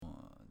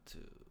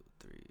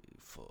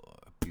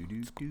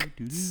Hey,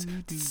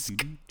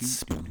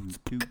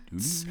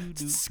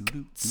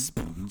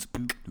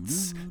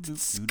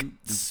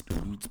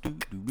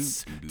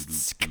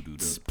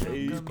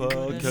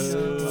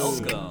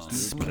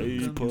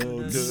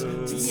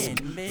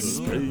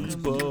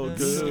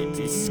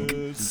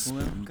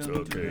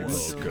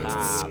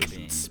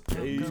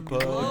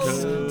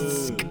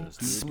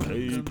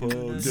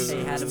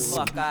 how the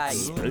fuck are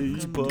you?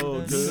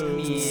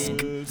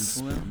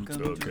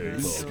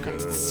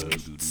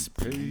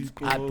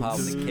 I'd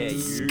probably care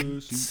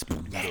you.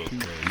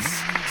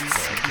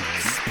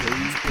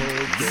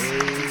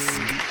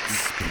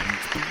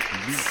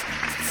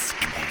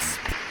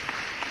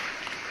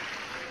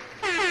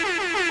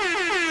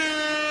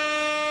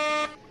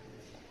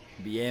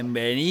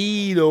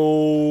 Bienvenido.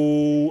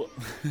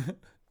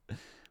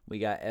 We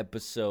got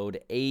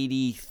episode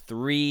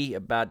 83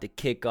 about to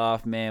kick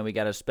off, man. We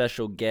got a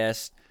special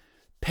guest,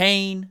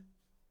 PVYNE.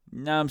 You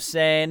know what I'm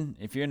saying?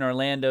 If you're in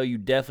Orlando, you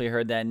definitely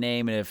heard that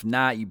name. And if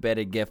not, you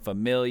better get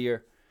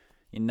familiar.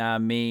 You know what I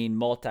mean?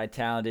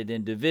 Multi-talented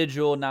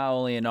individual, not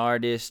only an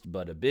artist,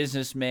 but a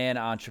businessman,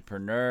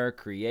 entrepreneur,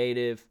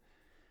 creative,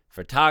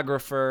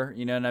 photographer.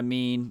 You know what I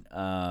mean?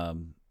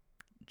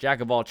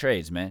 Jack of all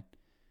trades, man.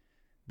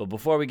 But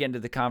before we get into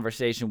the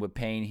conversation with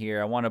PVYNE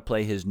here, I want to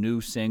play his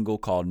new single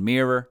called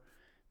Mirror.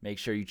 Make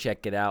sure you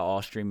check it out,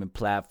 all streaming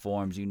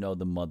platforms. You know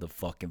the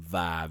motherfucking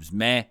vibes,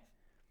 man.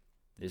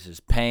 This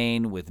is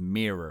PVYNE with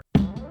Mirror.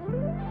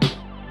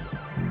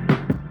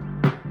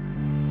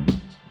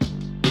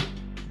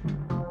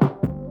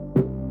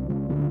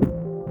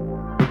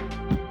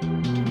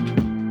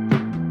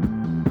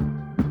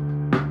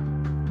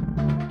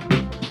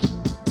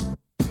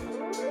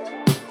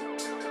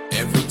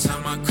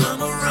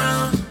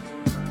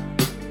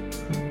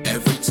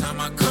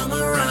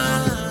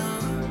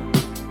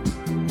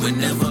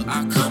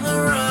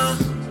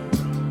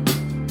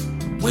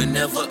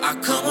 Whenever I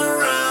come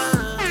around,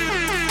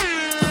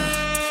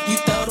 you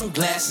throw them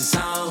glasses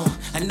on.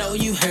 I know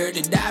you heard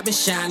that I've been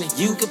shining,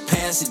 you could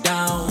pass it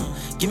on.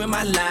 Give me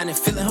my line and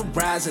feeling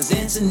horizons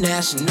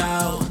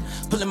international.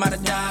 Pulling out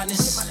of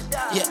darkness,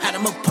 yeah, out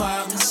of my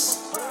apartments.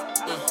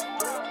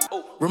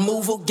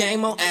 Removal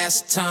game on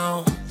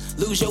acetone.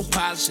 Lose your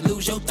polish,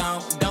 lose your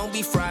thumb. Don't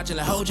be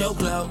fraudulent, hold your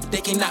glow.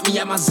 They can't knock me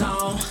out my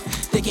zone.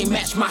 They can't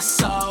match my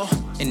soul.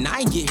 And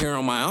I ain't get here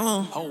on my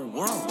own. Whole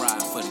world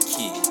ride for the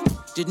kid.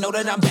 Just know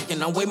that I'm back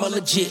and I'm way more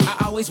legit.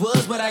 I always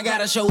was, but I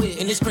gotta show it.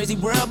 In this crazy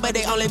world, but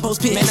they only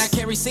post pics. Man, I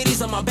carry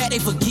cities on my back, they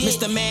forget.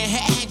 Mr.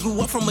 Manhattan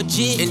grew up from a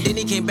jit. And then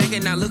he came back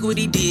and now look what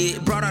he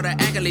did. Brought all the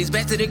accolades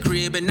back to the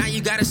crib, and now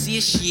you gotta see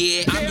his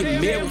shit. I'm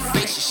your mirror,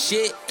 face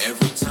your shit.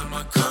 Every time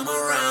I come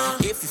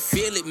around, if you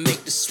feel it,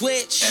 make the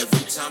switch.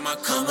 Every time I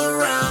come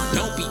around,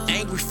 don't be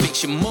angry,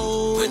 fix your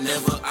mood.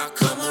 Whenever I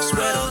come around,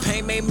 swear the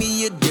pain made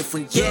me a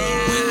different yeah.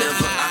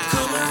 Whenever I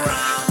come around.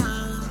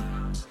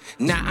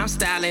 Now I'm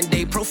styling,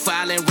 they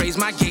profiling, raise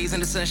my gaze in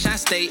the sunshine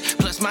state.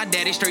 Plus my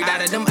daddy straight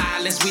out of them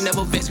islands. We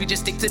never vex, we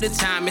just stick to the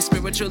time. And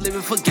spiritual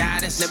living for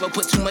guidance. Never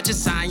put too much in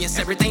science,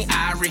 everything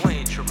irie. We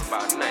ain't tripping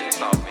about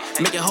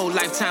nothing. Make your whole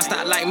lifetime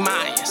start like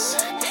Mayans.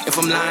 If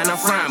I'm lying, I'm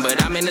frying,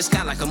 but I'm in the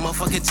sky like a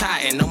motherfucking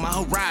titan. On my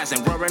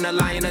horizon, roaring a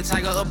lion, a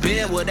tiger, a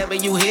bear. Whatever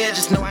you hear,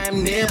 just know I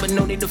am near, but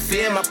no need to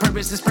fear. My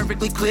purpose is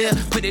perfectly clear.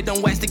 Put it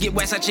on wax to get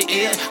wax out your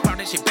ear. Brought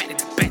that shit back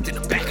to the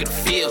back of the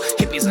field.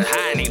 Hippies are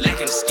high and they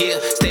lacking the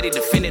skill. Steady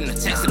defending the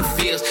text of the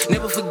fields.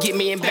 Never forget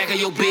me in back of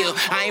your bill.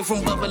 I ain't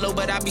from Buffalo,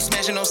 but I be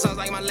smashing on songs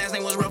like my last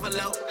name was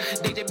Ruffalo.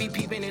 They just be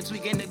peeping and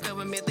tweaking the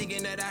government,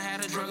 thinking that I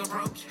had a drug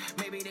approach.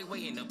 Maybe they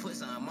waiting to put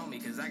something on me,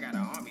 cause I got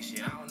an army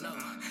shit, I don't know.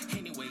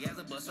 Anyway, as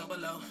a bus or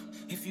below,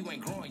 if you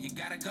ain't growing, you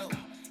gotta go.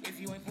 If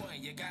you ain't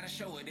putting, you gotta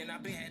show it. And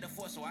I've been had the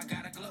force, so I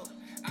gotta glow.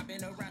 I've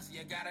been around, so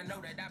you gotta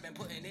know that I've been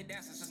putting it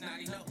down since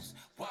snotty nose.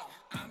 Wow,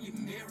 I'm your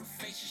mirror,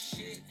 face your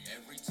shit.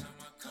 Every time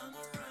I come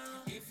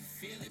around, if you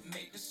feel it,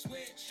 make the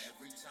switch.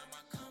 Every time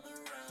I come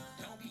around,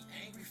 don't be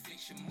angry,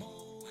 fix your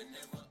mood.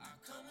 Whenever I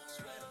come around,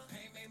 swear the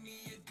pain made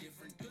me a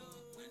different dude.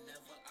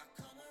 Whenever I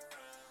come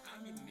around,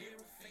 I'm your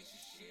mirror, face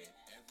your shit.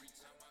 Every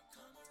time I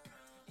come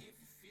around, if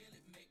you feel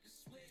it, make the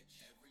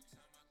switch. Every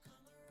time I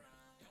come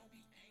around, don't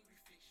be angry,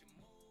 fix your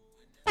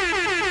mood.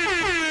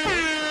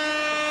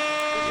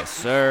 Yes,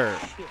 sir.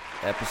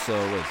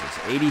 Episode, what is this?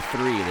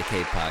 83 of the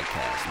K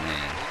Podcast,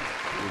 man.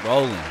 We're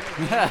rolling.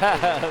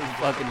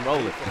 Fucking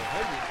rolling.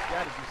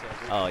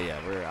 Oh, yeah.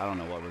 I don't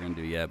know what we're going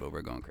to do yet, but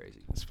we're going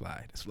crazy. Let's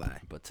fly.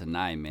 But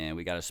tonight, man,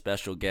 we got a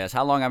special guest.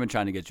 How long have I been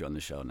trying to get you on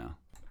the show now?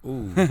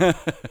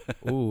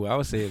 Ooh, I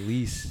would say at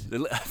least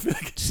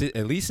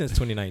since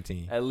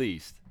 2019. At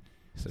least.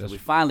 So we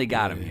finally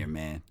got him here,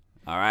 man.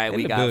 All right,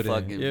 we got building.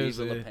 Fucking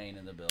Viva La Pain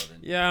in the building.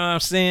 Yeah, you know what I'm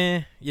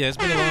saying? Yeah, it's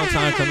been a long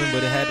time coming,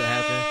 but it had to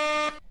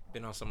happen.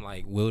 Been on some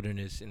like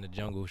wilderness in the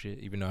jungle shit,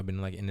 even though I've been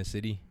like in the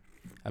city.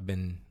 I've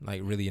been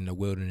like really in the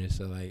wilderness,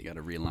 so like you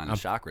gotta realign the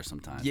chakras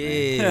sometimes.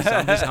 Yeah,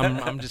 so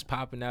I'm just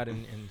popping out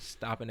and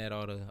stopping at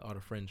all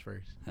the friends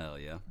first. Hell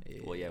yeah.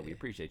 Well, yeah, we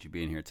appreciate you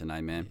being here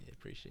tonight, man. Yeah,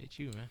 appreciate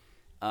you, man.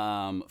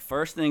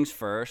 First things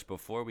first,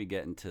 before we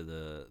get into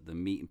the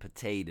meat and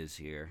potatoes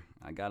here,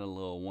 I got a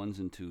little ones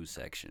and twos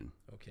section.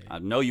 Okay. I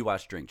know you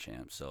watch Drink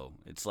Champs, so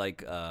it's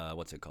like,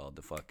 what's it called?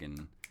 The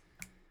fucking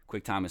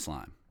Quick Time and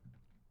Slime.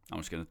 I'm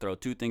just going to throw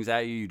two things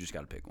at you. You just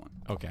got to pick one.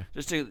 Okay.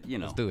 Just to,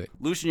 Let's do it.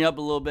 loosen you up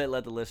a little bit,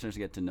 let the listeners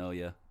get to know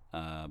you.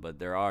 But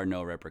there are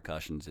no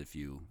repercussions if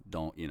you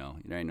don't,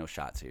 there ain't no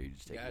shots here. You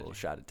just take a little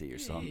shot at tea or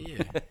something.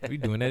 Yeah. We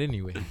doing that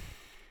anyway.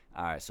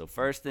 All right, so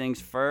first things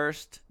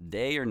first,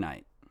 day or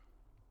night?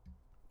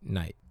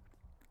 Night.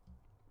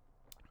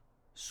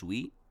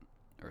 Sweet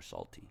or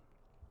salty?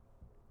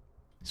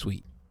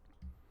 Sweet.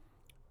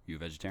 You a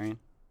vegetarian?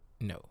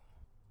 No.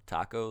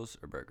 Tacos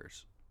or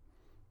burgers?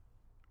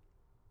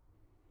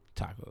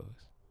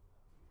 Tacos.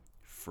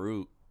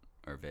 Fruit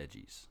or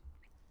veggies?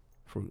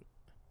 Fruit.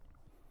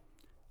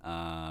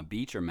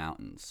 Beach or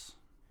mountains?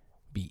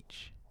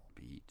 Beach.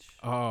 Beach.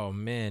 Oh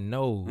man,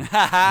 no.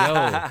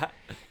 Yo,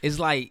 it's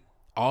like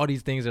all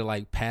these things are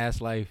like past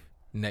life,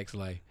 next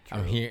life. True.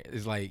 I'm here.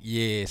 It's like,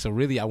 yeah. So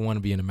really, I want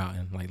to be in the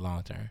mountain, like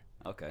long term.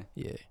 Okay.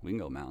 Yeah. We can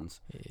go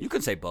mountains. Yeah. You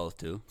could say both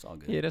too. It's all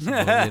good. Yeah, that's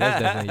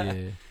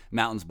definitely, yeah.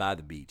 Mountains by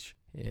the beach.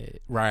 Yeah.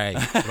 Right.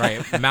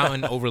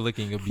 Mountain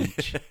overlooking a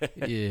beach.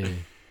 Yeah.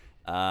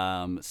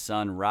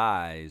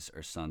 Sunrise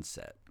or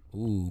sunset?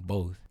 Ooh,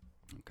 both.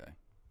 Okay.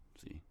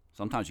 See,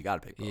 sometimes you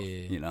gotta pick both.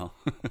 Yeah.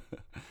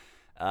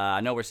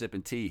 I know we're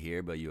sipping tea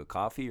here, but you a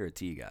coffee or a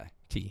tea guy?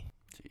 Tea.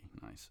 Tea.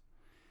 Nice.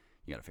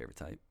 You got a favorite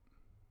type?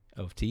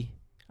 Of tea?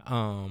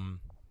 Nah.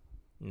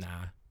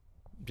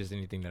 Just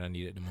anything that I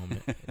need at the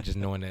moment. Just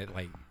knowing that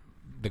like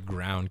the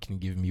ground can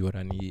give me what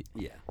I need.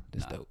 Yeah.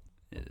 That's dope.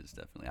 It is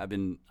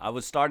definitely. I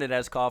was started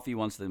as coffee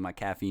once my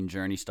caffeine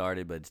journey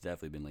started, but it's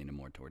definitely been leaning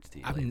more towards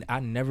tea.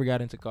 I never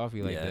got into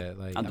coffee like that.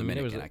 Like I'm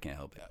Dominican, there I can't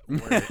help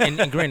it.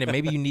 and granted,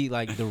 maybe you need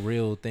like the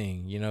real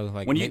thing,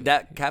 like when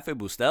that Cafe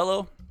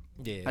Bustelo,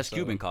 yeah, that's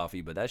Cuban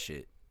coffee, but that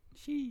shit.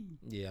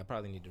 Yeah, I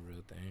probably need the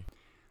real thing.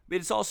 But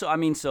it's also,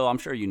 so I'm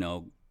sure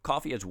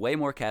coffee has way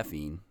more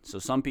caffeine. So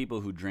some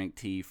people who drink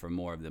tea for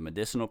more of the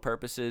medicinal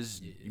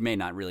purposes, you may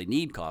not really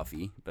need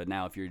coffee. But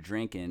now if you're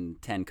drinking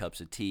 10 cups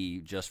of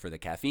tea just for the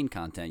caffeine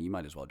content, you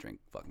might as well drink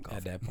fucking coffee.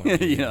 At that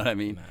point, you know what I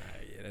mean? Nah,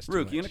 yeah, that's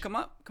Rook, too you much. gonna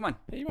come up? Come on.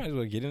 Hey, you might as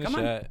well get in Come the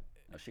on. shot.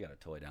 Oh, she got a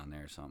toy down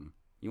there or something.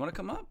 You want to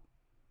come up?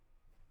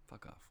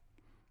 Fuck off.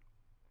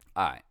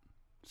 All right.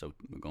 So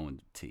we're going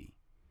to tea.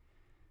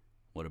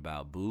 What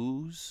about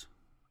booze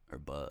or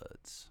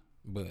buds?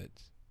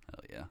 Buds.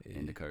 Hell yeah.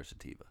 Indica or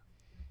sativa?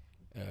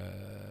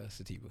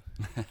 Sativa.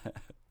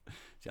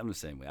 See, I'm the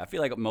same way. I feel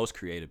like most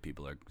creative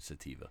people are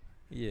sativa.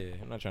 Yeah,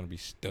 I'm not trying to be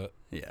stuck.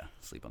 Yeah,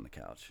 sleep on the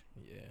couch.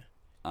 Yeah.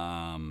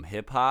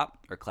 Hip hop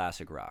or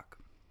classic rock?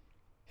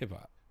 Hip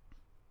hop.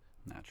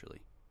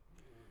 Naturally.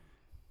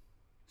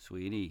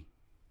 Sweetie.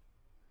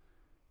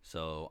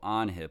 So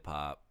on hip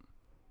hop,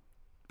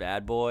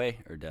 Bad Boy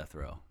or Death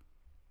Row?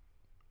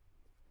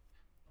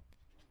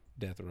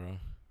 Death Row.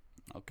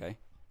 Okay.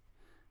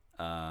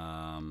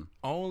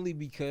 Only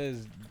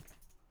because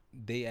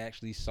they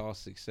actually saw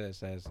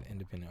success as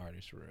independent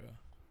artists for real.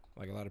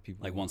 Like a lot of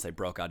people. Like once they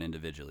broke out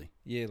individually.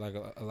 Yeah, like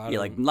a lot. Yeah,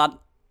 of like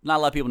not a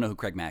lot of people know who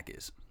Craig Mack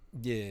is.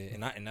 Yeah,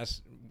 and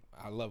that's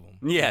I love him.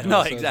 Yeah,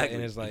 no, so exactly.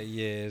 And it's like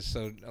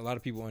so a lot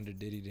of people under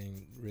Diddy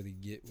didn't really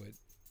get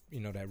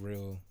what that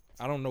real.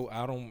 I don't know.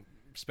 I don't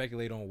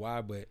speculate on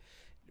why, but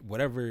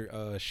whatever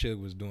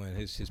Suge was doing,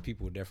 his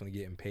people were definitely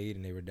getting paid,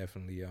 and they were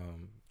definitely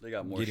they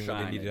got more getting what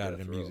shine they needed at out of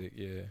the Death Row. music.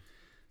 Yeah.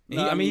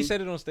 No, He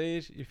said it on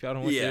stage. If y'all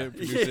don't want to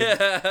produce it,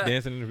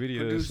 dancing in the videos,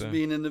 Produce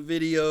being in the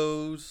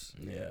videos.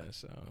 Yeah,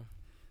 so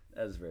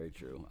that's very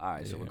true. All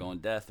right, so we're going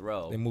Death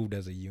Row. They moved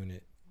as a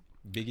unit.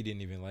 Biggie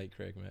didn't even like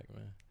Craig Mack,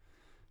 man.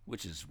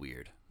 Which is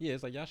weird. Yeah,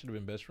 it's like y'all should have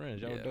been best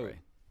friends. Y'all were dope. Right.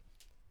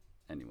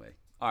 Anyway,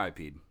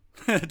 R.I.P.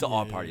 to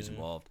all parties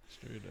involved.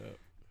 Straight up.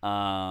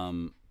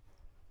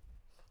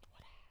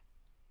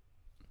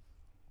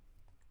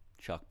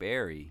 Chuck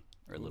Berry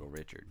or Little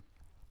Richard?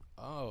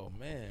 Oh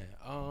man.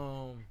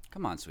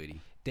 Come on, sweetie.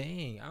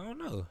 Dang, I don't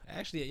know.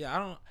 Actually,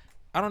 yeah,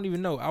 I don't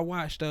even know. I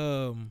watched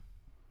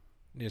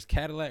there's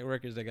Cadillac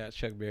Records that got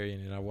Chuck Berry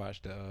in it, and I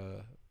watched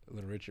the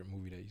Little Richard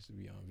movie that used to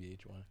be on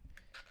VH1.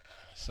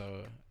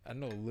 So I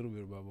know a little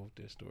bit about both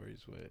their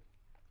stories, but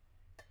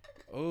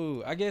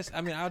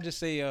I'll just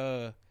say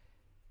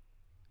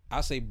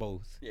I'll say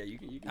both. Yeah, you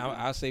can.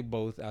 I'll say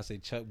both. I'll say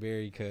Chuck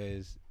Berry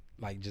because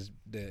like just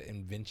the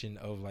invention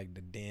of like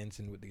the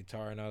dancing with the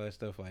guitar and all that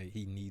stuff. Like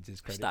he needs his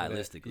credit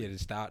stylistically.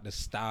 For that. The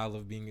style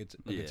of being a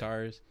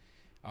guitarist.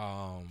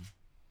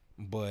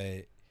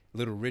 But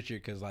Little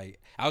Richard, because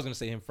like I was gonna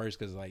say him first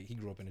because like he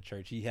grew up in the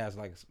church. He has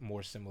like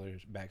more similar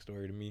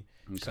backstory to me,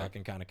 so I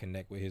can kind of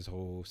connect with his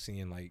whole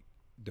seeing like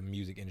the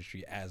music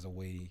industry as a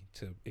way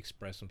to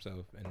express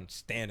himself and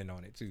standing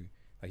on it too.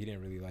 Like he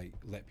didn't really like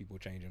let people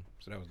change him,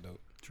 so that was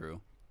dope.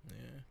 True.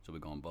 Yeah. So we're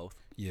going both?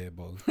 Yeah,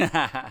 both.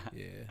 Yeah.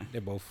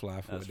 They're both fly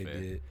for what they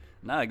did.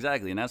 No,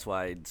 exactly. And that's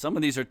why some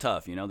of these are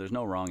tough. There's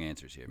no wrong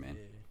answers here, man.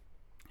 Yeah.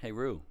 Hey,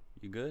 Rue,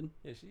 you good?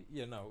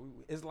 Yeah, no.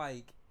 It's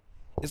like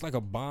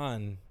a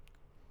bond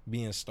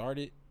being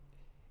started.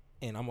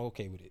 and I'm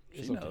okay with it.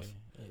 It's She knows.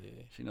 okay.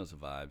 Yeah. She knows the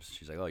vibes.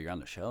 She's like, "Oh, you're on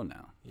the show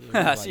now.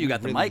 Yeah, I see you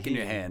got the really mic in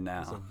your here. hand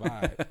now." It's a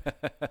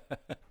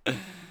vibe.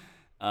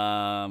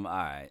 All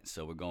right,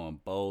 so we're going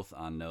both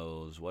on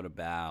those. What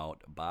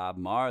about Bob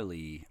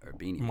Marley or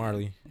Beanie Man?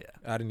 Marley. Yeah.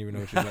 I didn't even know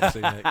what you were about to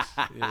say next.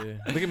 Yeah.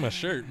 Look at my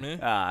shirt, man.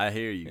 I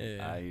hear you.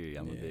 Yeah. I hear you.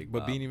 I'm a big But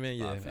Bob, Beanie Man,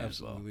 Bob fan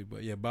as well. absolutely.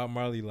 But yeah, Bob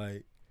Marley,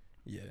 like,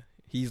 yeah,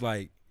 he's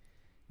like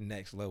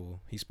next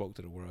level. He spoke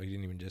to the world. He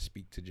didn't even just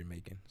speak to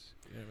Jamaicans.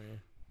 You know what I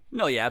mean?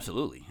 No, yeah,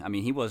 absolutely. I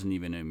mean, he wasn't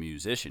even a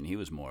musician. He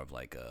was more of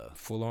like a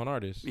Full-on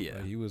artist. Yeah.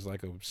 Like, he was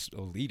like a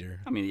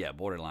leader. I mean, yeah,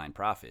 borderline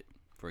prophet.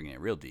 If we're gonna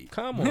get real deep.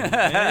 Come on,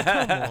 man.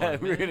 Come on.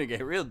 We're gonna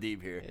get real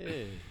deep here.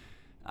 Yeah.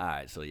 All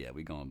right, so yeah,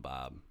 we going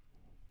Bob.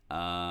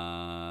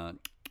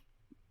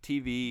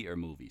 TV or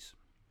movies?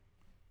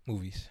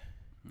 Movies.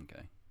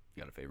 Okay.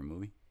 You got a favorite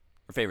movie?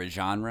 Or favorite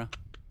genre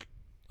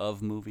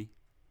of movie?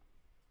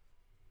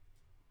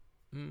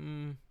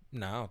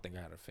 No, I don't think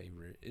I had a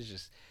favorite. It's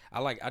just I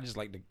like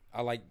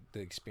the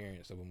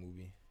experience of a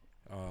movie.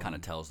 Kind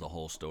of tells the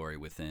whole story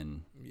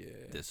within Yeah.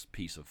 this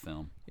piece of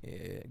film.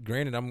 Yeah.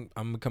 Granted,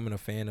 I'm becoming a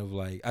fan of,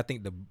 like, I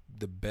think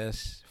the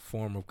best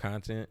form of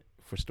content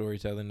for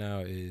storytelling now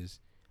is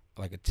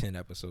like a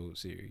 10-episode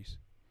series.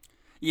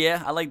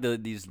 Yeah, I like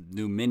these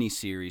new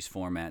mini-series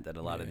format that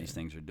a lot of these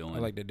things are doing. I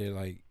like that they're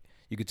like,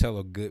 you could tell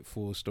a good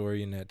full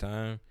story in that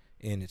time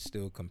and it's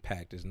still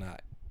compact. It's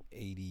not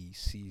 80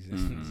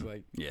 seasons. Mm-hmm. It's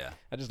like, Yeah.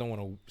 I just don't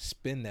want to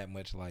spend that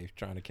much life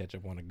trying to catch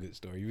up on a good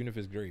story, even if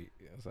it's great.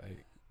 It's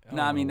like,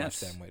 No, I mean, watch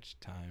that's that much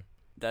time.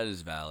 That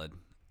is valid.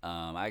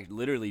 I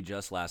literally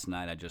just last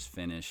night I just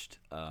finished.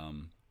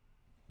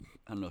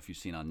 I don't know if you've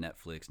seen on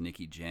Netflix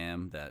Nicky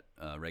Jam, that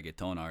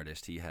reggaeton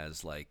artist. He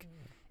has like,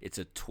 it's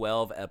a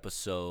 12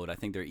 episode. I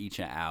think they're each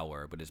an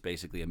hour, but it's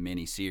basically a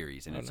mini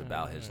series, and it's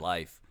about his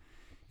life.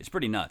 It's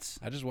pretty nuts.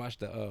 I just watched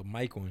the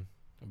Mike one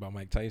about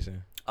Mike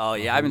Tyson. Oh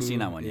yeah, I haven't seen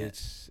that one yet.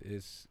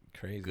 It's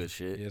crazy. Good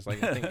shit. Yeah, it's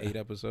like, I think 8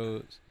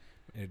 episodes.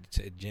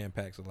 It jam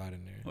packs a lot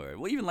in there.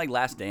 Well, even like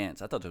Last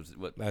Dance. I thought it was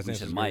what Last we Dance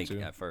said was Mike great,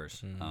 too. at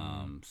first.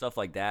 Stuff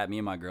like that. Me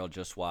and my girl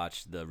just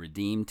watched the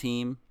Redeem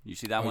Team. You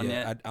see that one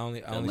yet? I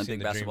only Olympic seen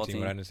the basketball Dream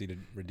team? Team, but I didn't see the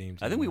Redeem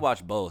Team. I think we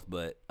watched both,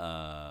 but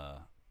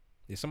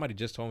Yeah, somebody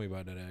just told me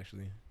about that,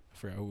 actually. I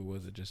forgot who it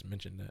was that just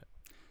mentioned that.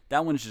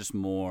 that one's just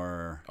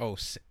more. Oh,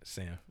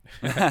 Sam.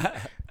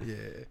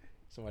 Yeah,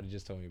 somebody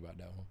just told me about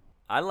that one.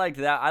 I liked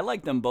that. I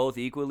liked them both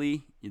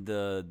equally.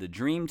 The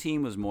Dream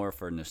Team was more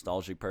for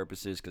nostalgic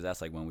purposes because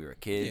that's like when we were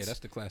kids. Yeah, that's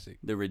the classic.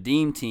 The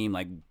Redeem Team,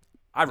 like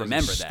I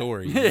remember that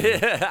story.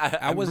 Yeah.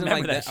 I wasn't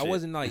remember like that. I shit.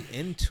 wasn't like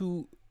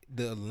into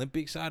the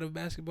Olympic side of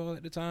basketball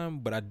at the time,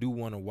 but I do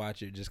want to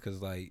watch it just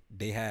because like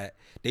they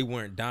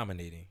weren't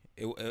dominating.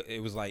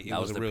 It was like it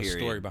That was was a the real period.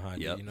 story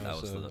behind Yep, it, you know.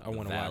 that was So the I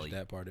want to watch valley.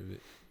 that part of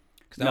it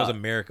because that was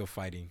America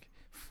fighting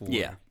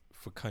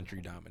for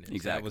country dominance.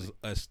 Exactly. That was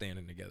us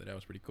standing together. That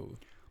was pretty cool.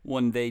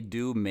 When they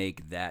do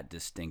make that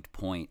distinct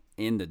point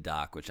in the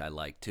doc, which I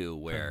like too,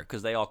 where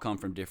because they all come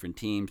from different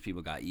teams,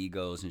 people got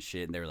egos and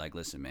shit, and they were like,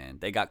 "Listen, man,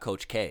 they got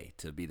Coach K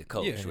to be the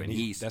coach, Yeah, and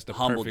and that's the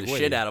humbled the perfect way.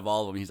 shit out of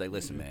all of them." He's like,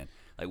 "Listen, man,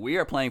 like we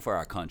are playing for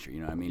our country,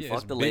 you know what I mean? Yeah, Fuck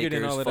it's the bigger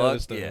than Lakers, all of that other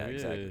fuck stuff. yeah, Yeah.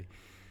 exactly.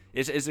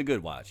 It's a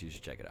good watch. You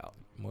should check it out."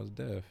 Most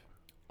def.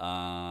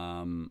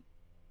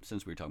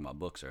 Since we were talking about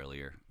books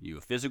earlier, you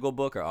a physical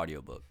book or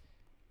audio book?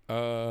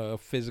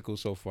 Physical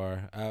so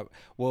far. I'm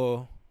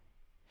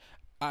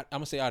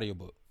gonna say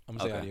audiobook. I'm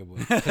gonna say Okay. audiobook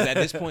because at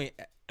this point,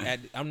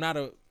 I'm not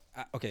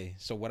okay.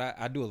 So what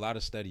I do a lot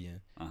of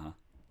studying,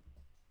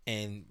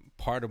 and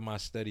part of my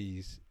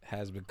studies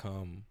has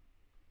become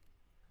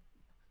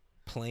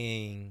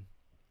playing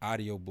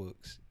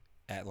audiobooks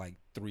at like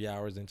 3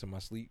 hours into my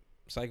sleep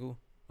cycle,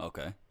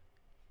 Okay.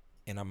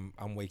 and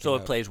I'm waking So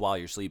up. it plays while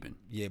you're sleeping.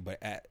 Yeah, but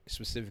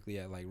specifically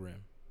at like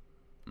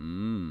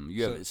REM.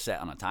 You have it set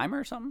on a timer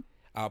or something?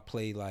 I'll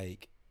play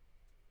like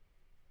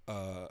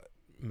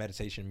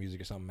meditation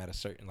music or something at a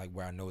certain, like,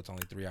 where I know it's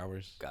only 3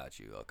 hours Got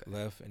you. Okay.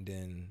 left, and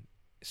then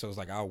so it's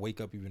like I'll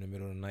wake up even in the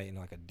middle of the night in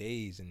like a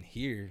daze and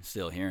hear,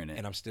 Still hearing it.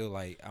 and I'm still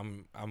like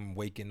I'm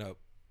waking up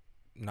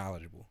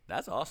knowledgeable.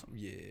 That's awesome.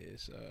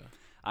 Yes.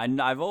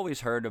 I've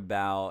always heard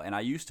about, and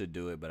I used to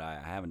do it, but I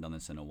haven't done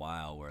this in a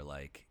while, where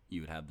like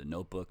you would have the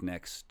notebook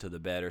next to the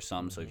bed or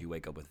something, so if you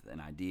wake up with an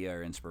idea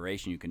or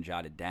inspiration, you can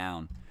jot it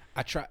down.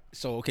 I try.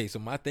 So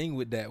my thing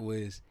with that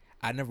was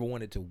I never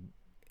wanted to.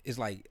 It's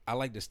like I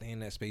like to stay in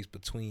that space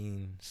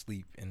between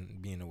sleep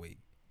and being awake.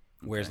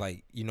 Whereas,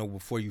 like, you know,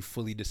 before you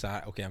fully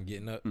decide, okay, I'm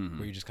getting up,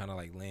 where you're just kind of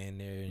like laying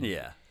there. And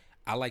Yeah.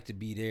 I like to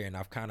be there, and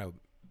I've kind of,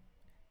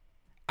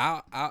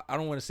 I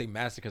don't want to say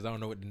master because I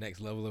don't know what the next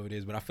level of it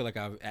is, but I feel like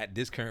at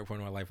this current point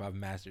in my life, I've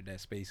mastered that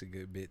space a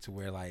good bit to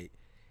where like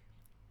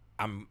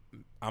I'm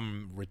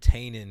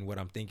retaining what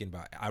I'm thinking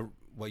about.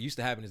 What used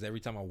to happen is every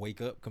time I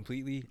wake up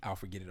completely, I'll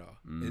forget it all.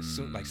 As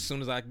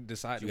soon as I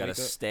decide You to got wake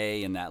to up,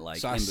 stay in that like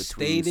so in I between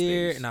stay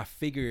there space. and I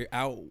figure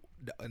out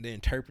the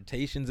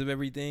interpretations of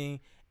everything,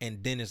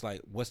 and then it's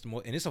like, what's the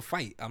most? And it's a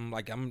fight.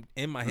 I'm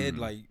in my head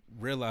like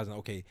realizing,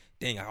 okay,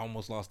 dang, I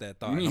almost lost that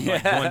thought. And I'm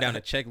like going down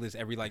a checklist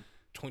every like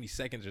 20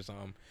 seconds or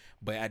something.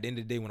 But at the end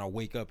of the day, when I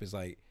wake up, it's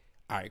like,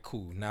 all right,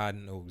 cool. Now I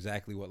know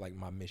exactly what like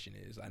my mission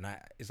is, and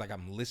it's like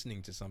I'm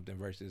listening to something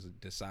versus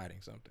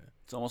deciding something.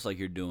 It's almost like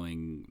you're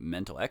doing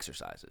mental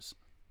exercises.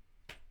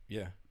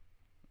 Yeah,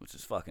 which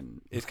is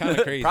fucking. It's kind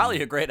of crazy.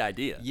 Probably a great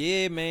idea.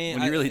 Yeah, man.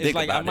 When you really think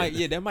like, about I might, it.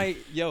 Yeah, that might.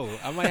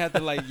 I might have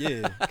to like,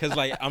 yeah, because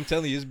like I'm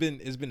telling you, it's been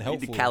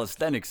helpful. You need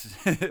calisthenics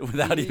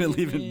without even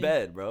leaving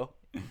bed, bro.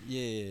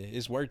 Yeah,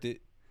 it's worth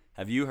it.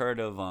 Have you heard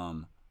of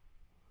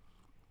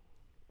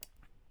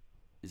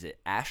Is it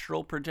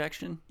astral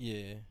projection?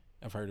 Yeah,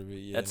 I've heard of it.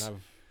 Yeah, and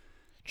I've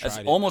that's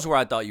tried almost where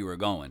I thought you were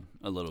going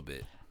a little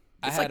bit.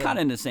 It's like kind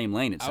of in the same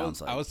lane. It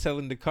sounds like. I was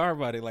telling the car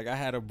about it. Like I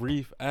had a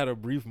brief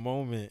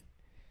moment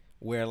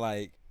where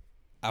like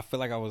I feel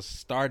like I was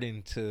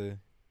starting to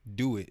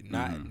do it,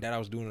 not that I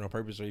was doing it on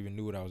purpose or even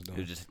knew what I was doing.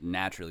 It just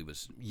naturally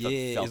was.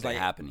 Yeah, felt it's like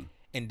happening.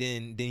 And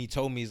then he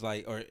told me, it's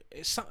like, or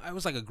it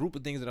was like a group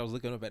of things that I was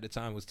looking up at the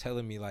time was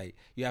telling me like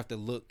you have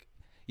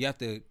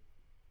to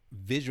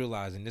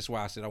visualize, and this is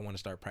why I said I want to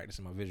start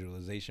practicing my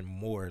visualization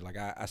more. Like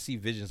I see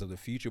visions of the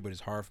future, but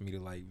it's hard for me to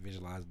like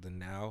visualize the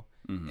now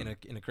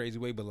in a crazy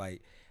way. But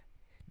like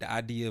the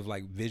idea of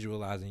like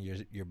visualizing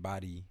your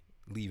body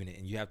leaving it,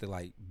 and you have to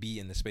like be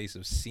in the space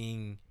of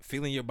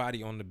feeling your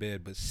body on the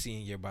bed, but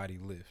seeing your body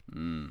lift.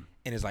 And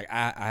it's like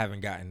I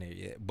haven't gotten there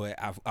yet, but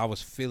I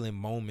was feeling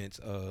moments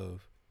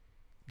of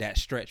that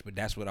stretch, but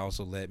that's what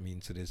also led me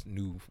into this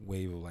new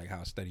wave of like how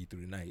I study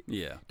through the night.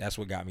 Yeah, that's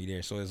what got me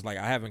there. So it's like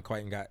I haven't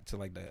quite got to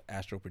like the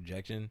astral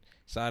projection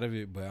side of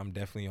it, but I'm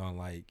definitely on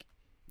like.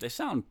 They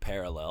sound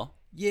parallel.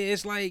 Yeah,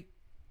 it's like,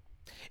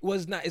 well,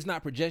 it's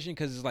not projection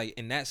because it's like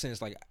in that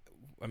sense, like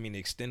I mean, the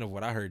extent of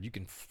what I heard, you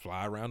can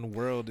fly around the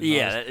world.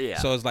 Yeah.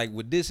 So it's like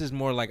with this is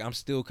more like I'm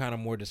still kind of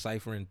more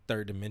deciphering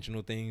third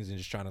dimensional things and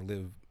just trying to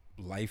live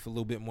life a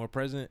little bit more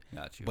present.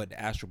 Got you. But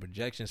the astral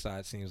projection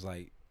side seems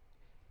like.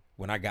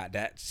 When I got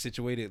that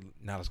situated,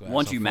 now let's go.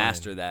 Once you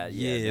master that,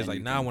 it's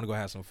like now I want to go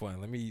have some fun.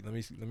 Let me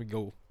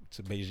go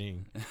to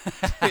Beijing.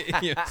 You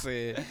know what I'm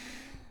saying?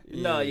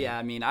 No,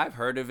 I mean I've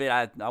heard of it.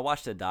 I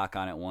watched a doc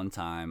on it one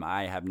time.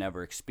 I have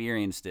never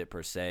experienced it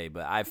per se,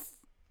 but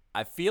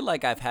I feel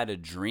like I've had a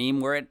dream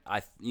where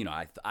I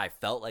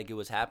felt like it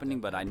was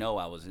happening, but I know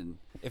I was in.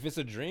 If it's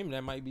a dream,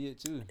 that might be it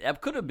too. That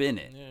could have been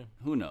it. Yeah.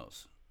 Who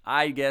knows?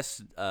 I guess.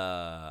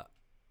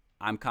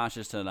 I'm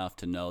conscious enough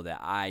to know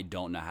that I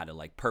don't know how to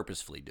like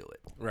purposefully do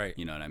it. Right.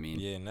 You know what I mean?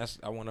 Yeah, and it's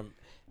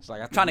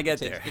like I'm trying to get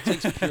there. It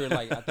takes pure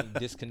like I think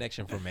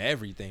disconnection from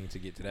everything to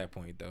get to that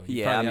point though.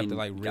 You I mean, have to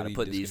like really gotta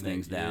put these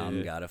things down.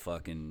 Yeah. Gotta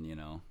fucking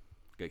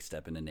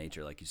step into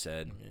nature like you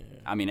said. Yeah.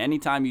 I mean,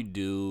 anytime you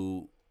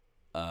do,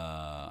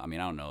 I mean,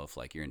 I don't know if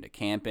like you're into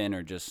camping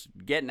or just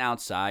getting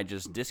outside,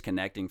 just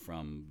disconnecting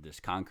from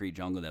this concrete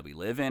jungle that we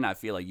live in. I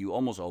feel like you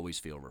almost always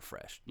feel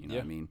refreshed. You know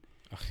what I mean?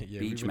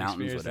 Beach,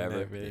 mountains,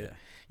 whatever. That,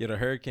 yeah, the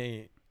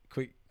hurricane.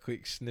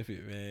 Quick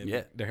snippet, man.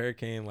 Yeah, the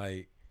hurricane,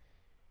 like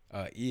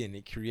Ian,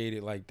 it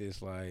created like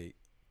this, like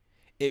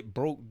it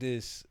broke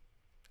this,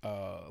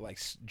 like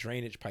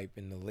drainage pipe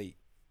in the lake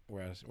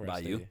where I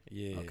stay. You?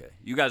 Yeah. Okay.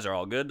 You guys are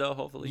all good though,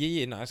 hopefully.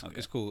 Yeah. No,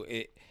 it's cool.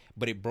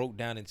 But it broke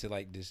down into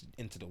like this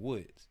into the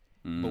woods.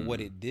 But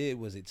what it did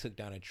was it took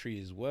down a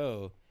tree as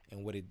well,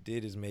 and what it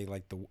did is made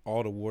like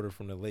all the water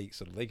from the lake.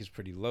 So the lake is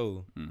pretty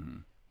low.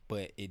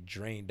 But it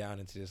drained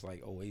down into this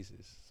like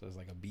oasis, so it's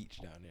like a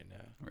beach down there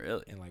now.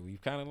 Really? And like we've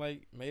kind of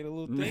like made a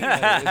little thing.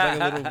 Like, it's like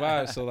a little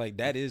vibe. So like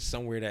that is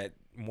somewhere that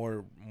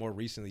more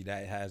recently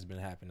that has been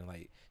happening.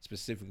 Like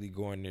specifically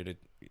going there to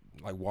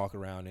like walk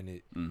around in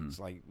it. It's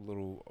like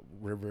little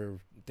river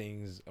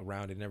things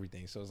around it and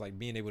everything. So it's like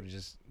being able to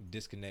just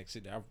disconnect.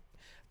 Sit there. I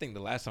think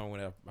the last time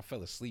when I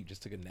fell asleep,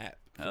 just took a nap.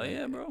 Hell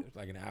yeah, bro!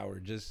 Like an hour,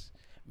 just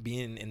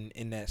being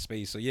in that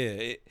space. So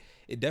yeah,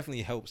 it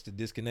definitely helps to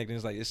disconnect. And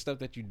it's like it's stuff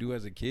that you do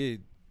as a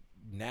kid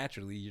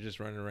naturally. You're just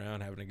running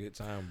around having a good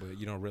time, but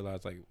you don't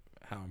realize like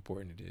how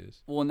important it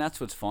is. Well, and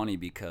that's what's funny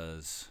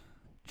because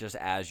just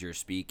as you're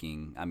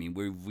speaking, I mean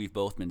we've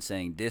both been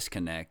saying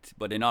disconnect,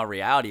 but in all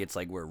reality, it's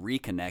like we're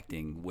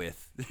reconnecting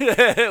with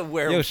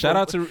where. Shout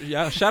out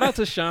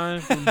to Sean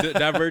from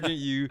Divergent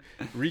U.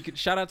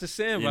 Shout out to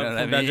Sam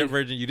from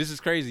Divergent U. This is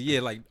crazy.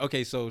 Yeah, like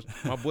okay, so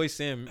my boy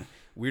Sam,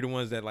 we're the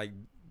ones that like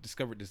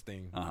discovered this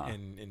thing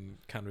and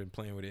kind of been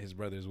playing with it. His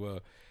brother as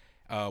well,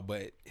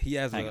 but he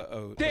has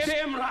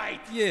damn right.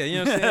 Yeah,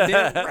 you know what I'm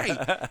saying. Damn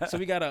right. So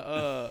we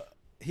got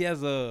he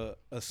has a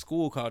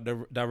school called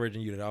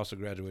Divergent U that I also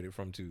graduated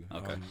from too.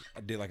 Okay.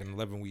 I did like an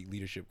 11-week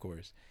leadership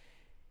course.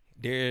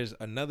 There's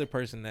another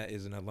person that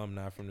is an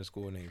alumni from the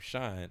school named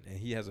Sean, and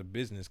he has a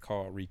business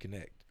called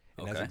Reconnect.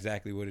 And that's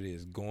exactly what it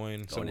is.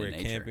 Going somewhere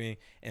camping,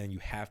 and you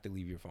have to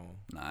leave your phone.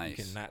 Nice.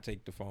 You cannot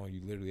take the phone.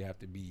 You literally have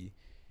to be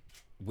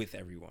with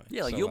everyone.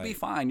 Yeah, like so, you'll be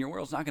fine. Your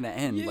world's not going to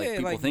end like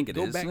people think it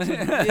is. Back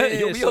to,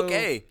 you'll be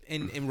okay.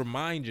 And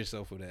remind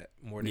yourself of that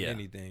more than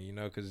anything, you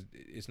know, because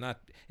it's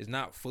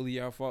not fully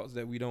our faults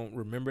that we don't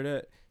remember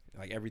that.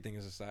 Like everything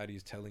in society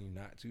is telling you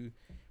not to,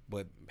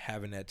 but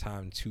having that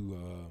time to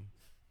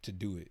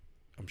do it,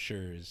 I'm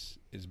sure is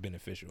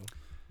beneficial.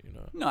 You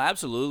know? No,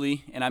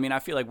 absolutely. And I mean, I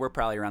feel like we're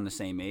probably around the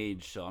same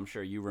age, so I'm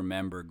sure you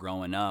remember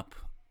growing up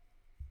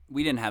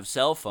we didn't have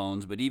cell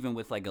phones, but even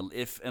with like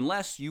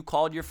unless you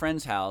called your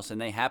friend's house and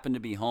they happened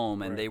to be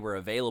home and they were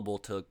available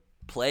to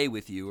play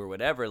with you or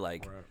whatever,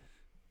 like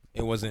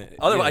it wasn't.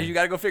 Otherwise, you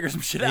got to go figure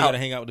some shit out. You got to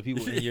hang out with the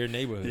people in your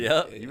neighborhood.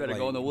 Yep, you better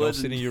go in the woods.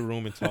 Don't sit in your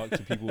room and talk to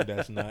people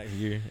that's not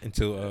here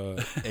until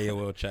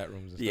AOL chat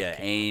rooms. And stuff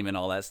AIM and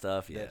all that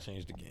stuff. Yeah, that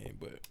changed the game,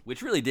 but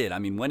which really did. I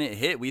mean, when it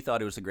hit, we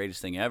thought it was the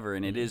greatest thing ever,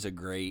 and it is a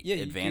great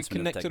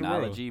advancement of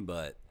technology,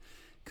 but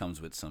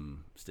comes with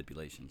some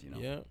stipulations, you know.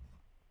 Yeah,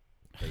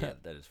 but yeah,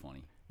 that is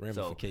funny.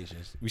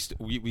 Ramifications. So,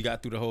 we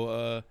got through the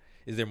whole.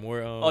 Is there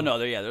more? Oh no,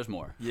 there's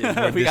more.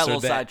 Yeah, we got a little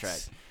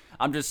sidetracked.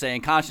 I'm just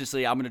saying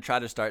consciously I'm going to try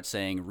to start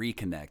saying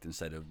reconnect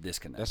instead of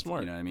disconnect. That's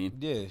smart. You know what I mean?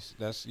 Yes,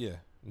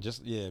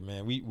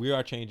 man. We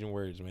are changing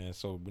words, man.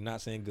 So we're not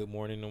saying good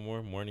morning no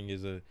more. Morning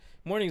is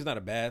not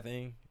a bad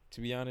thing,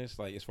 to be honest,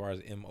 like as far as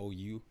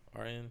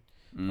MOURN.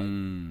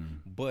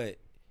 But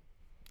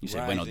you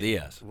say buenos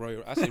dias.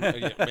 I say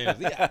buenos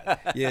dias.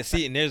 Yeah,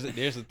 see, and there's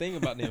a thing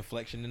about the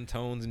inflection and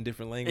tones in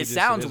different languages. It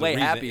sounds way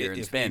happier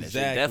in Spanish.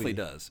 Exactly. It definitely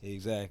does.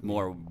 Exactly.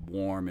 More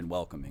warm and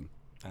welcoming.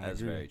 That's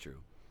agree. very true.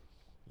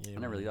 Yeah, I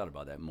never really thought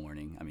about that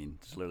morning. I mean,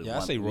 it's literally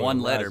I say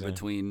one letter rising.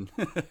 Between.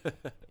 Yeah,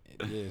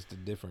 it's the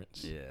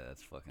difference. Yeah,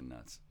 that's fucking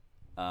nuts.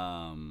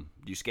 Do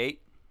you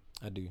skate?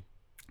 I do.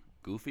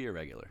 Goofy or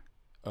regular?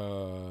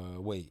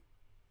 Wait.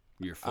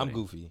 You're footing. I'm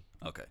goofy.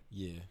 Okay.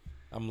 Yeah,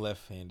 I'm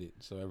left-handed,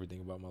 so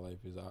everything about my life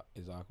is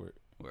awkward.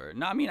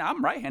 No, I mean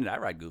I'm right-handed. I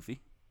ride goofy.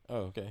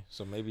 Oh, okay.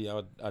 So maybe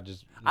I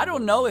just. I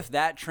don't know if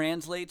that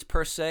translates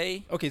per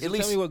se. Okay, so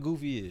tell me what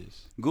goofy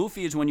is.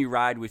 Goofy is when you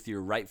ride with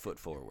your right foot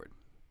forward.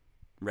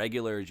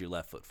 Regular is your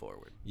left foot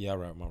forward. Yeah, I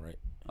ride my right.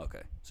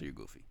 Okay, so you're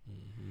goofy.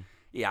 Mm-hmm.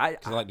 Yeah,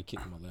 I like to kick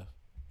with my left.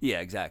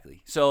 Yeah,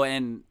 exactly. So,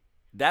 and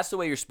that's the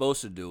way you're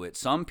supposed to do it.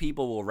 Some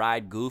people will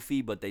ride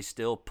goofy, but they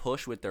still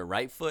push with their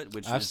right foot,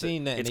 which I've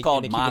seen that. It's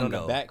called and mongo. Keep it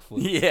on the back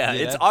foot. Yeah,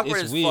 it's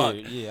awkward as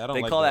weird. fuck. Yeah, I don't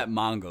they like call that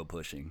mongo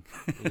pushing.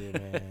 Yeah,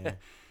 man.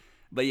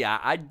 But yeah,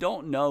 I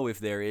don't know if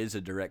there is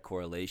a direct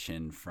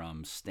correlation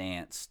from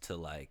stance to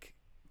like.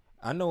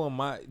 I know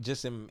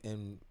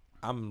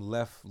I'm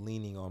left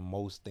leaning on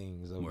most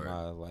things of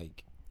my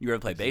like. You ever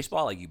play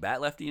baseball? Like you bat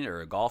lefty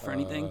or a golf or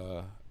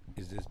anything?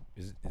 Is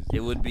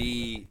it would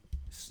be,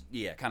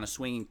 kind of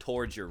swinging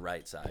towards your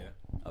right side.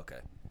 Yeah. Okay.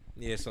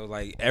 Yeah, so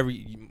like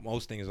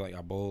most things like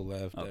I bowl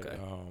left. Okay.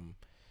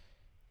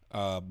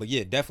 But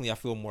yeah, definitely I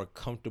feel more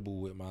comfortable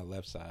with my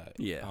left side.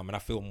 Yeah. And I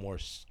feel more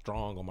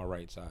strong on my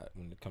right side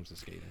when it comes to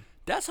skating.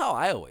 That's how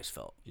I always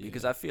felt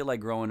because I feel like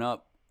growing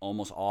up,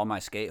 almost all my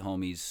skate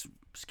homies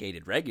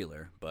skated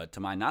regular, but to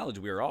my knowledge,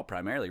 we were all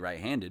primarily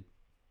right-handed.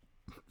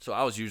 So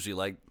I was usually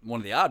like one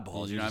of the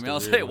oddballs, you know what I mean? I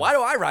was like, why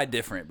do I ride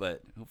different?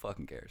 But who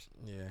fucking cares?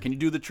 Yeah. Can you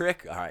do the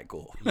trick? All right,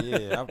 cool.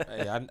 Yeah,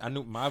 I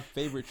knew my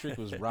favorite trick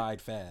was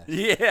ride fast.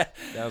 Yeah.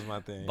 That was my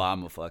thing.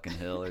 Bomb a fucking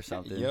hill or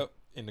something. Yep.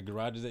 In the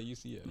garages at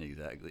UCF.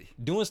 Exactly.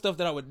 Doing stuff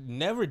that I would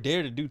never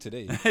dare to do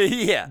today.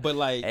 Yeah. But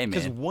like,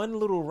 because one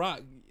little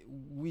rock,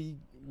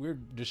 we're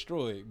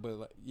destroyed. But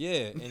like,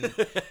 yeah. And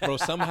bro,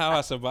 somehow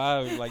I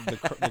survived like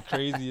the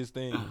craziest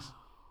things.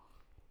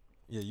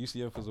 Yeah,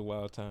 UCF was a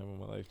wild time in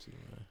my life too,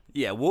 man.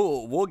 Yeah,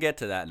 we'll get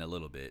to that in a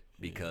little bit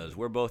because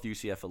we're both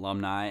UCF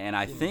alumni, and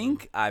I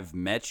think I've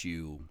met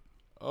you.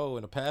 Oh,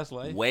 in a past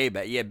life? Way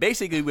back. Yeah,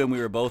 basically when we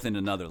were both in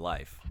another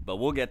life. But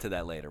we'll get to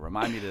that later.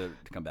 Remind me to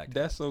come back to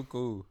That's so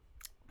cool.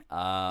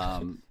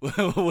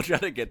 We'll try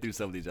to get through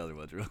some of these other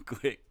ones real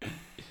quick.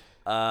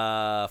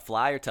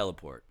 Fly or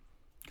teleport?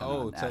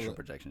 Astral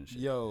projection and shit.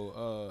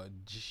 Yo,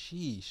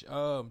 sheesh.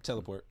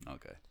 Teleport.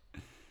 Okay.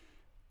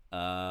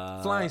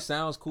 Flying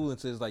sounds cool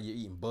until it's like you're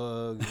eating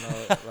bugs.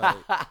 Like,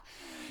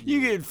 you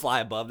can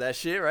fly above that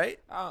shit, right?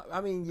 I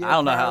mean, yeah, I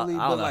don't probably, know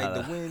how, but like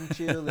the wind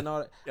chill and all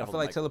that. I feel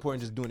like mic. teleporting,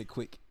 just doing it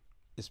quick,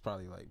 is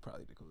probably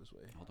the coolest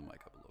way. Hold the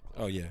mic up a little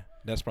closer. Oh yeah,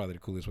 that's probably the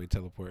coolest way,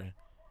 teleporting.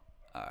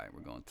 All right,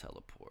 we're going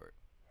teleport.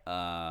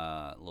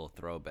 A little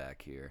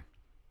throwback here.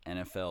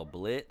 NFL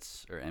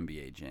Blitz or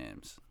NBA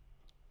Jams?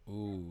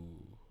 Ooh.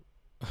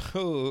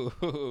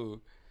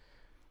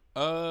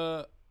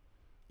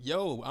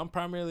 Yo, I'm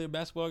primarily a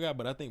basketball guy,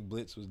 but I think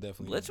Blitz was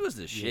definitely Blitz was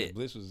the shit.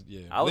 Blitz was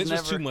Blitz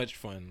was too much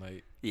fun.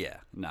 Like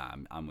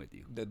I'm with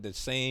you. The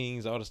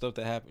sayings, all the stuff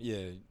that happened.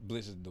 Yeah,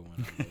 Blitz is the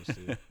one.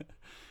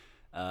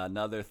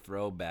 Another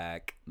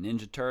throwback: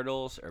 Ninja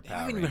Turtles or Power Rangers? I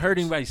haven't even heard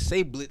anybody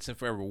say Blitz in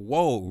forever.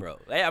 Whoa, bro.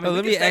 Hey, I mean,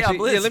 let me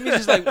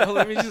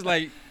just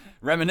like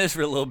reminisce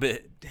for a little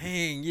bit.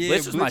 Dang, yeah,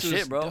 Blitz was my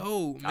shit, bro.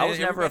 Dope, I was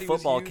never a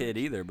football kid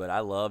either, but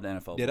I loved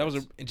NFL. Yeah, Blitz.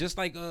 that was just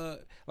like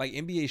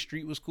NBA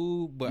Street was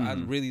cool, but I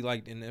really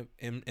liked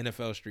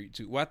NFL Street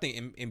too. Well, I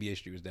think NBA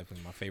Street was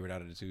definitely my favorite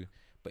out of the two,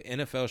 but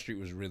NFL Street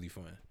was really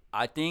fun.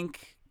 I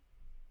think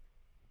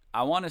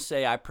I want to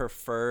say I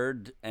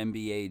preferred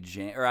NBA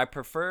Jam, or I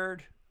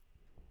preferred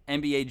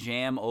NBA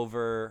Jam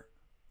over.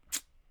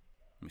 Let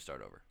me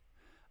start over.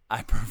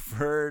 I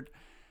preferred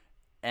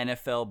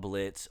NFL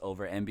Blitz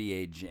over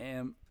NBA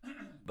Jam,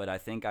 but I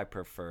think I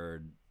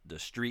preferred the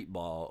street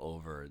ball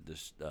over the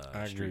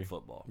street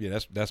football. Yeah,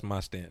 that's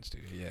my stance too.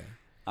 Yeah,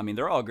 I mean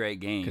they're all great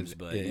games,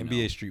 but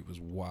NBA Street was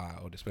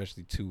wild,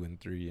 especially 2 and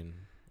 3, and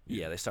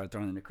Yeah, they start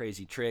throwing in the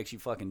crazy tricks. You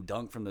fucking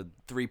dunk from the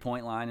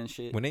 3-point line and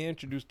shit. When they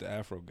introduced the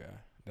Afro guy,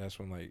 that's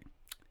when like.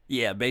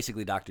 Yeah,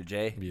 basically Dr.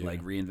 J,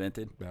 like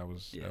reinvented. That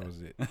was it.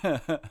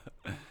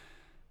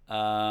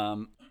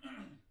 All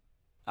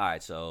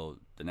right, so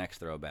the next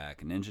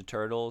throwback: Ninja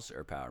Turtles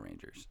or Power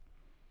Rangers?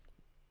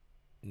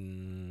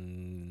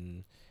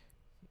 Ninja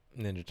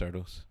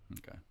Turtles.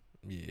 Okay.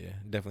 Yeah,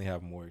 definitely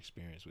have more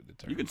experience with the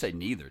Turtles. You can say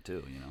neither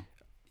too, you know.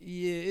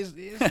 Yeah, it's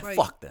like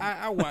Fuck them.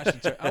 I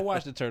watched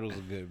the Turtles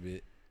a good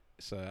bit,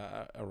 so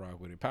I rock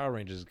with it. Power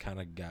Rangers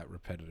kind of got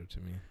repetitive to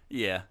me.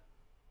 Yeah,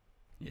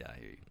 I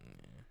hear you.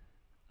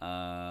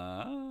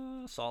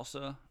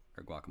 Salsa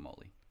or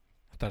guacamole?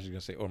 I thought you were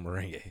gonna say or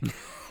merengue.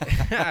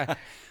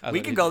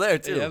 We can go there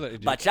too. Yeah,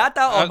 Bachata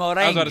or merengue?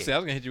 I was about to say I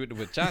was gonna hit you with the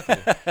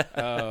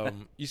bachata.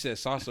 You said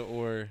salsa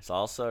or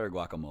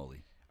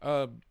guacamole?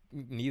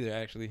 Neither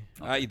actually.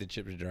 Okay. I eat the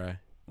chips dry.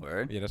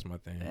 Word? Yeah, that's my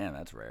thing. Damn,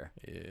 that's rare.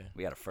 Yeah,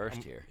 we got a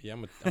first here. Yeah,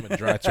 I'm a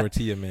dry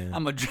tortilla man.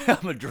 I'm a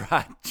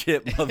dry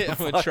chip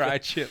motherfucker. I'm a dry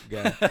chip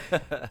guy.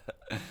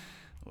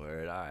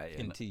 Word. All right.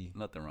 And tea.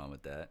 Nothing wrong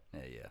with that.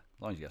 Yeah.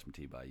 As long as you got some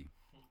tea by you.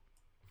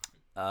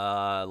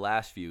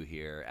 Last few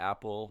here: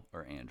 Apple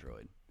or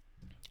Android?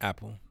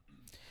 Apple.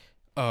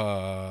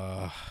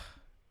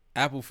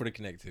 Apple for the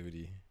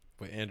connectivity,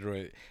 but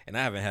Android. And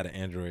I haven't had an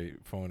Android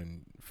phone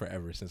in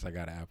forever since I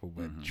got an Apple.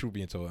 But truth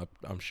being told,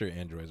 I'm sure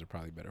Androids are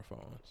probably better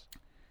phones.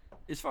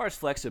 As far as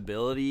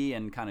flexibility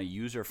and kind of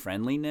user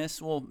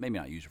friendliness, well, maybe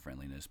not user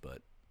friendliness,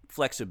 but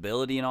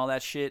flexibility and all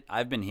that shit.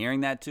 I've been hearing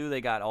that too. They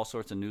got all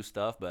sorts of new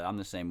stuff, but I'm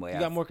the same way. You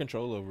got more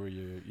control over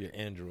your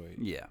Android.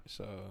 Yeah.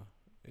 So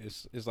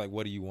it's like,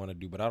 what do you want to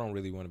do? But I don't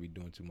really want to be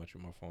doing too much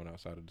with my phone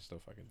outside of the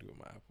stuff I can do with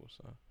my Apple.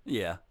 So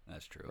yeah,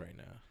 that's true. Right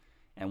now.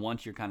 And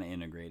once you're kind of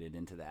integrated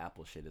into the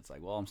Apple shit, it's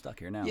like, well, I'm stuck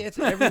here now. Yeah, it's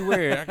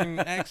everywhere. I can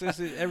access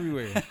it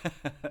everywhere.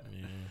 Yeah.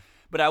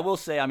 But I will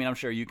say, I mean, I'm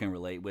sure you can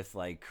relate with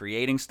like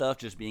creating stuff,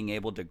 just being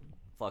able to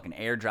fucking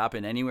airdrop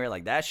it anywhere.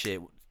 Like that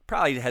shit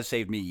probably has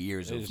saved me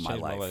years of my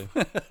life.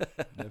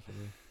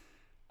 Definitely.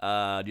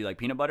 Do you like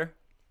peanut butter?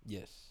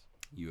 Yes.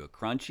 You a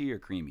crunchy or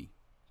creamy?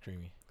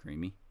 Creamy.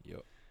 Creamy?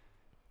 Yep.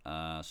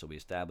 So we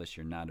established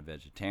you're not a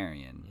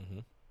vegetarian. Mm-hmm.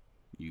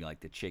 You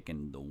like the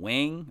chicken, the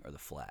wing or the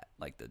flat?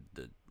 Like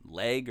the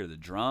leg or the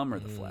drum or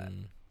the flat?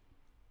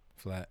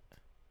 Flat.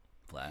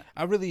 Flat.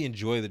 I really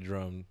enjoy the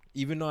drum,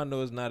 even though I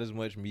know it's not as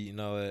much meat and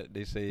all that.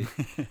 They say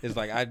it's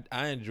like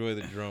I enjoy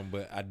the drum,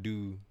 but I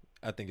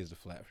think it's the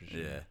flat for sure.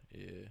 Yeah.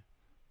 Yeah.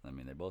 I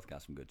mean, they both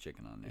got some good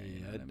chicken on there. Yeah, You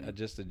know what I mean? I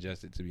just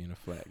adjusted to being a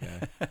flat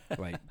guy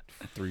like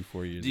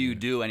 3-4 years Do you ago.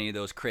 do any of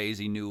those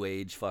crazy new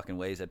age fucking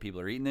ways that people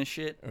are eating this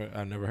shit?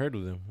 I've never heard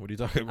of them. What are you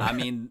talking about? I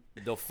mean,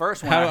 the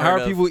first one how are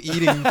of, people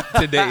eating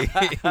today?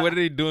 What are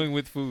they doing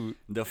with food?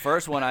 The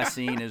first one I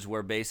seen is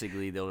where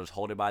basically they'll just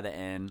hold it by the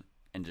end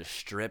and just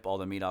strip all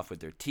the meat off with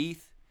their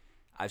teeth.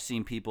 I've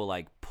seen people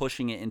like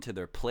pushing it into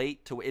their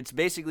plate to. It's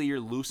basically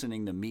you're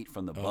loosening the meat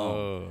from the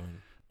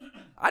bone.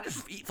 I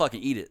just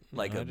fucking eat it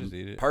like a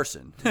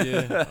person.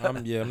 Yeah,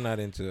 I'm not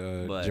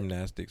into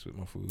gymnastics with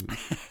my food.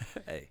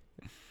 Hey,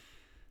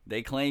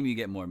 they claim you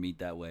get more meat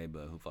that way,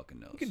 but who fucking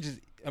knows?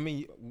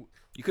 You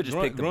could just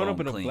pick the growing bone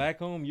up in clean. a black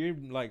home, you're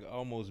like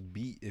almost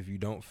beat if you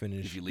don't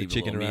finish if you the leave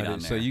chicken a little around meat it.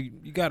 on So there.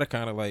 you gotta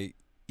kind of like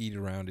eat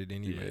around it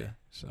anyway. Yeah.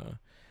 So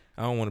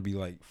I don't want to be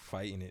like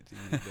fighting it to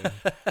eat it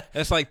though.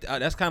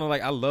 That's kind of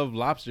like I love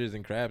lobsters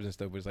and crabs and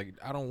stuff, but it's like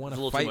I don't want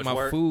to fight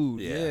my food.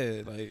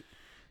 Yeah, like.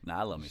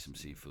 Nah, I love me some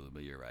seafood,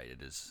 but you're right.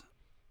 It is.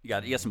 You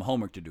got some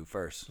homework to do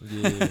first.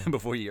 Yeah.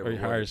 Before you ever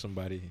hire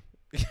somebody.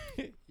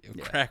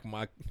 Crack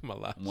my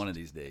lobster. One of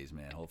these days,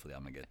 man. Hopefully,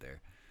 I'm gonna get there.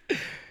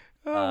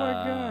 Oh my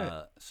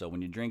god. So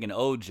when you're drinking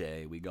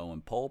OJ, we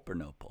going pulp or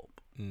no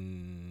pulp?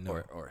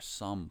 No. Or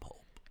some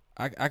pulp.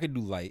 I could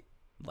do light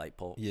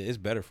pulp. Yeah, it's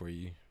better for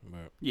you.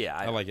 But yeah,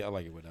 I like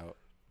it without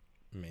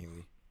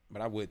mainly,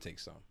 but I would take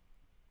some.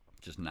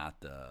 Just not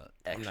the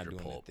extra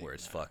pulp where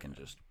it's fucking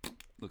just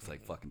looks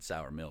like fucking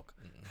sour milk.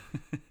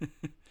 Nah.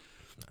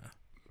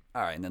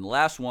 All right, and then the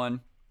last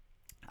one,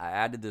 I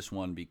added this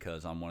one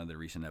because on one of the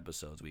recent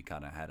episodes we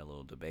kind of had a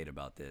little debate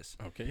about this.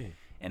 Okay.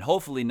 And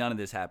hopefully none of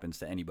this happens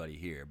to anybody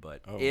here,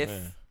 but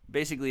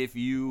if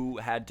you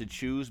had to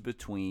choose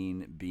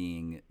between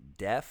being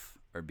deaf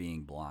or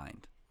being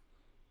blind,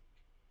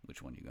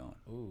 which one you going?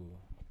 Ooh.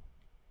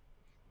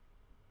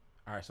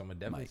 All right, so I'm gonna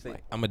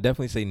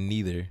definitely say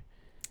neither.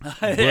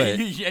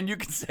 And you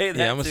can say that.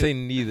 Yeah, I'm gonna say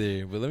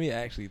neither, but let me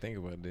actually think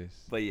about this.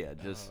 But yeah,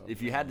 just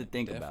if you had to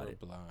think about it.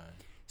 Blind.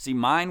 See,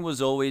 mine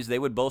was always they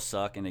would both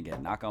suck, and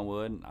again, knock on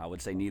wood, I would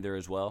say neither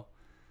as well.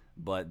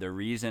 But the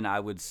reason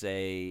I would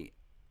say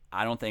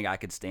I don't think I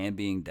could stand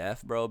being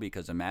deaf, bro,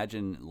 because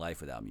imagine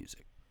life without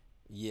music.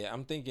 Yeah,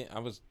 I'm thinking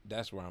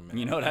that's where I'm at.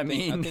 You know what I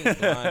mean? I think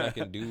blind I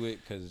can do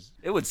it because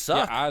it would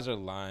suck. Your eyes are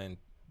lined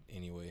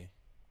anyway.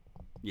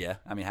 Yeah,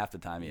 I mean half the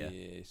time, yeah.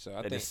 Yeah, so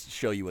they just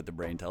show you what the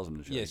brain tells them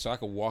to show. Yeah, so I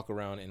could walk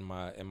around in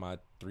my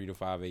 3 to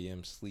 5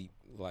 a.m. sleep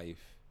life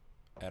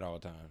at all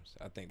times.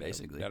 I think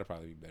that'll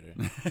probably be better.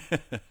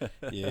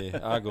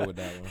 Yeah, I'll go with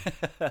that one.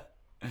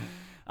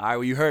 All right,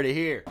 well you heard it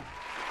here.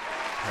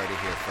 Heard it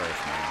here first,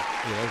 man.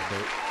 Yeah, that's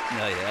dope.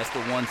 No, yeah, that's the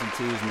ones and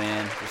twos,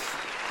 man. Just,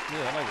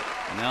 Yeah, I like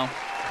it. you know,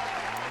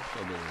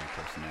 show a bit of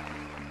personality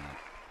and whatnot.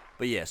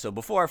 But yeah, so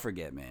before I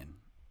forget, man,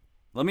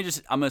 I'm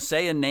gonna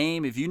say a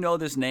name. If you know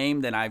this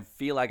name, then I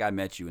feel like I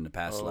met you in the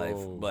past life.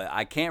 But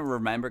I can't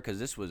remember because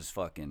this was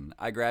fucking.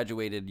 I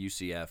graduated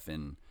UCF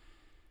and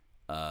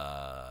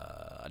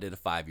I did a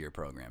 5-year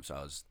program, so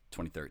I was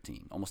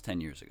 2013, almost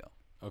 10 years ago.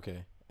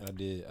 Okay. I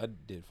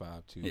did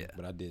 5 too. Yeah.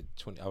 But I did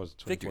 20. I was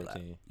 2014. Victory lap.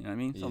 You know what I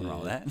mean? Something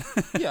wrong with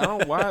that. Yeah, I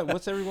don't. Why?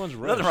 What's everyone's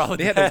rush? Nothing wrong with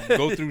they that. had to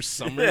go through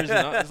summers.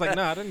 And it's like,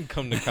 nah, I didn't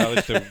come to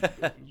college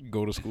to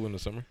go to school in the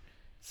summer.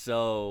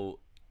 So,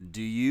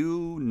 do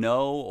you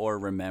know or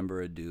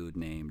remember a dude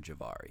named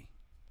Javari?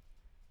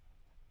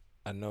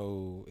 I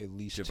know at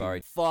least Javari.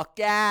 2. Fuck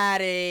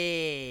out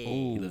it.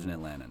 Ooh. He lives in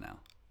Atlanta now.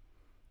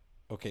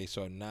 Okay,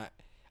 so not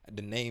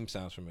the name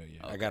sounds familiar.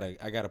 Okay.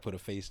 I gotta put a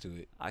face to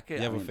it. You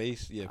have a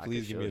face? Yeah,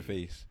 please give me a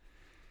face.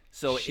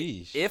 So,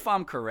 Sheesh. if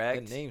I'm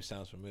correct, That name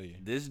sounds familiar.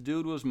 this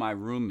dude was my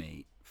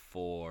roommate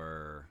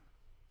for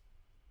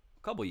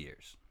a couple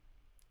years.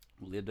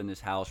 We lived in this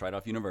house right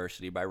off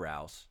University by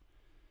Rouse.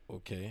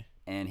 Okay.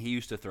 And he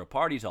used to throw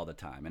parties all the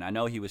time. And I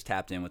know he was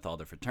tapped in with all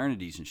the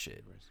fraternities and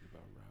shit.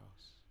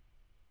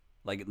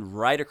 Like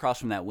right across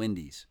from that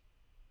Wendy's.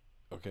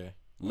 Okay.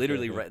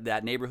 Literally, Okay. Right,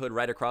 that neighborhood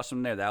right across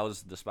from there, that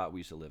was the spot we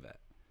used to live at.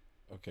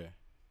 Okay.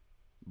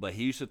 But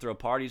he used to throw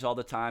parties all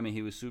the time, and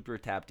he was super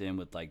tapped in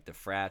with like the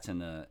frats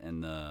and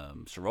the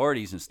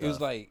sororities and stuff. It was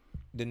like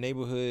the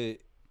neighborhood.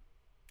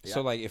 Yeah.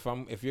 So like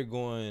if you're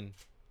going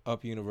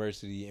up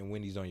University and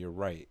Wendy's on your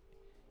right,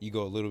 you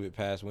go a little bit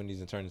past Wendy's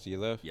and turn to your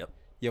left. Yep.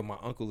 Yeah, my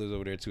uncle lives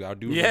over there too. I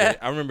do. Yeah.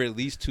 I remember at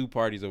least 2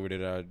 parties over there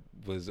that I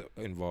was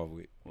involved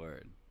with.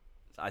 Word.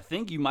 I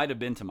think you might have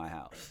been to my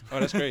house. Oh,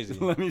 that's crazy.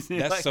 Let me see.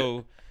 That's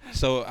so.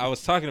 I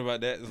was talking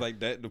about that. It's like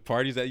that the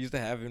parties that used to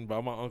happen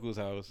by my uncle's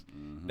house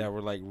that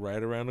were like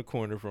right around the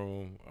corner from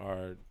him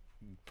are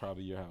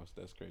probably your house.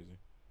 That's crazy.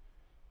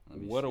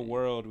 What a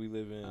world we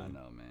live in. I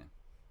know, man.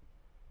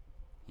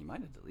 He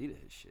might have deleted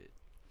his shit.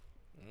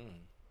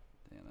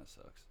 Damn, that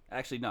sucks.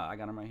 Actually, no, I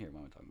got him right here. What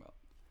am I talking about?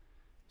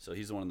 So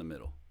he's the one in the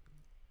middle.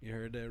 You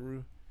heard that,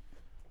 Rue?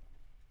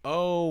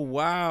 Oh,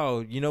 wow.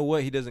 You know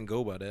what? He doesn't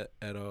go by that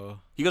at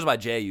all. He goes by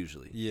Jay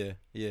usually. Yeah.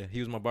 He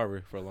was my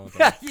barber for a long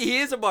time. He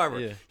is a barber.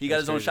 Yeah, he got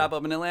that's his own crazy. shop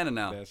up in Atlanta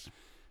now. That's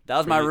That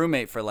was my pretty-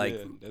 roommate for like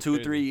yeah, that's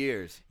 2-3 crazy.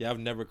 years. Yeah, I've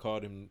never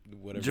called him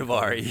whatever.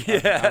 Javari, you call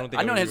him. yeah. I don't think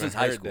I've known ever him since even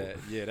high heard school. that.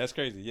 Yeah, that's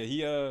crazy.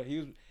 Yeah, he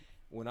was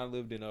when I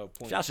lived in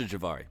Point. Shouts to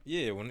Javari.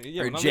 Yeah, when Or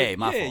I Jay, lived,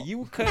 my yeah, fault.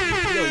 you cut. Yo,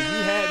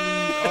 you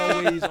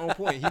had me always on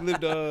point. He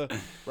lived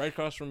right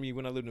across from me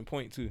when I lived in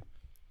Point too.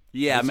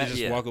 Yeah, I used to meant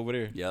just yeah. walk over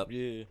there. Yep.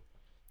 Yeah,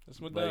 that's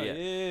my But dad. yeah.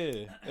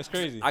 Yeah, that's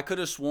crazy. I could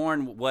have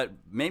sworn what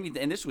maybe,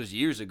 and this was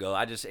years ago.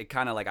 It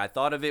kind of like I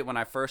thought of it when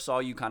I first saw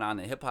you kind of on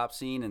the hip hop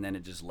scene, and then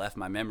it just left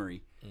my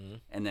memory.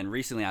 And then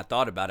recently I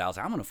thought about it. I was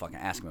like, I'm gonna fucking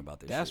ask him about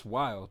this. That's shit.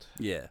 wild.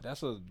 Yeah.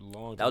 That's a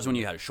long. That was time when ago.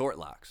 you had short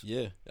locks.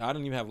 Yeah, I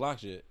didn't even have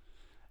locks yet.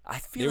 I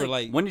feel They were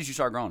like, like- when did you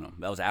start growing them?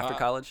 That was after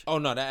college. Oh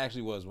no, that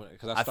actually was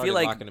because I I started feel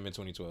like- locking them in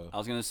 2012. I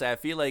was gonna say I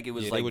feel like it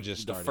was Yeah, they like were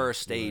just the starting.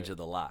 first stage Right. of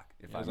the lock,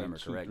 if It I was remember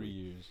like 2-3 correctly.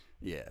 years.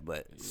 Yeah,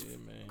 but it's Yeah,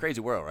 man.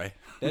 crazy world, right?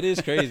 That is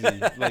crazy.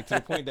 Like to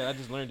the point that I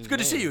just learned. It's good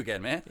to see you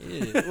again, man.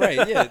 Yeah,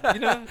 right. Yeah, you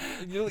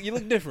know, you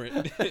look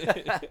different.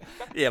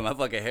 Yeah, my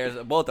fucking hair's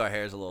both our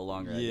hair's a little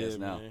longer. I guess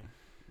now. man.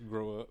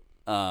 Grow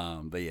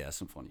up. But yeah,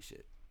 some funny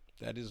shit.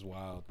 That is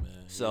wild,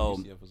 man. So-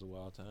 UCF was a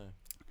wild time.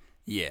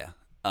 Yeah.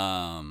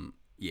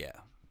 Yeah.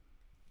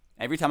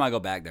 Every time I go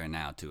back there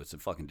now, too, it's a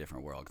fucking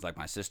different world. Cause like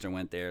my sister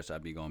went there, so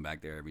I'd be going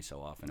back there every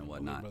so often and My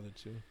whatnot. brother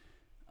too.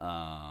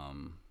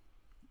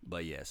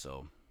 But yeah,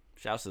 so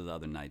shouts to the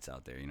other nights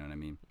out there. You know what I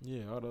mean?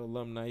 Yeah, all the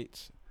alum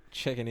nights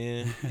checking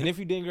in, and if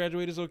you didn't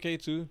graduate, it's okay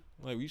too.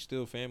 Like we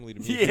still family to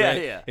me. Yeah,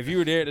 Like, yeah. If you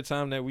were there at the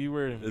time that we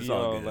were, It's we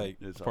all all good. like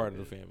It's all part of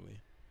good. the family.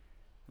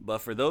 But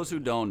for those who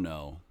don't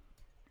know,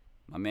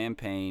 my man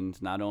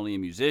Payne's not only a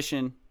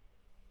musician,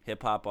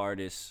 hip hop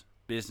artist,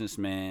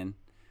 businessman,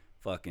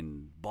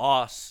 fucking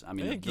boss. I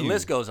mean, Thank the you.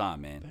 list goes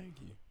on, man.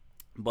 Thank you.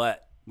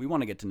 But we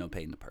want to get to know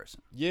Payne the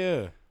person.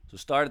 Yeah. So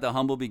start at the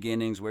humble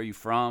beginnings. Where you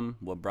from?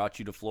 What brought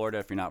you to Florida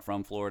if you're not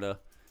from Florida?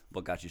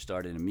 What got you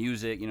started in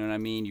music? You know what I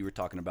mean? You were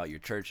talking about your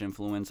church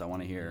influence. I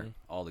want to hear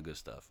all the good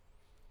stuff.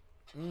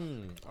 All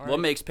What right.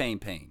 makes Payne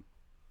Payne?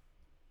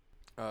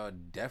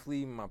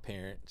 Definitely my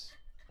parents.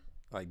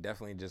 Like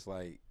definitely just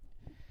like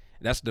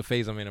that's the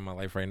phase I'm in my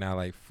life right now.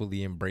 Like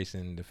fully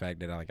embracing the fact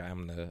that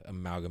I'm the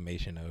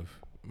amalgamation of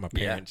my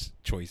Yeah. parents'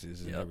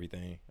 choices and Yep.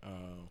 everything.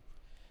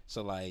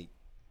 So like,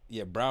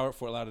 yeah, Broward,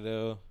 Fort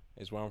Lauderdale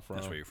is where I'm from.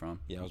 That's where you're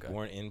from? Yeah, I was Okay.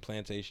 born in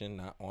Plantation,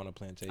 not on a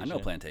plantation. I know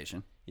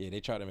Plantation. Yeah, they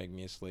tried to make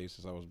me a slave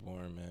since I was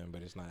born, man,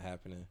 but it's not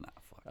happening. Nah,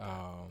 fuck.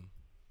 that.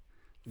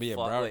 But yeah,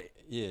 Fuck, Broward. wait.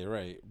 Yeah,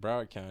 right.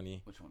 Broward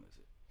County. Which one is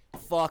it?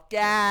 Fuck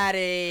out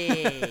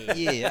it.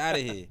 Yeah, out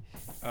of here.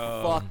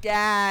 Fuck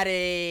out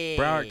it.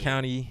 Broward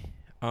County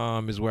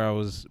is where I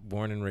was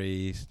born and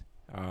raised.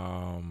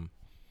 So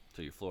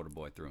you're Florida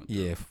boy through and through.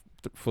 Yeah,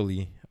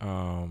 fully.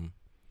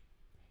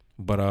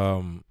 But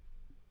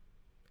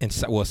And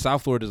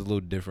South Florida is a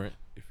little different.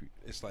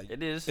 It's like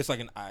it is. It's like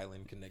an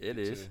island connected. It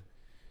is.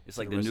 It's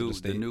like the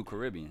new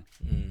Caribbean.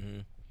 Mm-hmm.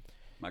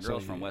 My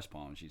girl's from West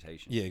Palm. She's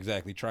Haitian. Yeah,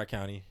 exactly.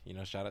 Tri-County. You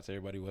know, shout out to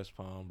everybody West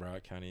Palm,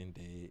 Broward County, and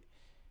Dade.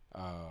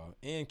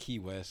 And Key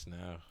West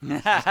now.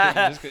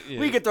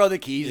 We could throw the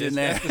Keys in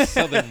there. That's the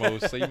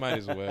southernmost, so you might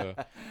as well.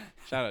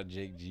 Shout out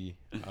Jake G.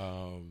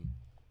 So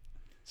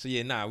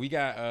we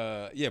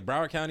got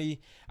Broward County.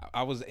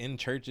 I was in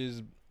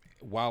churches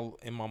while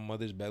in my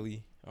mother's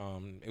belly.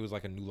 It was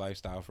like a new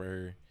lifestyle for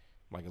her,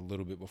 like a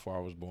little bit before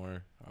I was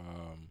born.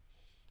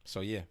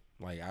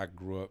 I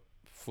grew up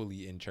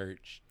fully in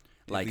church.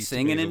 Like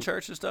singing in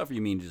church and stuff, or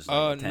you mean just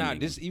like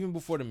this even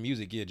before the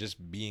music,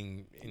 just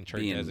being in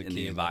church as a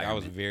kid. Like, I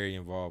was very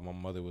involved. My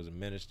mother was a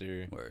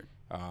minister. Word.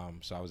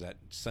 So I was at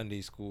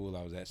Sunday school,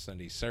 I was at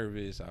Sunday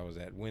service, I was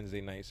at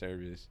Wednesday night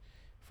service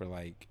for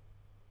like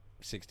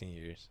 16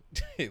 years,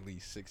 at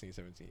least 16,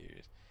 17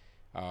 years.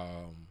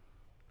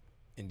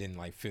 And then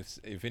like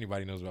if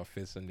anybody knows about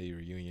Fifth Sunday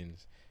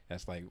reunions,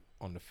 that's like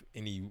on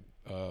any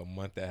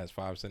month that has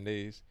 5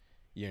 Sundays,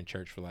 you're in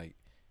church for like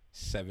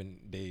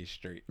 7 days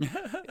straight.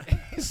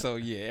 So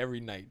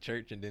every night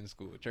church and then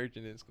school. Church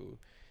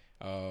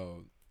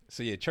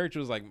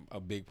was like a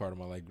big part of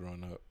my life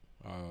growing up.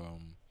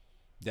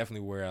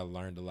 Definitely where I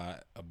learned a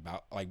lot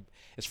about, like,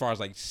 as far as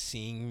like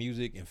seeing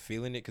music and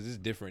feeling it, because it's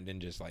different than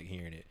just like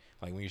hearing it.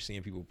 Like when you're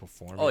seeing people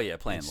perform. Oh yeah,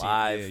 playing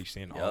live. Yeah, you're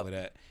seeing all of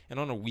that, and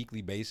on a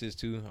weekly basis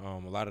too. A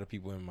lot of the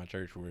people in my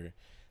church were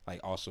like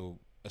also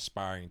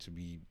aspiring to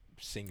be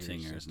singers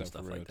and stuff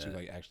for real like too,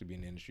 like actually be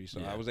in the industry.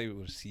 So I was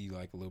able to see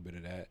like a little bit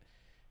of that.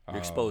 You're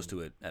exposed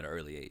to it at an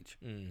early age.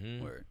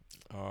 Mm-hmm. Word.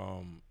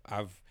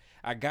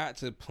 I got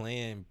to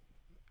playing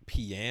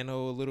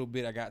piano a little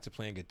bit. I got to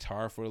playing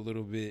guitar for a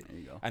little bit. There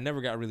you go. I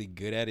never got really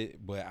good at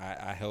it, but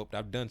I helped.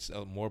 I've done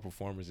more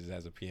performances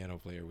as a piano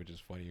player, which is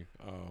funny.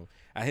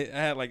 I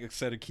had like a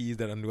set of keys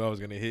that I knew I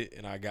was gonna hit,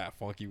 and I got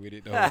funky with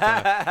it the whole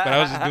time. But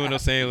I was just doing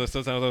those same.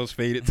 Sometimes I was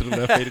faded to the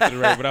left, faded to the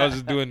right. But I was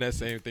just doing that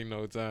same thing the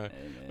whole time.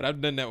 Hey, but I've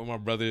done that with my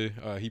brother.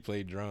 He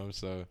played drums,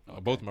 so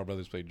both of my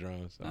brothers played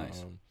drums.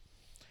 Nice.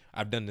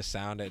 I've done the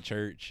sound at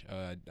church.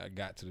 I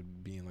got to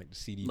being like the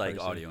CD like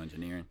person. audio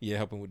engineering. Yeah,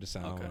 helping with the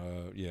sound.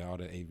 Okay. All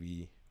the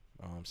AV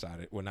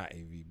side. Well, not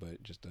AV,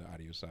 but just the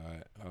audio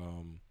side.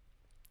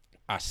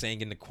 I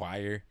sang in the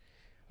choir.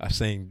 I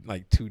sang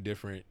like 2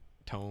 different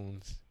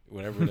tones.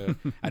 Whatever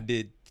I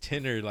did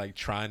tenor, like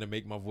trying to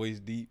make my voice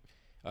deep.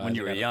 When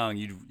you were young,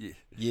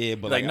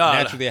 but like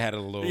naturally I had a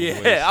low voice.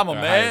 Yeah, I'm a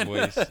man.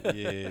 Voice.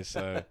 Yeah,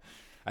 so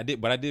I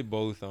did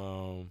both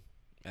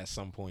at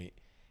some point,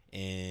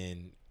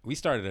 and we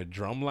started a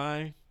drum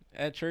line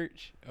at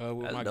church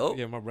with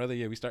my brother.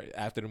 Yeah, we started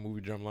after the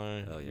movie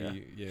Drumline. Oh yeah.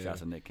 Shout out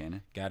to Nick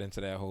Cannon. Got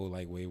into that whole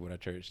like wave with our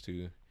church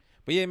too.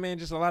 But yeah, man,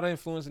 just a lot of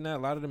influence in that. A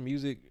lot of the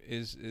music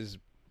is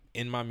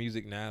in my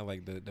music now,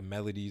 like the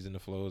melodies and the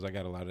flows. I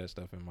got a lot of that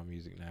stuff in my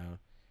music now.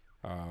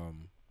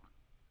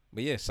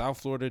 But yeah,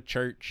 South Florida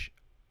church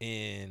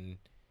and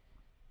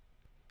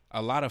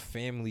a lot of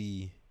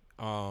family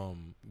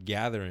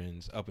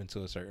gatherings up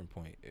until a certain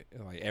point.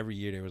 Like every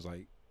year there was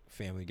like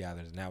family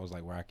gatherings, and that was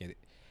like where I could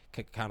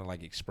kind of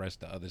like express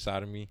the other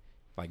side of me.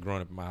 Like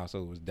growing up in my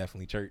household was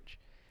definitely church,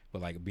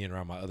 but like being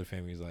around my other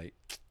family is like,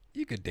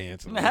 you could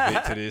dance a little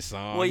bit to this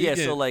song. Well, yeah.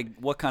 So like,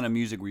 what kind of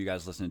music were you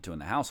guys listening to in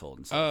the household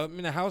and stuff?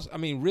 In the house, I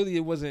mean, really,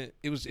 it wasn't.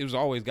 It was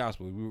always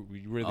gospel.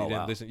 We really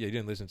didn't listen. Yeah, you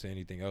didn't listen to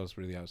anything else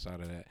really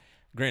outside of that.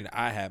 Granted,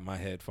 I had my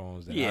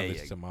headphones that I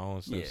listened to my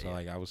own stuff. So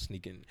like, I was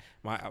sneaking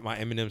my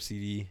Eminem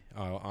CD,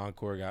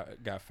 Encore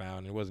got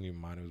found. It wasn't even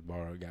mine. It was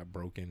borrowed. It got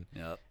broken.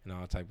 Yep. And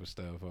all type of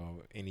stuff.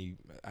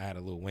 I had a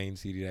Lil Wayne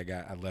CD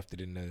that I left it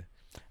in the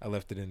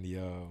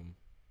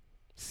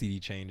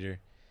CD changer.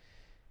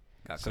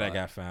 That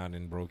got found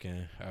and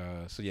broken.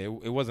 So yeah,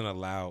 it wasn't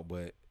allowed.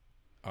 But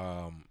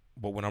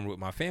when I'm with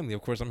my family,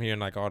 of course, I'm hearing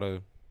like all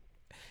the.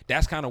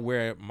 That's kind of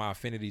where my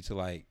affinity to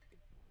like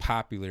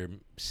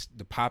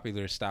the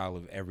popular style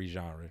of every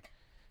genre.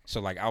 So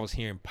like I was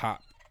hearing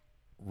pop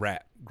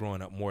rap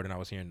growing up more than I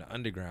was hearing the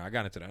underground. I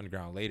got into the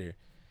underground later,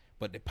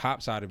 but the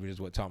pop side of it is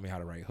what taught me how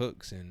to write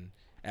hooks and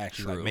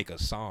actually like make a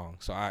song.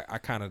 So I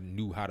kind of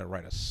knew how to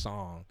write a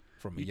song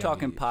from a young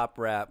talking age. Pop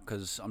rap?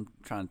 Because I'm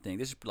trying to think.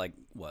 This is like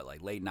what,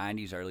 like late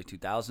 90s, early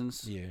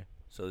 2000s? Yeah.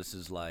 So this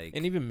is like,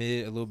 and even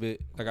mid a little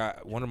bit.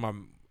 Like one of my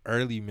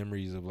early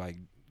memories of like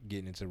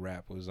getting into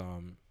rap was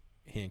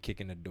hearing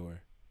 "Kicking the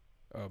Door"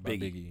 by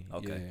Biggie.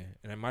 Okay. Yeah.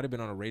 And it might have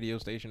been on a radio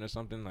station or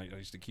something. Like I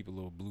used to keep a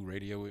little blue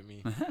radio with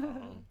me.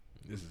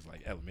 This is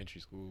like elementary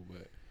school,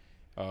 but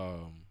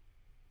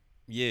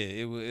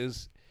it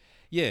was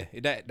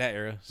that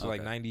era. So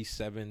like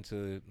 97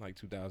 to like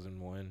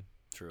 2001.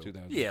 True.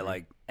 Yeah,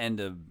 like end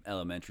of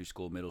elementary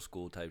school, middle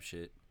school type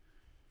shit.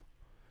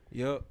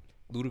 Yep.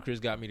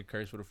 Ludacris got me to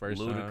curse for the first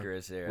time.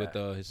 Yeah. With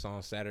his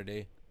song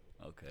Saturday.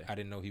 Okay. I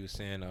didn't know he was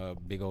saying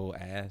big old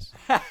ass.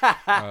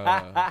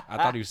 I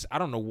thought he was. I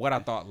don't know what I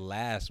thought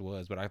last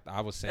was, but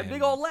I was saying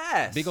big old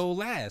lass. Big old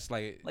lass,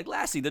 like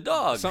Lassie the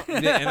dog.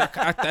 And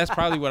that's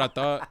probably what I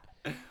thought.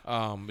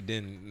 But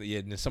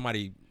then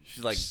somebody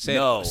She's like,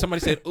 no.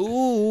 Somebody said,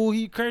 "Ooh,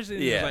 he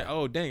cursing." Yeah. It's like,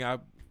 oh dang, I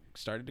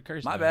started to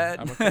curse. My now. bad.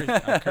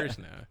 I curse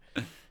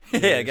now.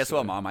 Yeah, guess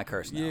what, Mom? I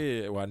curse now.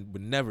 Yeah, well, I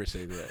would never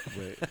say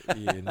that, but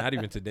yeah, not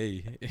even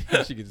today.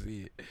 She can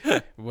see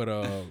it. But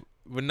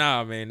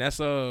nah, man, that's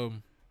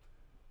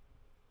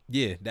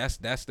yeah, that's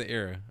the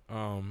era.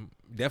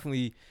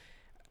 Definitely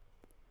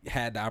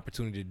had the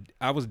opportunity.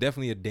 I was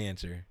definitely a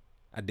dancer.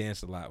 I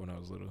danced a lot when I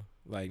was little.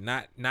 Like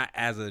not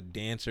as a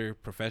dancer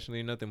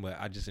professionally or nothing, but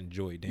I just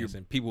enjoyed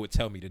dancing. People would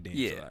tell me to dance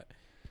a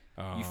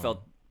lot. You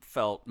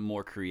felt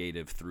more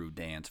creative through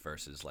dance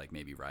versus like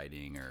maybe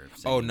writing or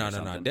singing. Oh no.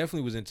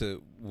 Definitely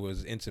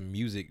was into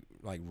music,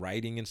 like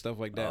writing and stuff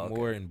like that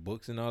more, and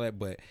books and all that.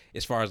 But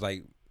as far as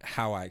like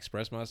how I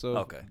express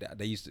myself,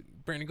 they used to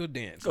Brandon go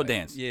dance. Go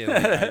dance.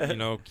 Yeah,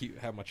 like,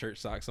 have my church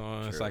socks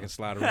on so I can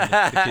slide around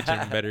the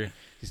kitchen better.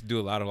 Used to do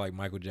a lot of like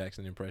Michael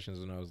Jackson impressions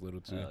when I was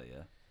little too. Hell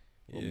yeah.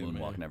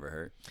 Moonwalk never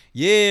hurt.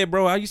 Yeah,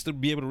 bro. I used to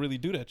be able to really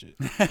do that shit.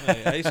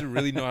 Like, I used to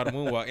really know how to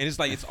moonwalk, and it's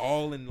like it's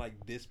all in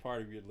like this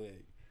part of your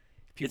leg.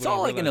 It's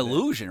all like an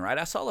illusion, right?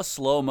 I saw a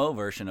slow-mo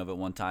version of it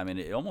one time, and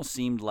it almost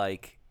seemed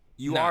like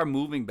you are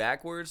moving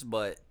backwards,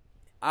 but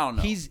I don't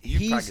know. You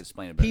probably could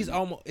explain it better. He's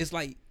almost. It's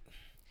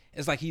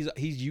like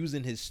he's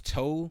using his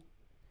toe,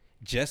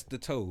 just the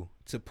toe,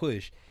 to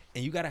push,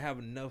 and you got to have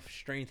enough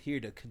strength here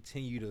to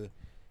continue to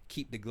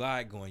keep the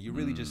glide going. You're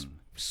really just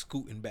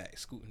scooting back.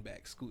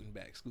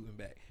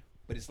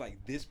 But it's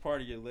like this part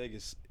of your leg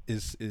is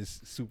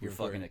super. Your important.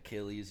 fucking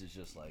Achilles is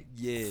just like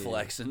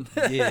flexing.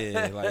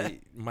 Yeah,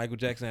 like Michael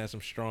Jackson has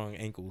some strong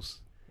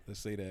ankles. Let's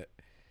say that.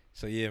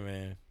 So yeah,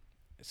 man.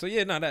 So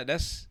yeah, no, that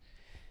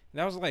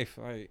was life.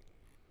 Like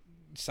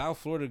South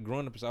Florida,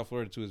 growing up in South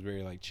Florida too is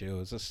very like chill.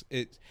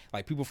 It's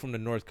like people from the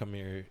north come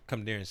there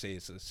and say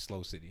it's a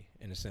slow city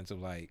in the sense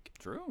of like.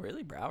 True,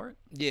 really, Broward?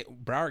 Yeah,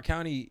 Broward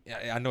County.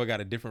 I know I got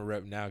a different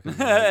rep now because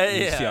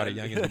you see all the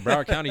youngins. But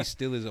Broward County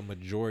still is a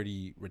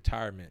majority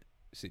retirement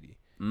city.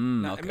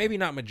 Maybe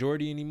not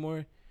majority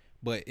anymore,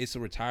 but it's a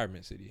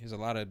retirement city. There's a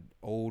lot of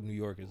old New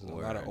Yorkers. There's a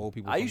lot of old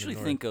people. I usually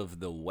think of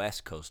the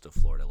west coast of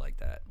Florida like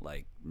that,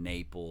 like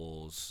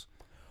Naples.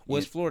 Well,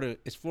 it's Florida.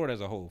 It's Florida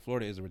as a whole.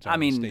 Florida is a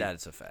retirement state.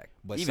 That's a fact.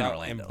 But even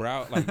Orlando,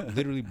 and like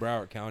literally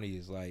Broward County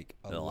is like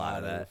a lot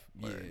of that.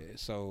 Yeah,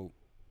 so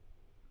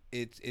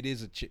it's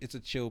a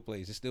chill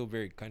place. It's still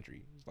very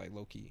country. It's like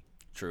low key.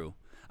 True.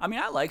 I mean,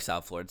 I like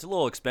South Florida. It's a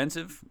little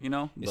expensive,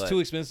 It's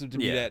too expensive to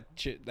be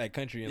that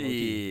country and low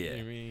key. Yeah. You know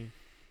what I mean?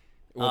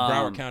 Well,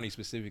 Broward County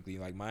specifically,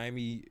 like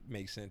Miami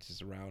makes sense.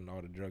 It's around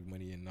all the drug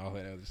money and all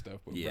that other stuff.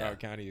 But Broward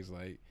County is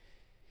like,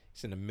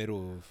 it's in the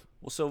middle of.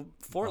 Well, so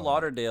Fort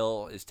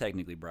Lauderdale is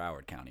technically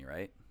Broward County,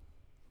 right?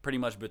 Pretty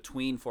much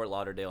between Fort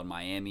Lauderdale and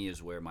Miami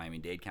is where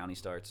Miami-Dade County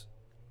starts.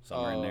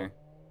 Somewhere in there.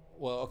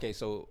 Well, okay,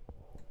 so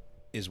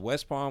is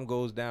West Palm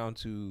goes down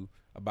to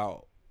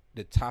about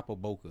the top of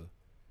Boca.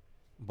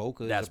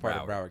 Boca is a part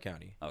of Broward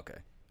County. Okay.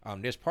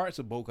 There's parts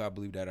of Boca, I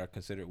believe, that are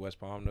considered West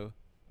Palm, though.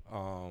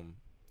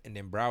 And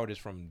then Broward is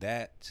from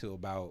that to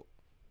about,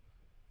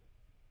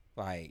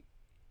 like,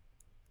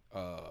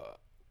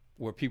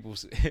 where people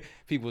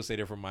say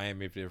they're from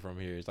Miami if they're from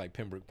here. It's like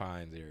Pembroke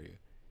Pines area.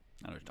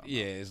 I know what you're talking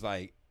Yeah, about. it's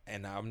like,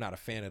 and I'm not a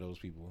fan of those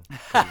people.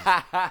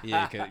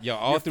 Yeah, cause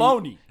all through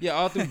phony. Yeah,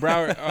 all through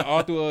Broward,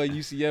 all through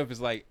UCF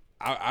is like.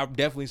 I'm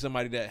definitely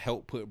somebody that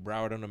helped put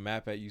Broward on the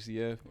map at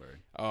UCF,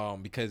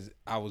 because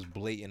I was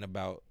blatant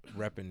about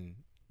repping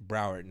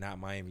Broward, not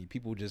Miami.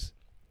 People just,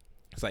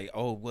 it's like,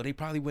 oh, well, they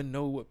probably wouldn't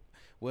know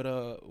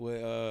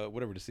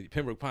whatever the city,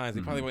 Pembroke Pines,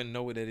 they probably wouldn't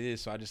know what that is.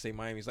 So I just say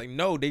Miami. It's like,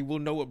 no, they will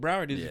know what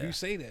Broward is if you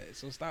say that.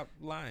 So stop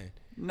lying.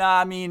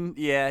 Nah, I mean,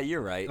 yeah,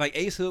 you're right. Like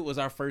Ace Hood was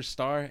our first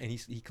star, and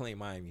he claimed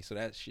Miami, so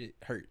that shit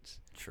hurts.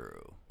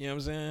 True. You know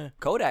what I'm saying?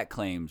 Kodak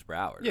claims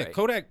Broward. Yeah, right?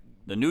 Kodak.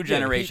 The new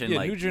generation,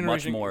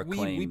 much more we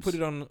claims. We put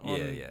it on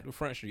the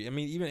front street. I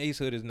mean, even Ace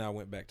Hood has now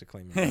went back to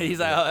claiming. He's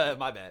like,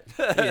 my bad.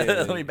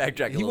 Let me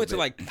backtrack. He went to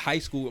like high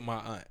school with my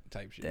aunt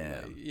type shit.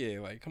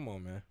 Damn. Like come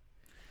on, man.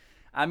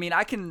 I mean,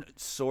 I can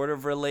sort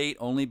of relate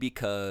only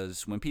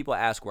because when people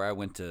ask where I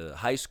went to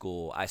high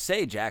school, I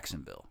say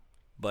Jacksonville.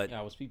 But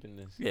I was peeping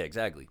this. Yeah,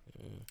 exactly.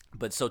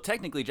 But so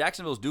technically,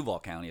 Jacksonville's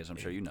Duval County, as I'm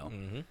sure you know.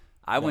 Mm-hmm.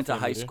 I went to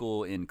high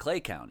school in Clay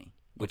County,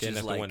 which is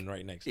that's like the one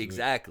right next to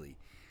exactly.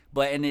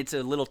 And it's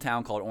a little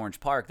town called Orange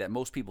Park that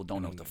most people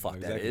don't know what the fuck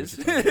exactly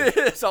that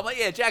is. So I'm like,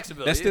 yeah,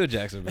 Jacksonville. That's still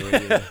Jacksonville.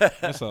 Yeah.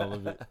 That's all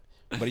of it.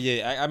 But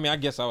yeah, I mean, I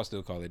guess I would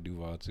still call it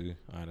Duval too.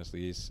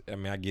 Honestly,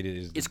 I get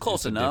it. It's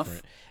close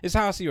enough. It's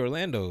how I see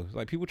Orlando.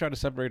 Like people try to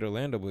separate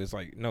Orlando, but it's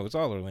like no, it's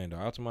all Orlando.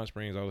 Altamont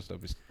Springs, all the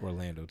stuff is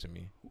Orlando to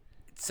me.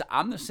 So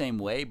I'm the same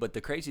way, but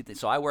the crazy thing.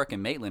 So I work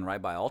in Maitland,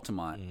 right by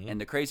Altamont,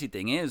 and the crazy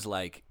thing is,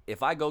 like,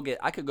 if I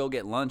could go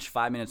get lunch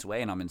 5 minutes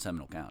away, and I'm in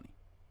Seminole County.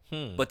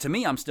 But to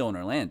me, I'm still in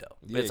Orlando.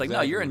 But it's like, no,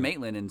 you're in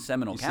Maitland in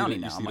Seminole County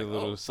now. I'm like, the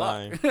little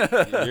sign.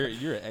 Fuck.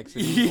 You're an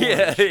exit.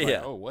 Yeah.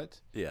 Like, oh,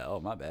 what? Yeah. Oh,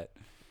 my bad.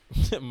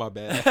 My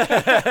bad.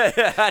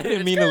 I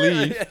didn't mean to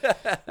leave.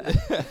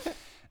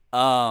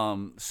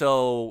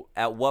 So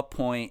at what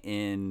point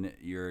in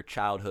your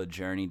childhood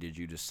journey did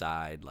you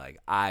decide, like,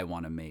 I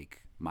want to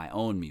make my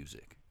own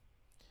music?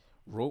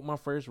 wrote my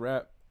first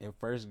rap in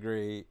first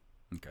grade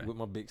with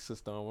my big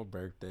sister on my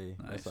birthday.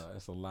 Nice.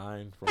 That's a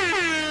line from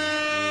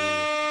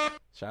yeah.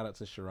 Shout out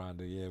to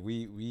Sharonda. Yeah,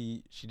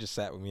 she just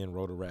sat with me and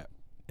wrote a rap.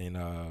 And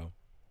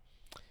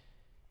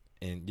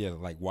yeah,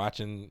 like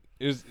watching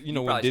it was when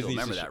probably Disney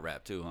still remember that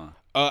rap too, huh?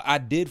 I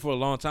did for a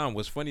long time.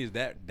 What's funny is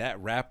that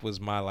rap was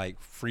my like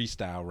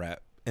freestyle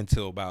rap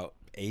until about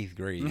 8th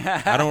grade.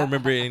 I don't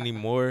remember it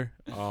anymore.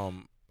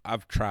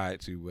 I've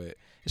tried to, but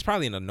it's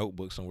probably in a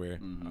notebook somewhere.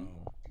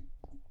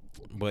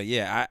 But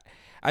yeah,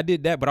 I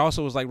did that, but I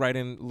also was like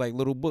writing like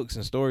little books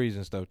and stories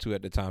and stuff too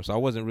at the time. So I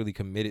wasn't really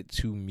committed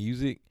to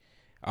music.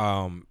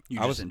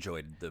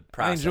 Enjoyed the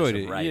process. I enjoyed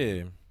of it. writing.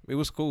 Yeah, it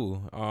was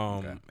cool.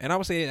 And I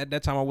would say at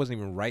that time I wasn't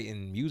even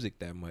writing music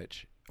that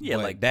much. Yeah,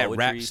 but like that poetry,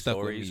 rap stuck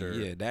with stories, me. or...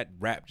 Yeah, that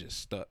rap just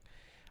stuck.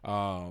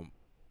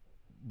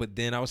 But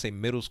then I would say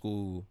middle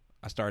school,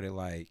 I started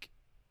like,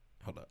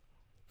 hold up,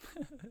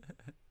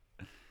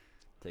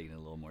 taking it a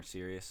little more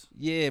serious.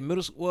 Yeah,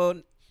 middle school.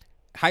 Well,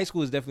 high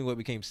school is definitely what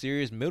became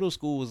serious. Middle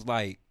school was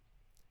like,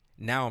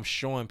 now I'm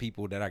showing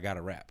people that I got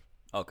to rap.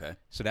 Okay.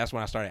 So that's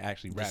when I started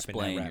actually rapping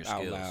that rap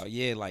out loud.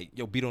 Yeah, like,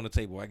 yo, beat on the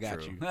table. I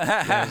got you. You know what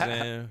I'm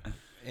saying?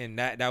 And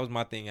that was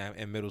my thing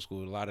in middle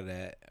school. A lot of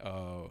that.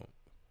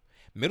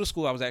 Middle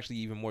school, I was actually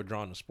even more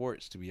drawn to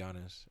sports, to be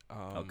honest.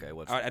 Okay.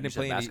 I didn't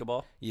play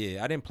basketball?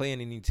 I didn't play in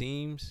any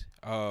teams.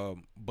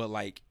 But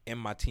like in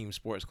my team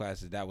sports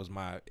classes, that was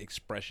my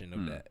expression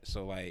of that.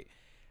 So like,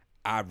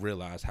 I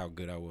realized how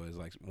good I was.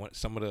 Like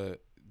some of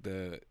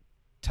the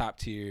top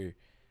tier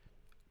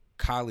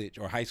college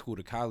or high school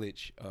to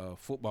college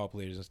football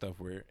players and stuff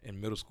were in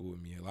middle school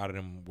with me. A lot of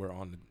them were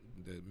on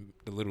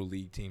the little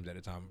league teams at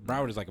the time.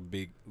 Broward is like a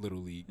big little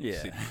league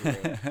city.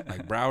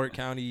 Like Broward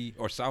County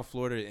or South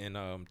Florida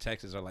and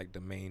Texas are like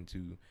the main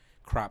two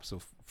crops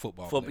of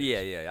football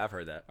players. Yeah, I've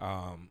heard that.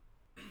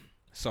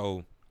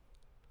 So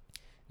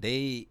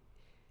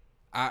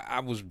I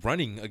was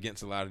running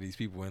against a lot of these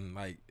people and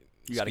like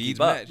you got to keep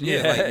match. up.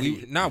 Yeah,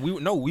 like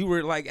we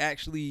were like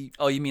actually.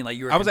 Oh, you mean like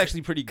you were? I was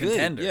actually pretty good.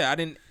 Contender. Yeah, I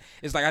didn't.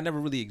 It's like I never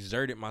really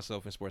exerted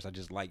myself in sports. I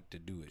just liked to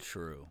do it.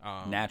 True.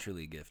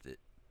 Naturally gifted,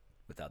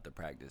 without the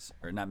practice,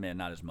 or not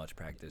as much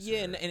practice. Yeah,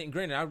 and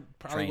granted, I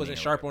probably wasn't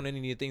sharp on any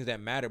of the things that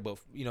matter, but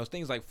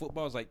things like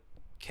football is like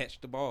catch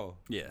the ball,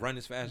 run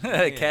as fast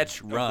as you can,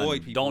 catch, run,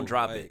 avoid people, don't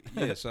drop it.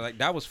 Yeah, so like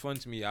that was fun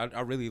to me.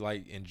 I really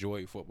like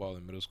enjoyed football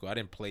in middle school. I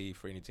didn't play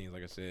for any teams,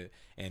 like I said,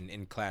 and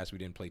in class we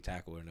didn't play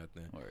tackle or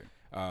nothing. Word.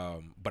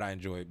 But I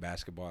enjoyed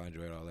basketball. I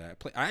enjoyed all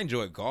that. I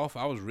enjoyed golf.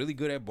 I was really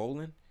good at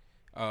bowling.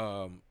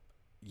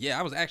 Yeah,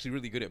 I was actually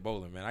really good at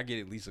bowling, man. I get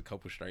at least a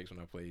couple strikes when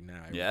I play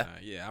now. Every time.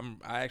 Yeah,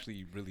 I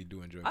actually really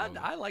do enjoy bowling.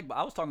 I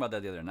was talking about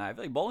that the other night. I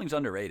feel like bowling's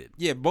underrated.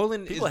 Yeah,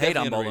 bowling. People hate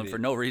on bowling for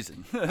no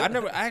reason. I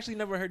actually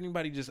never heard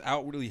anybody just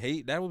really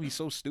hate. That would be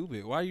so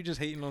stupid. Why are you just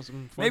hating on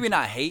some? Maybe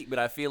not hate, but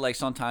I feel like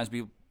sometimes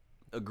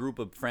a group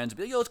of friends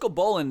be like, yo, let's go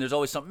bowling. There's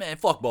always something, man,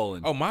 fuck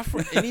bowling. Oh, my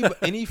friend,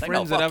 any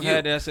friends that I've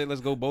had that I said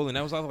let's go bowling,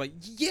 that was always like,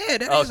 yeah,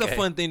 that is a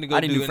fun thing to go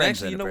do. And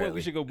actually, you know what?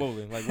 We should go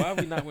bowling. Like, why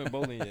have we not went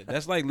bowling yet?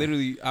 That's like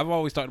literally, I've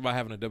always talked about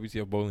having a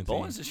WTF bowling team.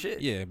 Bowling's the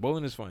shit. Yeah,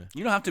 bowling is fun.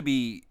 You don't have to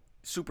be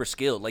super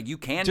skilled. Like, you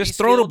can just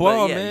be throw skilled, the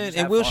ball, yeah, man,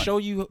 and we'll show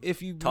you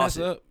if you Toss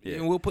mess up, yeah.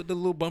 and we'll put the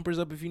little bumpers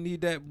up if you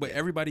need that. But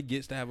everybody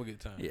gets to have a good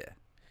time. Yeah.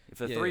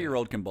 If a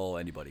 3-year-old can bowl,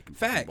 anybody can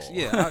Facts, bowl.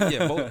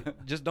 yeah.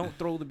 Just don't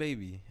throw the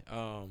baby.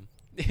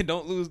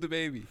 Don't lose the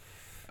baby.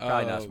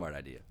 Probably not a smart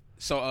idea.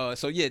 So I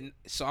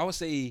would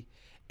say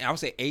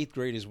 8th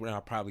grade is when I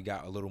probably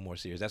got a little more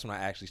serious. That's when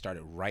I actually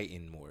started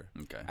writing more.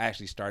 Okay. I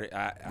actually started.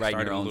 I writing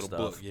started your own a little stuff.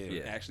 book.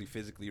 Yeah, actually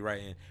physically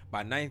writing.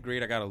 By 9th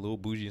grade, I got a little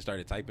bougie and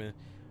started typing.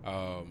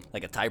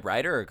 Like a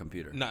typewriter or a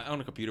computer? Not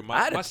on a computer.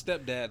 My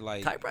stepdad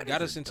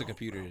got us into dope,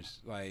 computers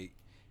like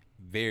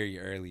very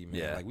early, man.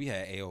 Yeah. Like we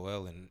had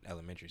AOL in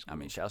elementary school. I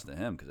mean, shouts to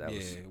him because that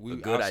was a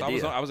good good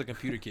idea. I was a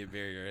computer kid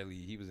very early.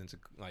 He was into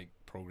like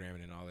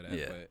programming and all of that.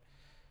 Yeah. But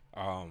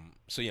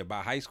so yeah,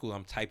 by high school,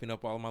 I'm typing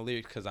up all of my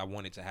lyrics because I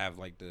wanted to have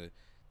like the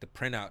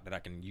printout that I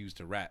can use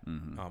to rap.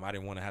 Mm-hmm. I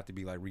didn't want to have to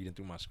be like reading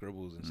through my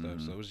scribbles and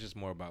stuff. So it was just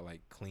more about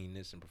like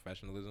cleanness and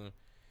professionalism.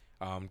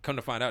 Come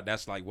to find out,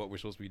 that's like what we're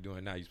supposed to be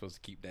doing now. You're supposed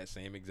to keep that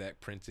same exact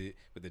printed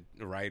with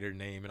the writer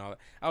name and all that.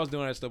 I was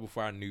doing that stuff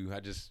before I knew. I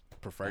just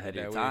preferred it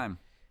that way. Time.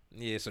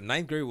 Yeah, so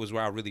 9th grade was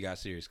where I really got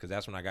serious because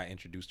that's when I got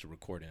introduced to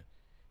recording.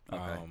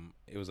 Okay.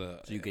 It was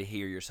so you could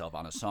hear yourself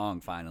on a song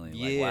finally.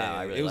 Yeah, like, wow,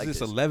 I really it was like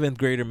this 11th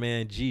grader,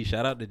 man. G,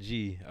 shout out to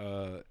G,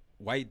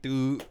 white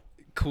dude,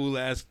 cool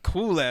ass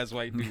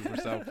white dude from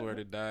South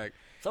Florida, dog.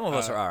 Some of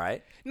us are all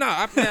right.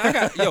 Nah, I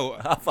got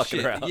I'll fuck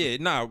around. Yeah,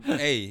 nah,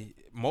 hey,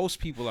 most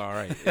people are all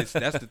right. That's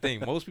the thing.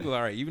 Most people are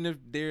all right, even if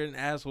they're an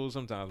asshole.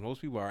 Sometimes most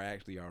people are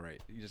actually all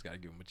right. You just gotta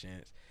give them a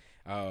chance.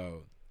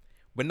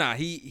 But nah,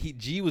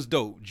 G was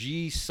dope.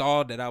 G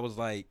saw that I was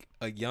like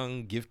a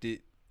young, gifted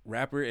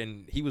rapper,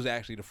 and he was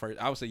actually the first.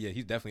 I would say, yeah,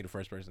 he's definitely the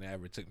first person that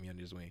ever took me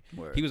under his wing.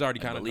 Word. He was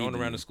already kind of known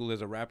around the school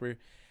as a rapper,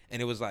 and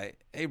it was like,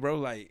 hey, bro,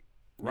 like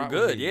You're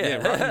good, yeah.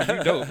 rock with me,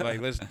 you dope. Like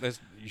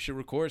you should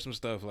record some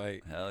stuff.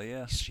 Like hell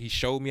yeah. He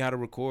showed me how to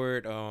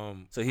record.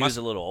 So he was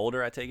a little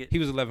older, I take it. He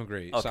was 11th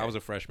grade, okay. So I was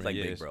a freshman. Like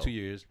yeah, big bro. 2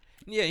 years.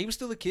 Yeah, he was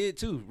still a kid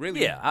too.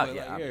 Really. Yeah, But,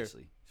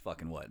 obviously. He's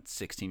fucking what,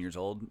 16 years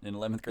old in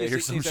 11th grade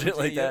 16, or some 17, shit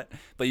like that.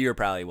 But you were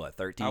probably what,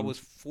 13? I was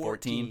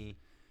 14.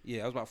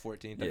 Yeah, I was about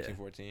 14, 13,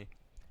 14.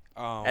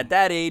 At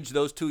that age,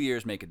 those 2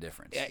 years make a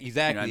difference. Yeah,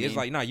 exactly. You know it's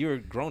like, nah, you're a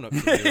grown up.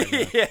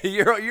 Yeah,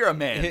 you're a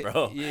man,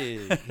 bro.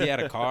 Yeah, he had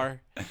a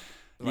car.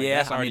 Like,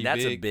 yeah,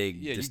 that's big. a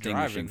big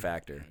distinguishing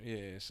factor.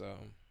 Yeah, so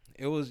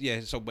it was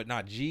but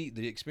not G.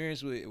 The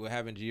experience with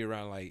having G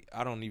around, like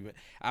I don't even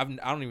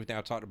think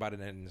I've talked about it,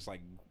 and it's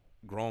like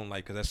grown,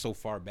 like because that's so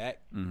far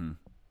back. Mm-hmm.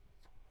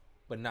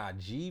 But nah,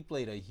 G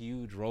played a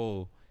huge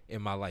role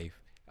in my life,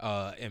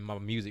 in my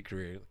music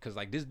career, because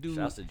like this dude.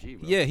 Shouts to G,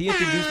 bro. Yeah, he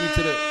introduced me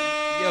to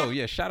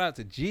the. Shout out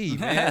to G,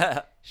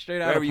 man.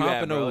 Straight out of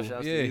Pompano.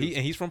 Yeah,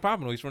 he's from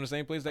Pompano. He's from the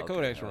same place that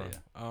Kodak's from.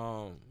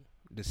 Yeah.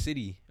 The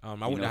city. I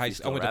went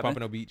to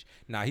Pompano Beach.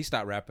 Nah, he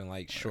stopped rapping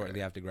like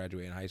shortly after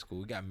graduating high school.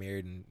 We got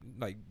married and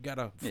like got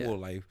a full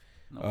life,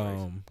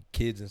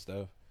 kids and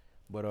stuff.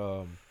 But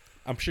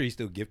I'm sure he's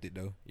still gifted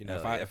though. You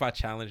know, if I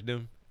challenged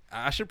him,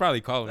 I should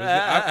probably call him.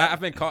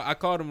 I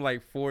called him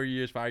like 5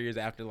 years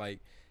after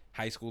like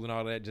high school and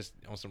all that, just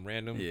on some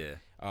random. Yeah.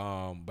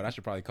 But I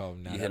should probably call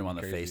him now. You hit him on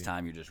the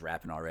FaceTime. You're just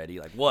rapping already.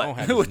 Like what? I don't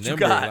have his what number. You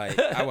got? Like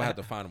I would have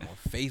to find him on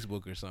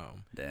Facebook or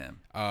something. Damn.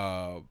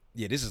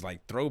 Yeah, this is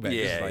like throwback.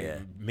 Yeah, this is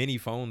like many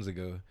phones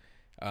ago.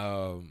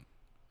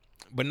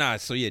 But nah.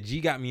 So yeah, G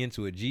got me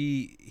into it.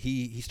 G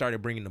he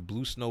started bringing the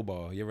blue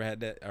snowball. You ever had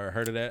that or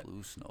heard of that?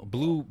 Blue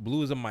snowball.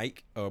 Blue is a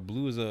mic.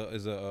 Blue is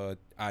a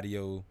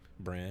audio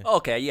brand.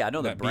 Okay, yeah, I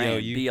know the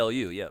brand. BLU.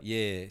 BLU, yeah.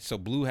 Yeah, so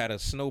Blue had a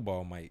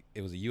snowball mic.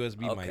 It was a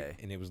USB mic,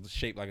 and it was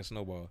shaped like a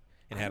snowball,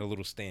 and had a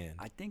little stand.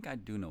 I think I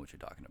do know what you're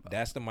talking about.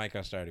 That's the mic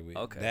I started with.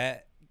 Okay.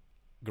 That,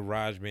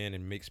 GarageBand,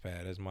 and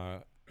Mixpad as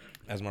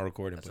my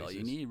recording places. That's all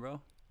you need,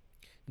 bro.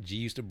 G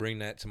used to bring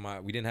that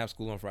to we didn't have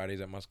school on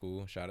Fridays at my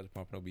school. Shout out to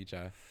Pompano Beach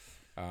High.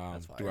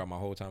 Throughout my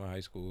whole time in high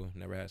school,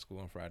 never had school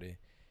on Friday.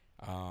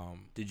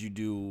 Did you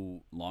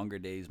do longer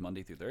days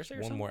Monday through Thursday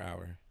or One something? more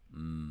hour.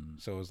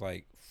 So it's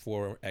like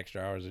 4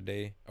 extra hours a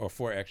day, or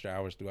 4 extra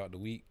hours throughout the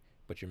week,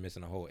 but you're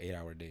missing a whole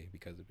 8-hour day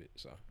because of it.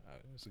 So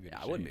it's a good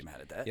exchange. I wouldn't be mad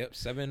at that. Yep,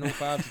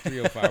 7:05 to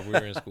 3:05 we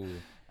were in school.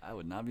 I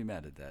would not be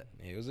mad at that.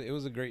 Yeah, it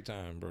was a great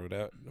time, bro.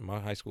 My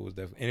high school was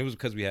definitely, and it was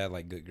because we had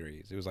like good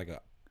grades. It was like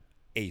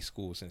a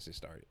school since it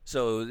started.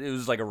 So it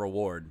was like a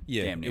reward.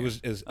 Yeah, damn near. it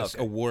was a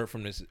reward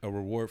from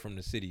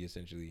the city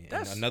essentially.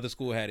 And another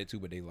school had it too,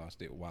 but they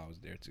lost it while I was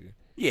there too.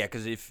 Yeah,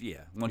 because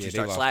once you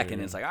start slacking,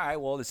 it's like, all right,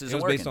 well, this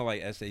isn't working. It was based on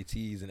like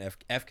SATs and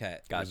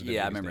FCAT. Gotcha.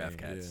 Yeah, I remember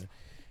FCATs.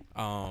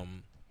 Yeah.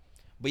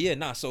 But yeah,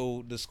 nah.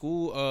 So the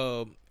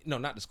school, no,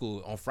 not the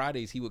school. On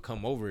Fridays, he would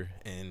come over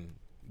and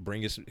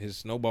bring his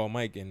snowball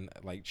mic and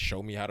like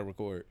show me how to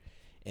record,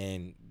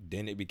 and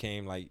then it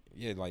became like,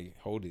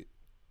 hold it.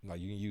 Like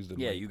you can use the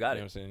mic, you got it.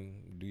 You know what I'm saying?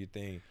 Do your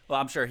thing. Well,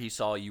 I'm sure he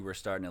saw you were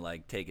starting to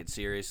like take it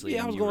seriously.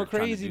 Yeah, I was going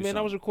crazy, man.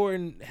 I was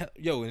recording.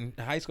 In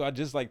high school, I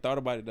just like thought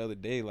about it the other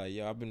day. Like,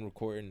 I've been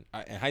recording.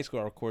 In high school,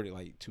 I recorded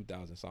like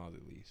 2,000 songs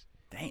at least.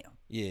 Damn.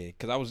 Yeah,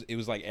 because it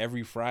was like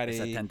every Friday, it's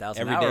a 10,000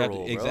 every hour day. rule,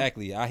 bro.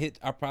 Exactly. I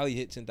probably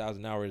hit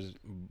 10,000 hours,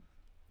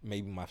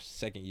 maybe my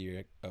second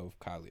year of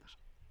college.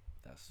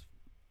 That's.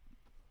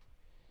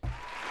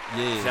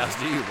 Yeah. Shouts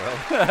to you, bro.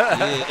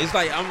 Yeah, it's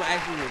like I'm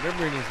actually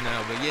remembering this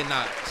now, but yeah,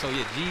 nah. So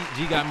yeah,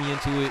 G got me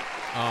into it.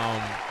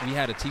 We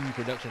had a TV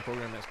production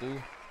program at school.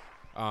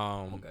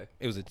 Okay.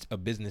 It was a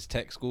business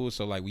tech school,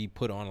 so like we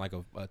put on like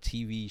a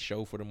TV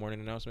show for the morning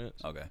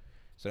announcements. Okay.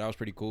 So that was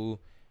pretty cool.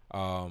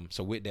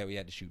 So with that, we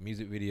had to shoot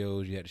music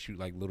videos. You had to shoot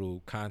like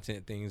little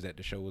content things that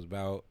the show was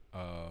about.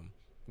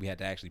 We had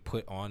to actually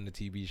put on the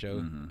TV show.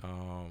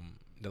 Mm-hmm.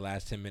 The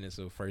last 10 minutes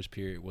of first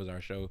period was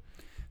our show.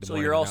 So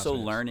you're also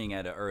learning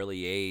at an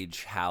early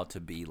age how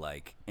to be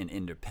like an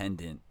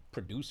independent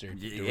producer,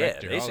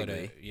 director, basically. all of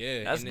that.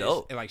 Yeah, that's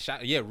dope. And like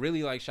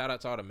really like shout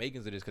out to all the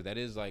makings of this, because that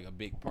is like a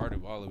big part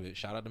of all of it.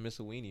 Shout out to Miss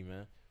Awini,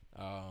 man.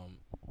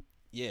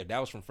 Yeah, that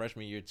was from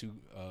freshman year to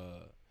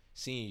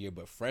senior year,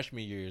 but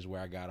freshman year is where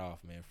I got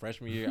off, man.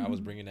 Freshman year, I was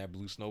bringing that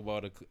blue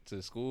snowball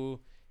to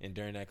school, and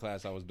during that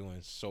class, I was doing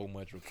so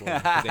much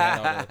recording.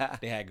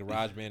 They had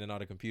GarageBand and all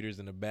the computers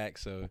in the back,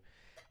 so.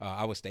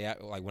 I would stay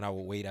out, like when I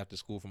would wait after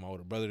school for my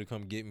older brother to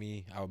come get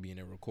me, I would be in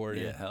there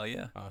recording. Yeah, hell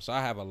yeah. So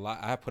I have a lot.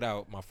 I put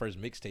out my first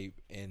mixtape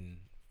in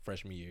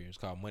freshman year. It's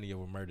called Money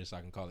Over Murder, so I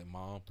can call it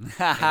Mom. And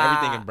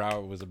everything in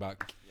Broward was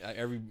about,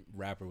 every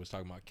rapper was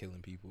talking about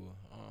killing people.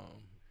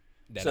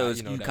 So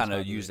you kind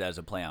of used that as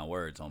a play on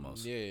words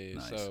almost. Yeah,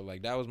 nice. So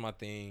like that was my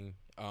thing.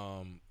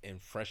 In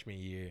freshman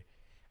year,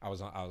 I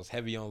was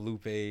heavy on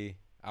Lupe.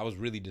 I was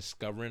really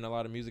discovering a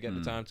lot of music at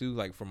the time too,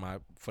 like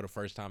for the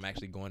first time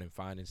actually going and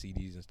finding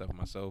CDs and stuff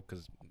myself,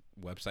 because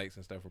websites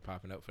and stuff were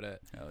popping up for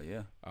that. Hell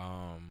yeah.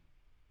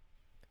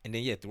 And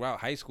then throughout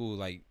high school,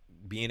 like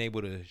being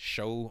able to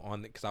show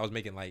on, because I was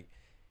making like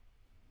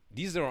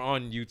these are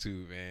on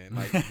YouTube, man.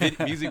 Like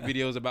music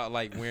videos about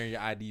like wearing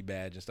your ID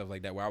badge and stuff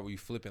like that, where I would be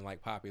flipping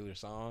like popular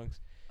songs.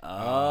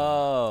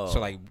 So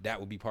like that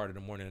would be part of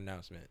the morning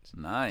announcements.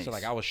 Nice. So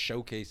like I was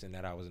showcasing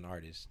that I was an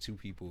artist to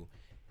people.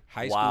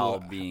 High While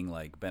school, being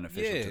like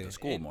beneficial to the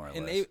school, more or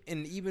less.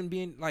 And even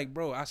being like,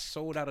 bro, I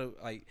sold out of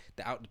like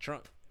the out the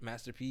trunk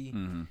Master P,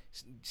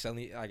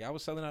 selling, like I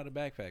was selling out a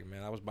backpack,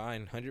 man. I was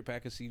buying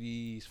 100-pack of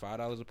CDs,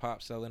 $5 a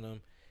pop, selling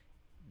them.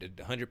 The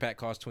 100-pack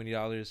cost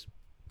 $20.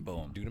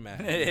 Boom. Do the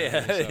math.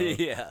 Yeah, So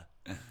yeah.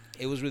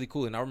 it was really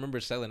cool, and I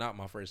remember selling out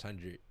my first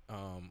 100.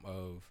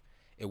 Of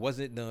it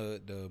wasn't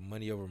the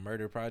Money Over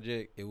Murder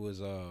project. It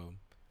was I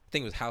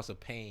think it was House of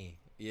Pain.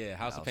 Yeah,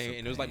 House of Pain,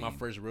 and it was like my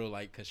first real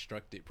like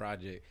constructed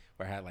project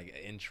where I had like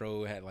an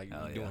intro, had like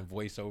doing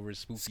voiceovers,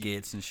 spooky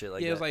skits and shit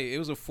like that. Yeah, it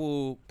was a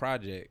full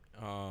project.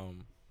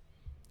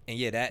 And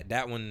yeah,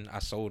 that one I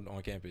sold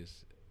on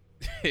campus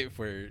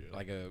for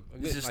like a.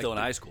 This is still in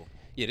high school.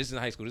 Yeah, this is in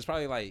high school. This is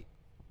probably like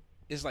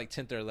it's like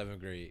 10th or 11th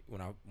grade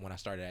when I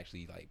started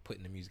actually like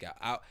putting the music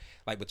out.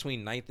 Like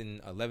between 9th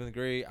and 11th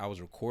grade, I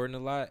was recording a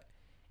lot,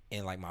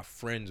 and like my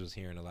friends was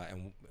hearing a lot.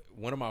 And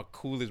one of my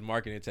coolest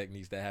marketing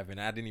techniques that happened,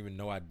 I didn't even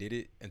know I did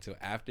it until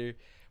after,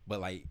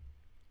 but like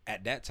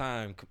at that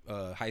time,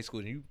 high school,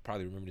 and you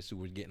probably remember this too,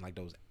 was getting like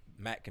those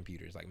Mac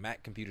computers. Like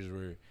Mac computers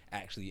were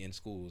actually in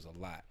schools a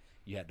lot.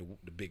 You had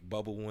the big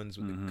bubble ones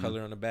with the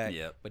color on the back.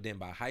 Yep. But then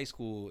by high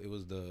school, it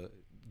was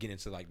getting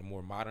into like the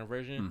more modern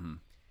version.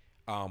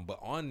 But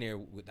on there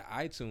with the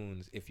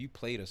iTunes, if you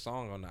played a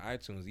song on the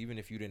iTunes, even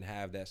if you didn't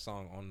have that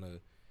song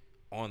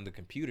on the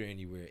computer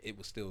anywhere, it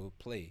would still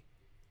play.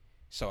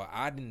 So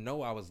I didn't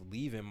know I was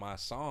leaving my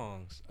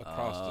songs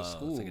across the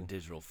school. It's like a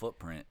digital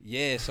footprint.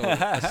 Yeah, so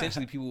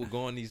essentially people would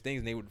go on these things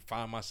and they would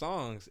find my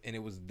songs and it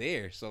was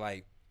there. So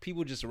like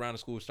people just around the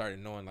school started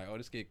knowing like, oh,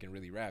 this kid can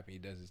really rap and he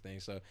does his thing.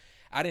 So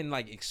I didn't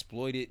like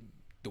exploit it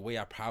the way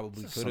I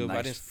probably could have. Nice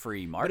I didn't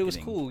free marketing. But it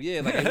was cool.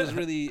 Yeah, like it was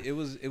really it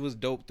was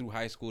dope through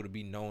high school to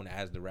be known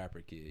as the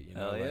rapper kid, you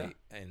know. Hell yeah. Like,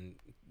 and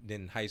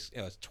then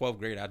 12th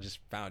grade, I just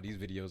found these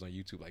videos on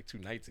YouTube like 2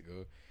 nights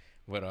ago.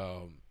 But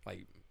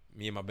like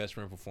me and my best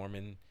friend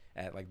performing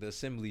at like the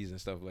assemblies and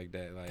stuff like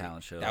that. Like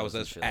talent shows. That was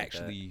us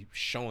actually like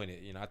showing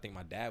it. You know, I think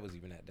my dad was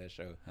even at that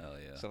show. Hell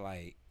yeah. So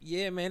like,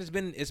 yeah, man,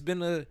 it's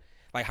been a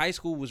like high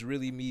school was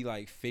really me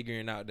like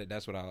figuring out that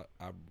that's what I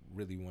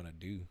really want to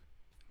do.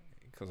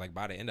 Cause like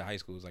by the end of high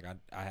school, it was like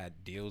I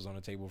had deals on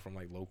the table from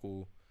like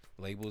local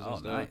labels and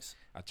stuff. Nice.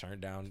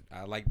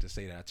 I like to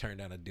say that I turned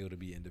down a deal to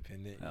be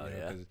independent. Oh you know,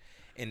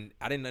 yeah. And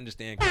I didn't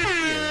understand. You know what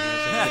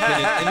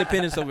I'm saying?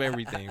 Independence over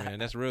everything, man.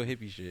 That's real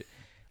hippie shit.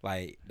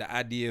 Like the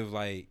idea of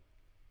like,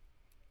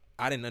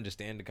 I didn't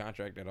understand the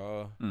contract at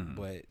all,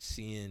 but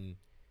seeing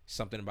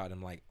something about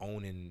them like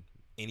owning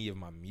any of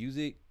my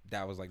music,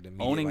 that was like the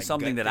owning like,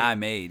 something that I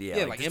made.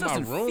 Yeah, like in my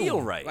room,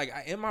 feel right. Like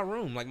in my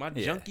room, like my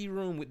junky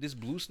room with this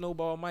blue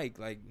snowball mic.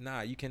 Like,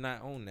 nah, you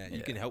cannot own that.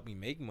 You can help me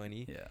make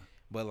money. Yeah,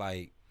 but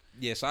like,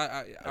 yeah. So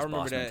I remember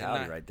boss that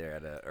mentality right there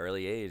at an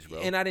early age, bro.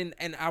 And I didn't,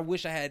 and I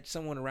wish I had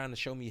someone around to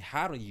show me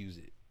how to use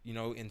it. You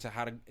know, into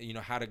how to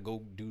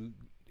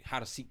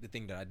seek the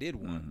thing that I did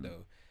want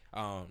though.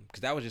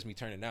 Because that was just me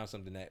turning down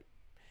something that,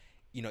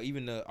 you know,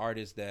 even the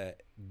artists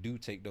that do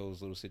take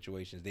those little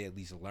situations, they at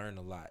least learn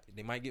a lot.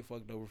 They might get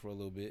fucked over for a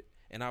little bit,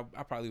 and I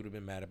probably would have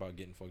been mad about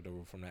getting fucked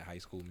over from that high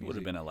school music. Would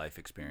have been a life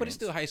experience, but it's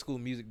still high school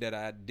music that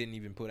I didn't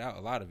even put out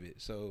a lot of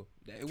it, so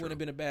it wouldn't have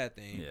been a bad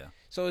thing. Yeah.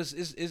 So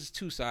it's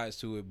two sides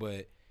to it,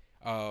 but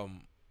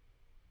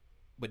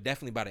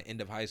definitely by the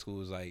end of high school, it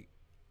was like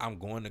I'm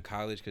going to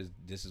college because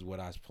this is what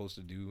I'm supposed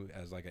to do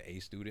as like an A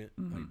student.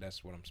 Like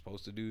that's what I'm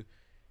supposed to do,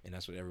 and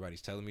that's what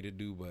everybody's telling me to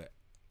do, but.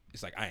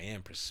 It's like I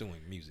am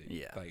pursuing music.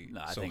 Yeah. Like no,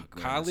 I so think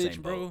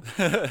college, bro.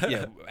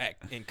 Yeah.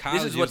 In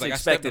college, this is what's like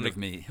expected of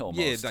me. Almost.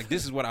 Yeah. It's like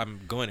this is what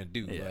I'm going to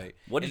do. Yeah. Like,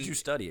 what did you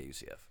study at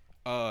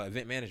UCF?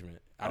 Event management.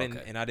 I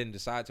didn't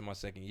decide to my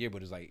second year,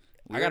 but it's like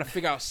I got to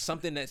figure out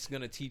something that's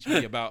gonna teach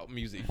me about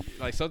music,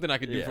 like something I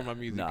could do for my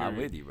music. No, career. I'm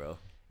with you, bro.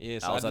 Yeah,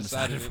 so I was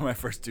undecided for my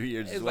first 2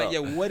 years. It's like, yeah,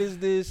 what is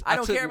this? I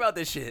don't care about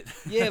this shit.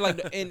 Yeah,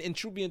 like, and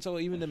truth being told,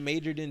 even the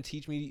major didn't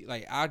teach me.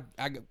 Like, I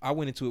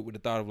went into it with the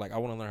thought of like I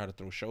want to learn how to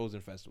throw shows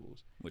and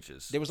festivals. Which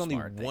is there was only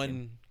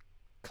one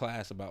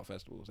class about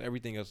festivals.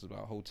 Everything else is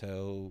about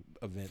hotel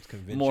events,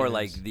 conventions. More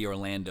like the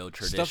Orlando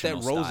traditional stuff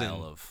that Rosen,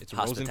 style of it's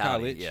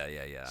hospitality. Rosen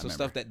College. Yeah. So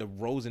stuff that the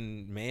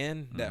Rosen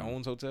man that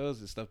owns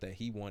hotels is stuff that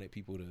he wanted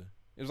people to.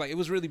 It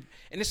was really,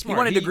 and it's smart. He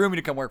wanted to groom me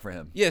to come work for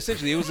him. Yeah,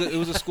 essentially, it was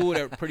a school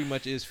that pretty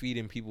much is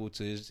feeding people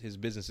to his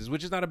businesses,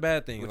 which is not a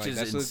bad thing. Which like, is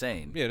that's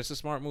insane. Yeah, that's a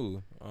smart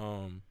move.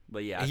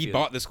 But yeah, and he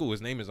bought the school.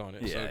 His name is on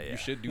it, so you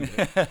should do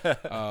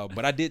that.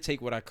 But I did take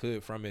what I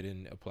could from it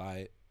and apply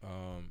it,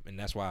 and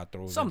that's why I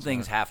throw. Some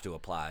things have to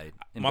apply.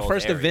 In my both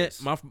first areas.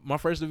 event, my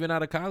first event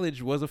out of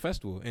college was a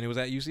festival, and it was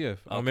at UCF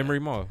on Memory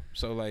Mall.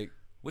 So like,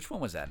 which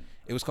one was that?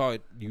 It was called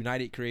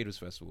United Creatives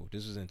Festival.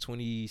 This was in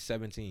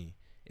 2017.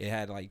 It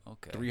had like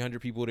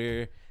 300 people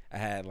there. I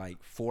had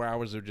like 4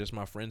 hours of just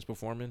my friends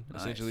performing,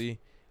 essentially,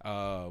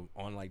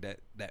 on like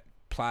that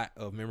plot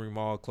of Memory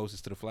Mall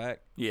closest to the flag.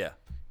 Yeah.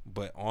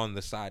 but on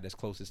the side that's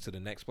closest to the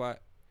next plot.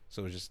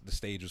 So it's just the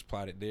stage was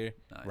plotted there,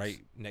 right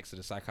next to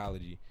the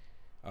psychology.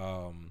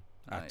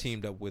 I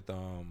teamed up with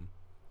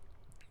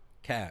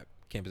CAB,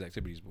 Campus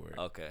Activities Board.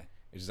 Okay.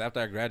 It was after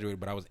I graduated,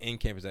 but I was in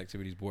Campus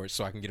Activities Board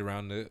so I can get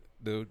around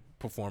the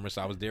performers.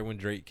 So I was there when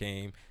Drake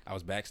came. I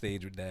was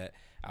backstage with that.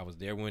 I was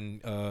there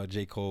when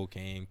J. Cole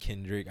came,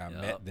 Kendrick. I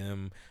met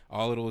them.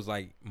 All of those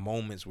like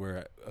moments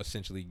were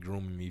essentially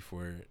grooming me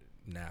for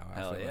now.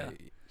 Hell yeah.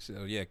 Like.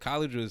 So yeah,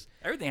 college was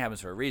everything happens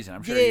for a reason.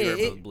 I'm sure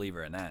you're a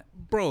believer in that,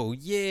 bro.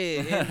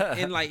 Yeah,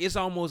 and like it's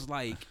almost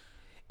like,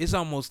 is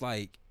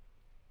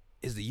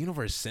the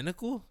universe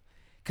cynical?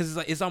 Because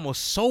it's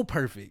almost so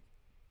perfect.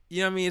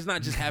 You know what I mean? It's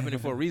not just happening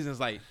for a reason. It's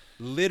like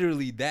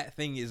literally that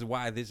thing is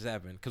why this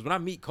happened. Because when I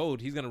meet Code,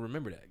 he's gonna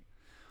remember that.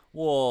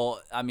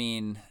 Well, I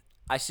mean,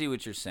 I see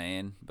what you're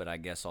saying, but I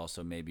guess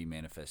also maybe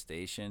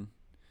manifestation.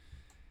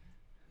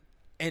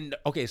 And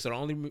okay, so the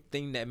only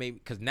thing that made,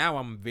 because now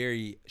I'm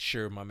very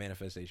sure of my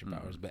manifestation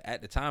powers, but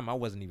at the time I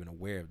wasn't even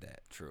aware of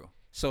that. True.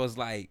 So it's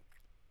like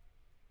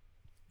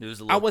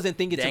I wasn't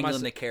thinking to myself,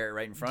 dangling the carrot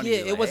right in front of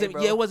you. It wasn't.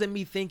 Hey, it wasn't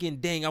me thinking,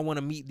 dang, I want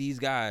to meet these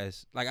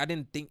guys. Like I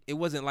didn't think it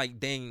wasn't like,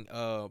 dang,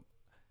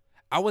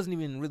 I wasn't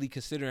even really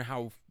considering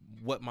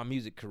what my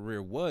music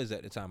career was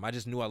at the time. I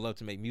just knew I loved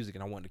to make music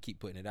and I wanted to keep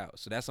putting it out.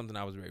 So that's something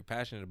I was very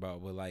passionate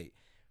about. But like,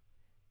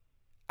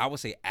 I would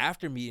say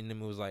after meeting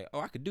them, it was like,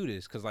 oh, I could do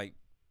this, because like.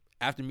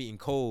 After meeting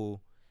Cole,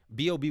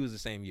 B.O.B. was the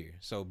same year.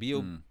 So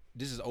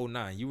this is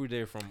 09. You were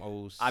there from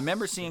 06. I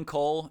remember seeing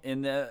Cole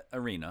in the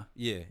arena.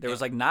 Yeah. There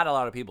was like not a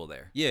lot of people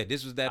there. Yeah,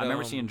 this was that. I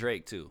remember seeing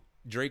Drake too.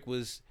 Drake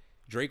was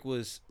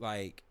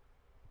like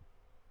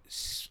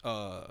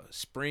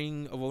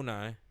spring of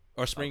 09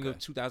 or spring of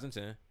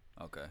 2010.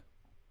 Okay.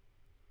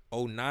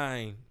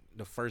 09,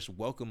 the first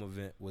welcome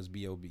event was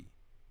B.O.B.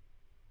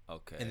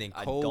 Okay. And then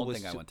Cole I don't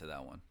think I went to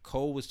that one.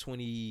 Cole was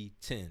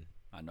 2010.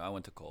 I know I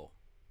went to Cole.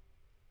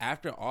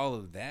 After all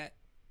of that,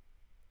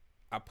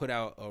 I put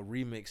out a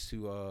remix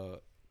to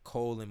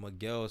Cole and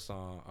Miguel's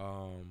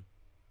song,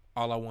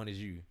 All I Want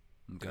Is You.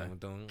 Okay. Dun,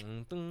 dun,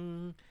 dun,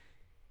 dun.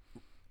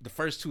 The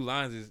first two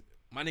lines is,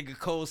 my nigga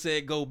Cole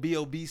said go,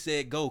 B.O.B.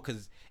 said go,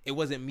 because it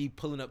wasn't me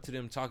pulling up to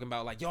them talking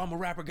about like, yo, I'm a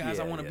rapper, guys.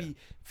 I want to be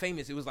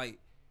famous. It was like,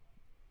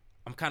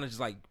 I'm kind of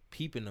just like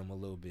peeping them a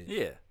little bit.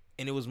 Yeah.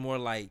 And it was more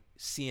like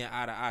seeing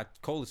eye to eye.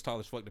 Cole is tall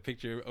as fuck. The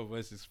picture of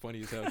us is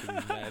funny as hell because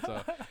he's mad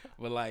tall.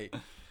 But like,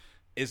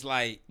 it's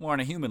like more on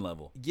a human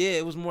level. Yeah,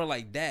 it was more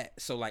like that.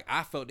 So like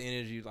I felt the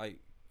energy like,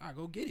 all right,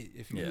 go get it.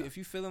 If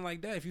you feeling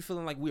like that, if you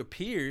feeling like we're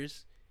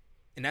peers,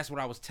 and that's what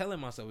I was telling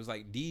myself. It's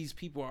like these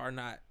people are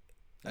not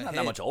that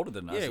much older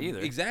than us either.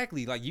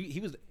 Exactly. Like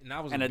he was, and I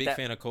was a big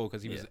fan of Cole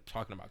because he was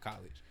talking about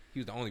college. He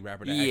was the only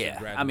rapper that actually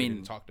graduated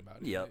and talked about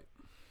it. Yep. Right?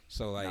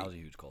 So like I was a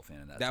huge Cole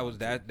fan of that. That was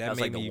that was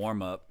made like the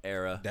warm up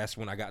era. That's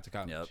when I got to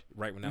college. Yep.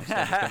 Right when that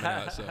stuff was coming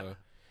out.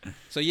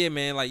 So yeah,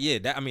 man. Like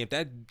that. I mean,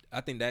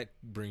 I think that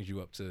brings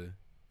you up to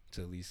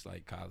at least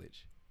like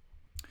college.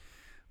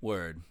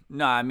 Word.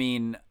 No, I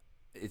mean,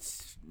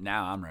 it's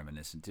now I'm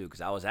reminiscent too because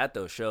I was at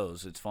those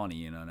shows. It's funny,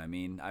 you know what I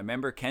mean. I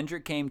remember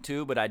Kendrick came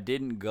too, but I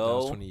didn't go. That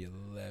was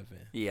 2011.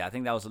 Yeah, I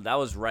think that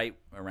was right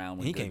around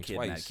when he Good came Kid,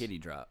 twice. Mad Kitty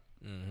dropped.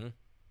 Mm-hmm.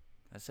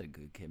 I said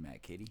Good Kid,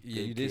 Mad Kitty. Yeah,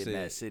 Good you did Kid, say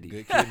Mad City.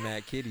 Good Kid,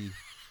 Mad Kitty.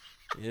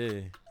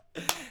 Yeah.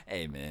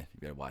 Hey man, you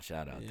better watch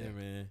out there. Yeah,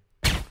 man.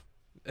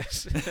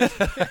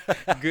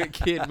 Good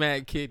Kid,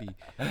 Mad Kitty.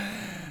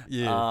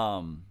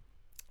 Yeah.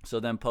 So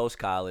then post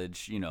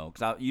college, you know,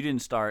 because you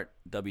didn't start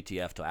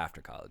WTF till after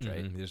college,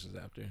 right? Mm-hmm. This was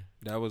after.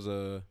 That was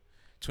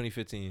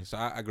 2015. So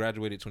I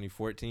graduated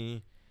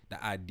 2014.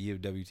 The idea of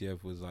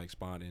WTF was like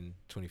spawned in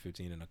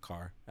 2015 in a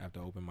car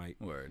after open mic.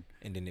 Word.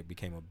 And then it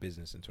became a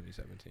business in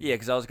 2017. Yeah,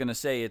 because I was gonna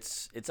say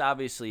it's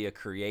obviously a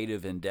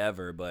creative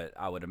endeavor, but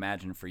I would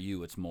imagine for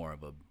you it's more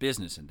of a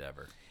business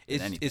endeavor.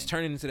 It's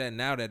turning into that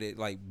now that it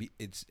like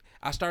it's.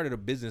 I started a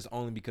business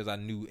only because I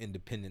knew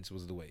independence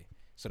was the way.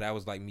 So that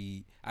was like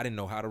me. I didn't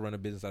know how to run a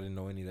business. I didn't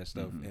know any of that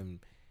stuff. Mm-hmm. And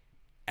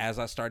as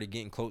I started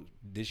getting close,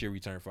 this year we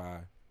turned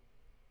 5.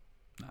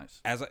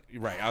 Nice. I was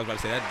about to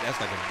say that's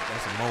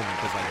a moment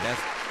because like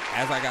that's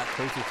as I got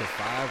closer to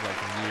 5, like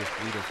from years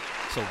 3 to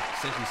so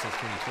essentially since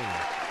 2020,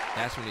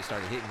 that's when it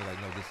started hitting me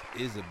like, no,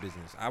 this is a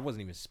business. I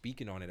wasn't even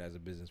speaking on it as a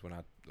business when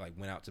I like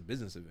went out to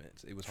business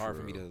events. It was hard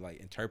for me to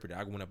like interpret it.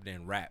 I went up there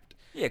and rapped.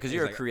 Yeah, because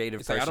you're a creative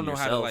person. Like, I don't know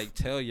yourself. how to like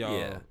tell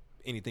y'all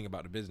anything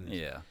about the business.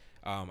 Yeah.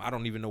 I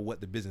don't even know what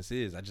the business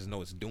is. I just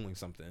know it's doing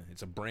something.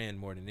 It's a brand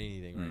more than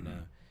anything right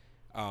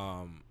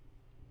now.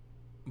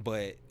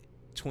 But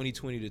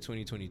 2020 to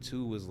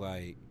 2022 was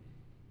like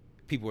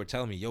people were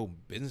telling me, yo,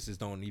 businesses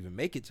don't even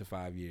make it to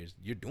 5 years.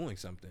 You're doing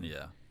something.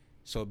 Yeah.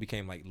 So it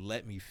became like,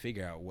 let me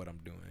figure out what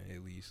I'm doing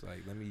at least. Like,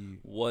 let me.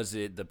 Was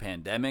it the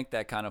pandemic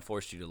that kind of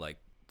forced you to like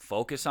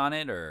focus on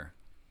it, or?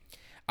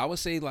 I would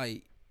say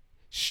like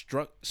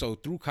so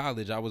through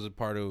college I was a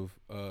part of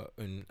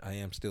and I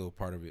am still a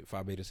part of it,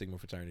 Phi Beta Sigma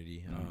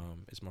fraternity.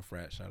 It's my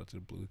frat, shout out to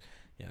the Blues.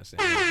 Yeah,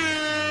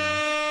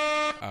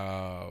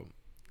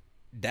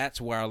 that's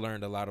where I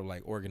learned a lot of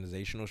like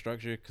organizational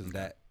structure because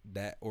that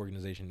that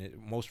organization,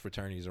 most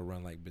fraternities are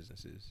run like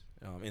businesses,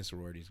 in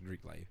sororities,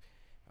 Greek life.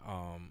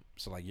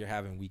 So like you're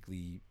having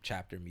weekly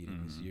chapter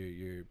meetings,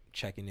 you're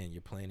checking in,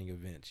 you're planning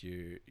events,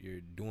 you're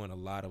doing a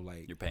lot of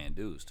like, you're paying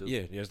dues too.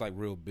 Yeah, there's like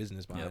real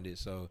business behind it.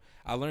 So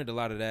I learned a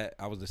lot of that.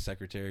 I was the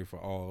secretary for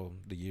all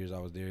the years I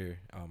was there.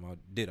 I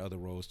did other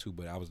roles too,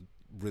 but I was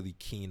really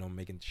keen on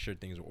making sure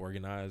things were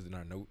organized in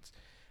our notes.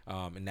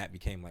 And that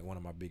became like one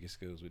of my biggest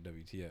skills with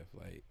WTF,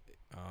 like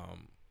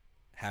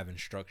having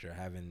structure,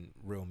 having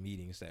real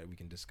meetings that we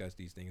can discuss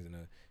these things in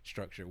a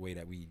structured way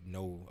that we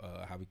know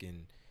how we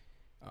can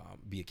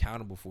be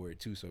accountable for it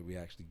too, so we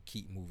actually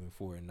keep moving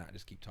forward and not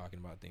just keep talking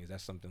about things.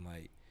 That's something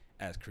like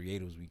as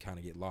creatives we kind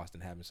of get lost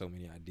in having so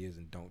many ideas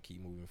and don't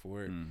keep moving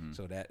forward.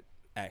 So that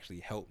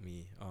actually helped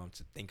me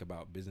to think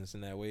about business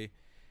in that way.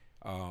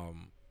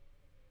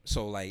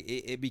 So like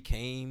it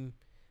became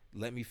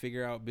let me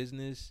figure out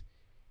business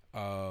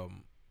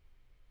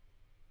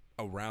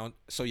around.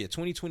 So yeah,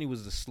 2020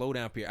 was the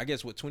slowdown period. I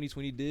guess what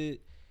 2020 did,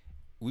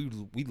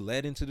 we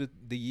led into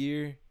the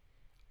year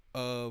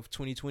of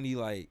 2020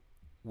 like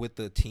with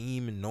the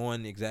team and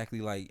knowing exactly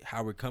like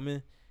how we're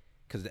coming,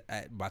 because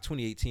by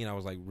 2018 I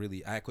was like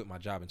I quit my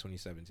job in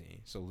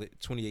 2017, so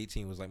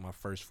 2018 was like my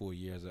first full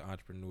year as an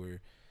entrepreneur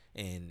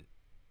and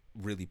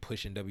really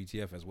pushing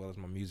WTF as well as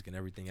my music and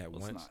everything at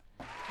once.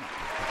 That's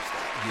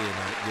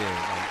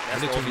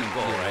the ultimate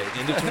goal, right?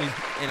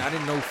 And I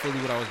didn't know fully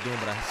what I was doing,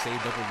 but I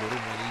saved up a little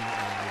money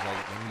and was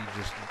like, let me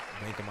just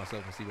bank on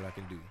myself and see what I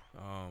can do.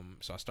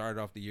 So I started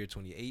off the year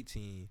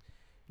 2018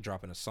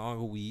 dropping a song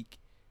a week,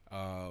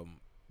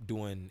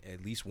 doing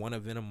at least one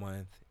event a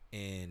month,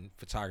 and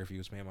photography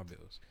was paying my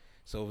bills.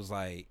 So it was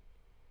like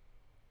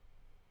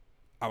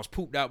I was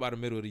pooped out by the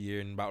middle of the year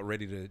and about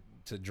ready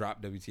to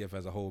drop WTF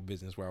as a whole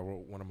business, where I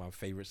wrote one of my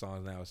favorite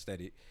songs now,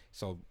 Aesthetic.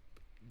 So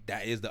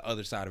that is the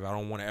other side of it. I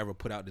don't want to ever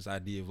put out this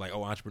idea of like,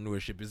 oh,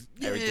 entrepreneurship is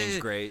everything's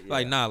great.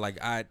 Like, nah, like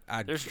I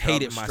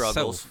hated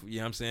myself. You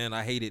know what I'm saying?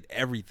 I hated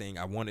everything.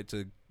 I wanted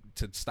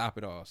to stop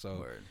it all.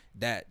 So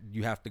that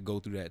you have to go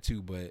through that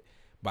too. But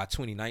by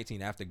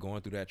 2019, after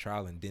going through that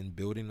trial and then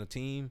building a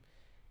team,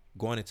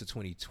 going into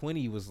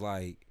 2020 was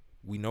like,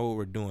 we know what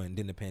we're doing.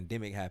 Then the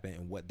pandemic happened,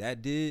 and what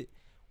that did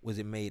was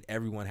it made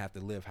everyone have to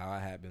live how I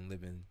had been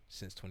living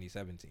since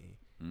 2017.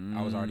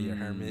 I was already a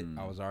hermit.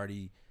 I was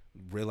already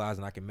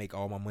realizing I can make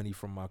all my money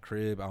from my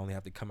crib. I only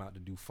have to come out to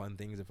do fun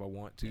things if I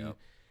want to.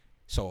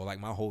 So like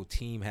my whole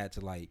team had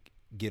to like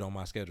get on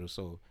my schedule.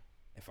 So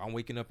if I'm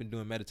waking up and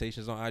doing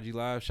meditations on IG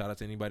Live, shout out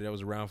to anybody that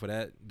was around for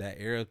that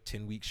era,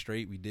 10 weeks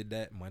straight. We did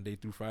that Monday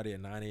through Friday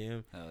at 9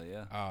 a.m. Hell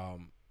yeah.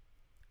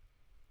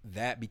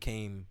 That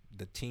became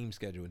the team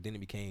schedule. And then it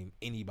became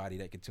anybody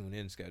that could tune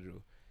in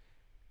schedule.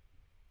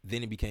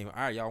 Then it became, all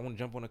right, y'all want to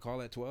jump on a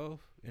call at 12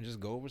 and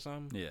just go over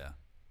something? Yeah.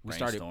 We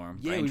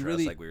brainstorm, started, we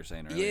really, like we were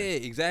saying earlier. Yeah,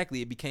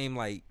 exactly. It became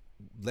like,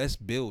 let's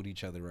build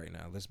each other right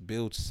now. Let's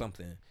build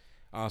something.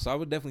 So I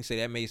would definitely say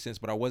that made sense,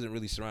 but I wasn't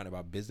really surrounded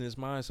by business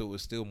mind, so it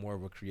was still more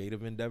of a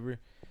creative endeavor.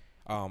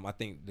 I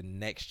think the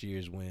next year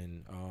is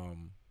when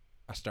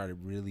I started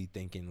really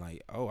thinking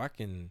like,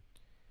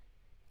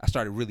 I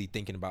started really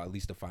thinking about at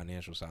least the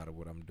financial side of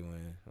what I'm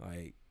doing.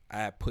 Like, I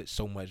had put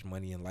so much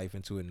money and life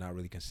into it and not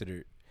really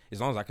considered,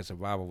 as long as I could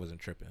survive, I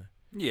wasn't tripping.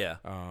 Yeah.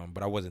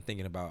 But I wasn't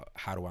thinking about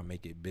how do I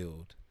make it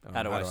build.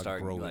 How do I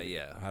start grow like,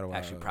 how do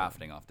actually I,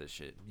 profiting off this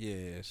shit?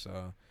 Yeah,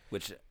 so.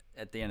 Which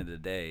at the end of the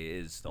day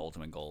is the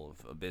ultimate goal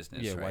of a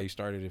business. Yeah, right? why you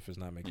started if it's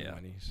not making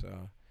money.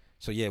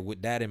 So yeah,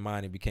 with that in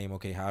mind, it became,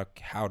 okay,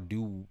 how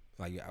do,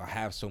 like, I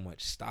have so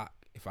much stock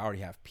if I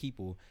already have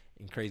people,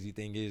 and crazy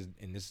thing is,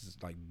 and this is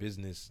like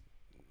business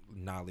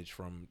knowledge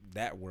from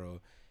that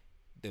world,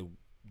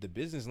 the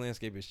business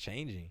landscape is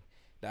changing.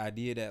 The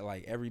idea that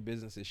like every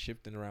business is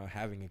shifting around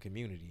having a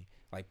community.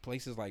 Like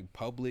places like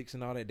Publix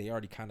and all that, they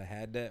already kind of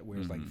had that. Where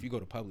it's like, if you go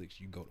to Publix,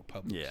 you go to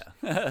Publix.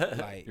 Yeah.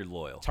 Like you're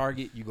loyal.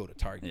 Target, you go to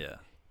Target. Yeah.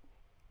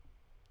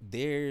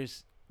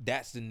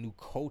 That's the new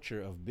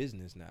culture of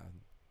business now.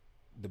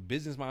 The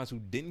business minds who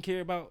didn't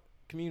care about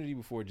community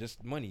before,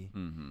 just money,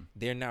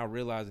 they're now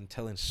realizing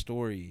telling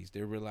stories.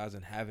 They're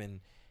realizing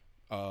having,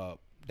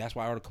 that's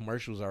why all the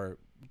commercials are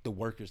the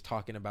workers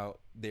talking about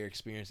their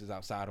experiences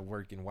outside of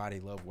work and why they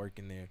love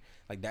working there.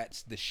 Like,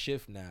 that's the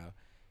shift now,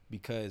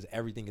 because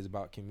everything is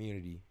about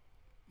community.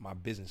 My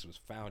business was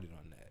founded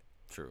on that.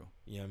 True.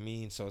 You know what I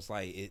mean? So it's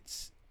like,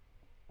 it's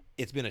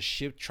been a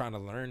shift trying to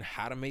learn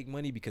how to make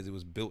money because it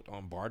was built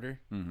on barter.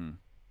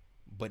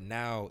 But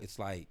now it's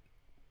like,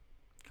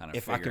 kind of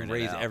if I can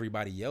raise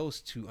everybody else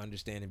to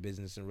understanding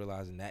business and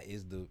realizing that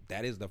is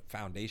the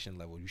foundation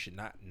level. You should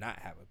not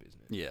have a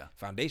business. Yeah.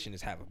 Foundation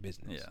is have a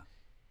business. Yeah.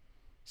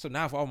 So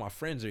now if all my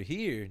friends are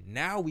here,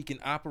 now we can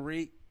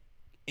operate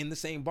in the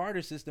same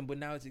barter system, but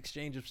now it's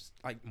exchange of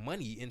like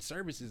money and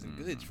services and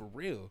goods for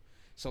real.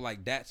 So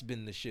like that's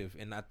been the shift.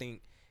 And I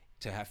think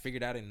to have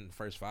figured out in the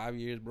first 5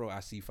 years, bro, I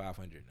see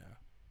 500 now.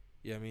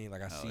 You know what I mean?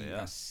 Like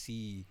I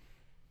see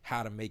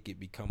how to make it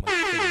become a thing,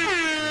 you know what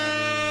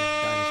I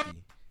mean?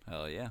 Dynasty.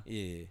 Hell yeah.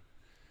 Yeah.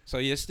 So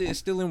yeah, it's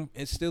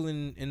still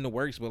in the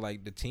works, but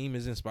like the team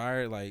is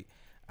inspired. Like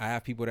I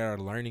have people that are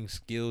learning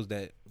skills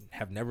that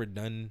have never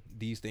done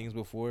these things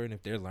before, and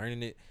if they're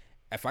learning it,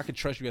 if I could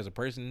trust you as a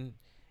person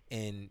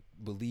and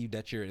believe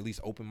that you're at least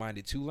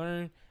open-minded to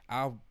learn,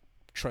 I'll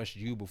trust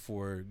you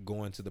before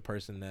going to the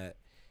person that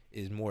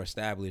is more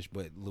established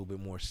but a little bit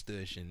more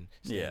stush and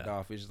stand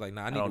off. It's just like,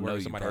 nah, I need to work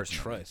with somebody I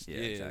trust. Yeah,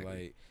 exactly.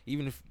 Like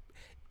even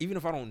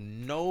if I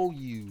don't know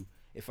you,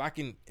 if I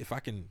can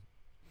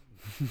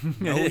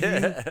know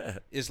you,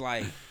 it's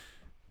like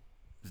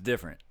it's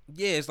different.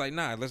 Yeah, it's like,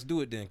 nah, let's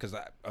do it then. Because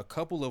a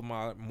couple of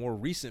my more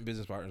recent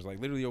business partners, like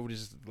literally over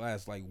this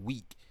last like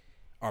week,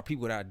 are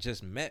people that I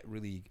just met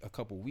really a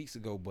couple weeks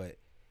ago, but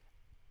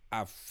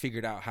I've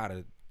figured out how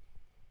to.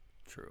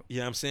 True. You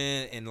know what I'm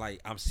saying? And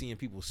like I'm seeing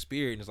people's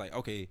spirit, and it's like,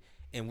 okay,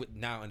 and with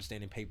now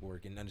understanding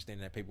paperwork and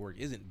understanding that paperwork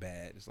isn't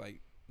bad, it's like,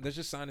 let's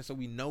just sign it so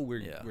we know we're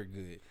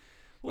good.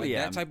 Well, like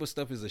that type of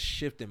stuff is a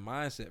shift in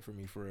mindset for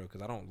me, for real,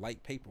 because I don't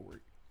like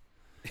paperwork.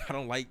 I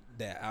don't like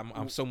that.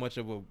 I'm so much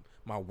of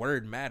my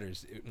word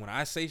matters. When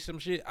I say some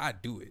shit, I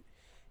do it.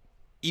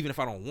 Even if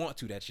I don't want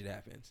to, that shit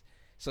happens.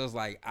 So it's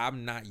like I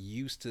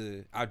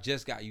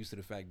just got used to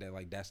the fact that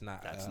like that's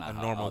not a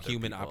normal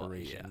human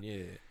operation.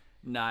 Yeah.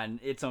 Nah, and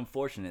it's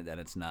unfortunate that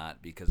it's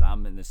not, because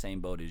I'm in the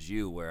same boat as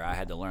you, where I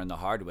had to learn the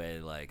hard way,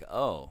 like,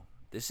 oh,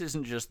 this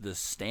isn't just the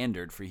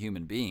standard for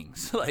human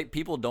beings. Like,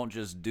 people don't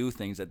just do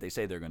things that they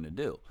say they're going to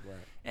do. Right.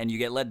 And you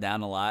get let down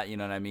a lot, you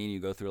know what I mean?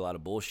 You go through a lot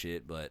of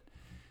bullshit, but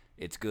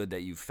it's good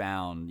that you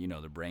found, you know,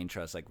 the brain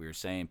trust, like we were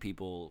saying,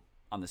 people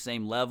on the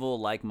same level,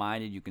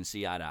 like-minded, you can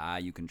see eye to eye,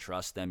 you can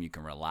trust them, you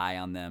can rely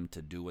on them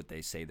to do what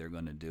they say they're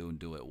going to do and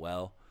do it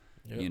well.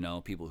 Yep. You know,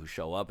 people who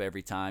show up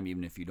every time,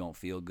 even if you don't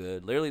feel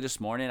good. Literally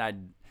this morning,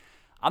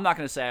 I'm not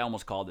going to say I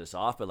almost called this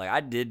off, but like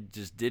I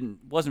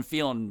wasn't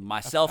feeling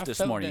myself this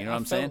morning. You know what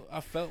I'm saying?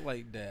 I felt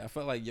like that. I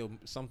felt like,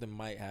 something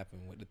might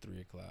happen with the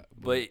 3 o'clock.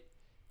 But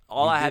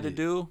all I had to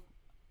do,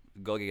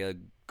 go get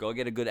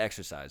a good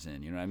exercise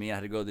in. You know what I mean? I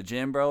had to go to the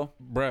gym, bro.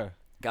 Bruh.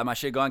 Got my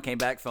shit going, came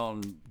back,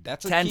 feeling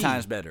 10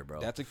 times better,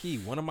 bro. That's a key.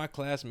 One of my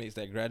classmates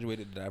that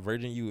graduated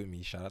Divergent U with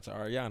me, shout out to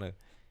Ariana,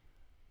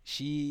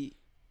 she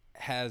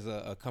has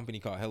a company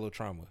called Hello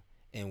Trauma,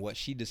 and what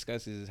she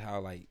discusses is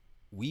how like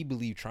we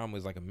believe trauma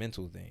is like a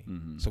mental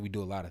thing, so we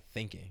do a lot of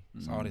thinking.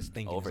 It's all this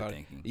thinking,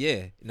 overthinking.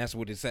 And that's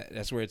what it's at.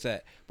 That's where it's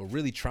at. But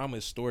really, trauma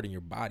is stored in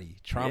your body.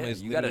 Trauma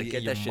is you gotta literally get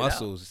in your that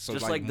muscles. shit out. So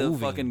just like the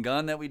moving. fucking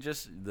gun that we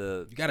just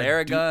the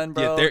Theragun,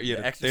 bro.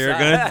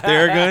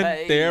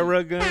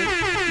 Theragun.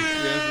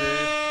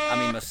 I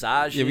mean,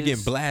 massages. Yeah, we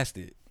getting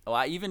blasted. Oh,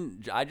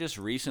 I just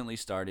recently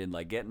started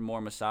like getting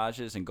more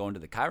massages and going to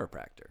the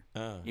chiropractor.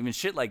 Even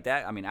shit like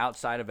that. I mean,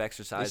 outside of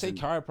exercise. They say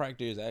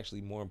chiropractor is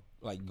actually more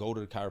like go to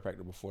the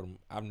chiropractor before them.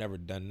 I've never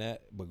done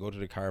that, but go to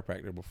the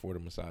chiropractor before the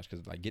massage,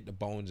 because like get the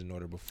bones in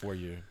order before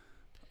you.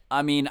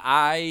 I mean,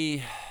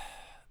 I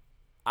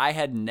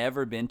had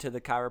never been to the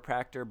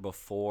chiropractor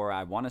before.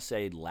 I want to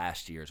say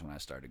last year's when I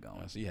started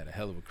going. So you had a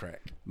hell of a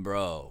crack,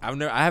 bro.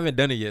 I haven't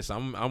done it yet, so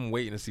I'm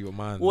waiting to see what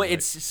mine. Well, like.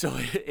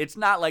 It's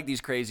not like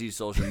these crazy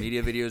social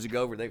media videos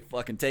ago where they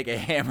fucking take a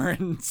hammer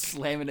and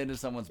slam it into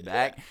someone's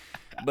back.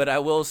 But I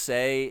will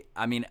say,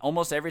 I mean,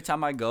 almost every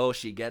time I go,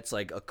 she gets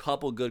like a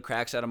couple good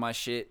cracks out of my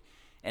shit.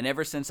 And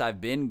ever since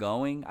I've been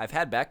going, I've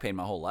had back pain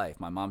my whole life.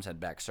 My mom's had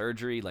back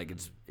surgery, like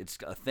it's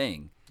a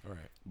thing. All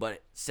right.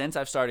 But since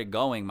I've started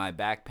going, my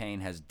back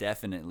pain has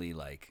definitely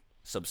like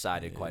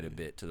subsided quite a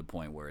bit, to the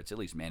point where it's at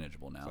least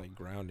manageable now. It's like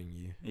grounding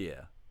you.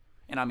 Yeah.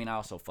 And I mean, I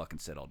also fucking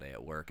sit all day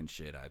at work and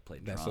shit. I play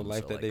drums. That's the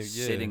life that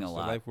sitting a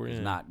lot is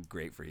not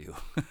great for you.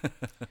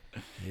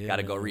 Got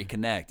to go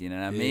reconnect. You know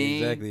what I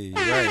mean? Exactly. You're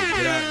right.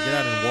 Get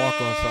out and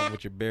walk on something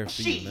with your bare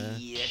feet, man.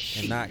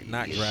 And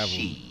not gravel.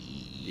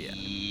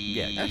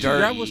 Yeah. Actually,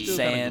 dirt, still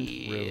sand.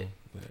 Real.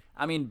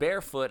 I mean,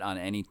 barefoot on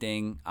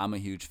anything, I'm a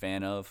huge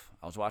fan of.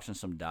 I was watching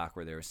some doc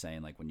where they were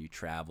saying, like, when you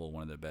travel,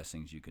 one of the best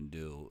things you can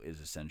do is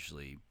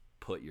essentially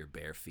put your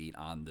bare feet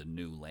on the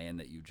new land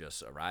that you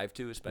just arrived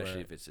to,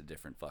 especially if it's a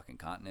different fucking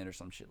continent or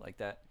some shit like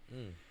that.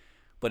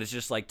 But it's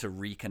just like to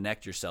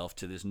reconnect yourself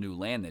to this new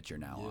land that you're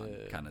now on,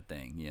 kind of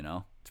thing, you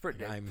know? It's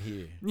pretty. I'm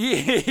here.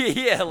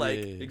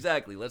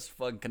 Exactly. Let's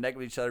fucking connect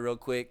with each other real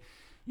quick.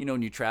 You know,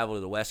 when you travel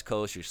to the West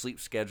Coast, your sleep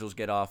schedules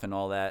get off and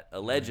all that.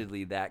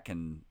 Allegedly, that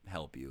can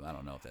help you. I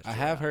don't know if that's true. I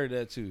have heard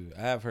that too.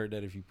 I have heard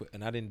that if you put,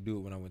 and I didn't do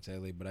it when I went to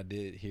LA, but I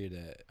did hear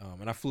that.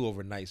 And I flew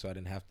overnight, so I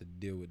didn't have to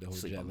deal with the whole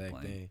jet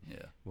lag thing.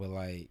 Yeah. But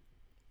like,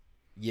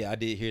 I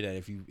did hear that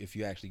if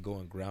you actually go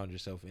and ground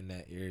yourself in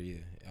that area,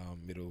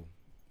 it'll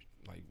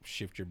like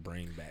shift your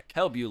brain back.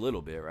 Help you a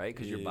little bit, right?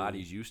 Because your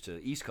body's used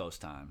to East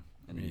Coast time,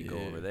 and then you go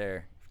over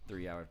there.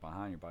 3 hours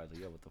behind, your body's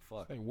like, yo, what the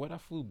fuck? Like, what? I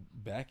flew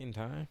back in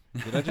time?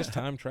 Did I just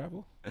time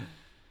travel?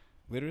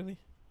 Literally?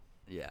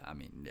 Yeah, I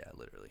mean,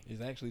 literally.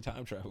 It's actually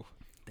time travel.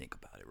 Think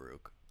about it,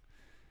 Rook.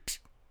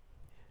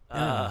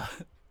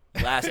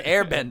 Last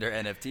Airbender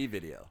NFT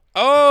video.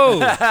 Oh,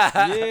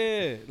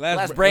 yeah.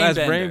 Last brain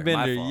bender.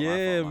 My fault,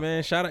 man. My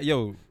fault. Shout out.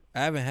 Yo, I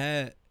haven't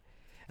had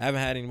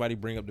anybody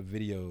bring up the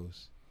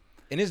videos.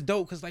 And it's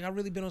dope because, like, I've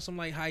really been on some,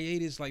 like,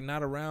 hiatus, like,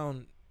 not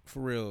around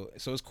for real.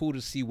 So it's cool to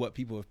see what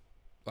people have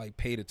like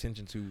paid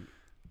attention to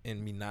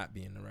in me not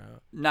being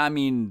around? No, I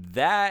mean,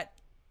 that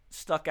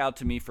stuck out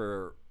to me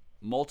for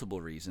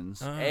multiple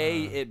reasons.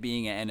 A, it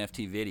being an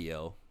NFT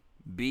video.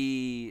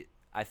 B,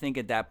 I think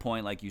at that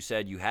point, like you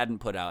said, you hadn't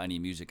put out any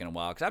music in a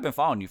while. Because I've been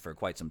following you for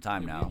quite some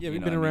time now. Yeah,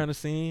 we've been around the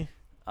scene.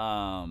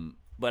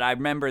 But I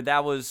remember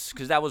that was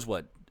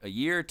what, a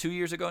year, 2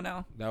 years ago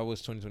now? That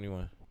was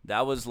 2021.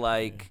 That was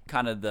like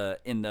kind of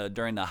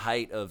during the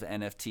height of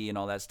NFT and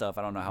all that stuff.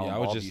 I don't know how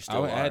involved you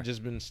still are. I had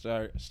just been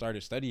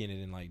started studying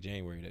it in like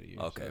January that year.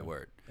 Okay, so,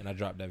 word. And I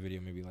dropped that video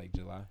maybe like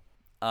July.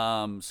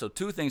 So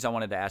 2 things I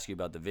wanted to ask you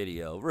about the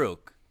video.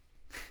 Rook.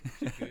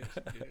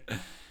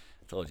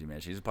 Told you,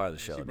 man. She's a part of the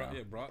show now.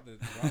 Brought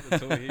the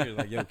toy here.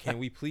 Like, yo, can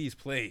we please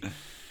play?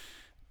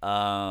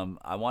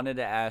 I wanted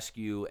to ask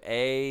you,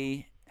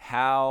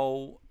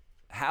 how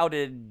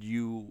did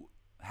you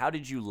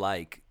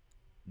like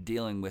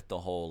dealing with the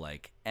whole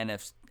like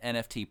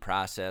NFT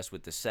process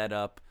with the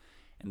setup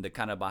and the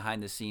kind of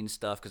behind the scenes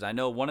stuff? Because I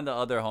know one of the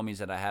other homies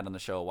that I had on the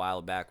show a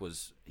while back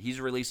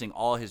he's releasing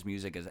all his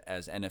music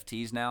as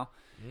NFTs now.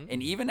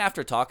 And even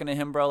after talking to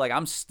him, bro, like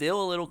I'm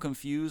still a little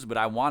confused, but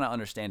I want to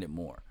understand it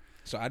more.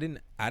 So I didn't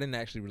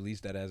actually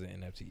release that as an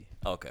NFT.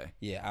 Okay.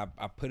 Yeah,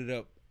 I put it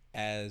up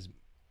as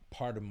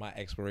part of my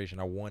exploration.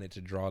 I wanted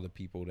to draw the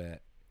people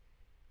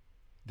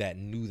that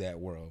knew that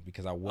world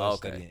because I was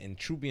studying. And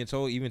truth being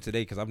told, even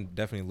today, because I'm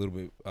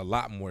definitely a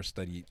lot more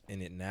studied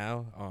in it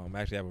now. I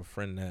actually have a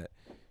friend that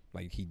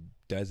like he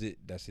does it.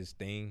 That's his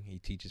thing. He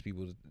teaches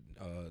people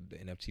the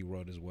NFT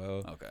world as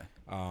well. Okay.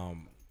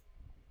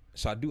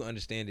 So I do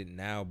understand it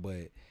now,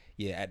 but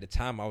yeah, at the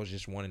time I was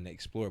just wanting to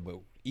explore. But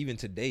even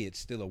today, it's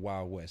still a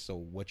wild west. So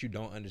what you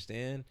don't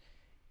understand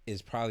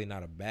is probably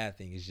not a bad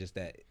thing. It's just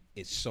that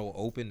it's so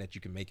open that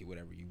you can make it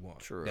whatever you want.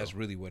 True. That's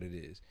really what it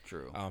is.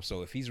 True.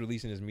 So if he's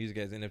releasing his music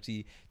as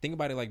NFT, think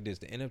about it like this: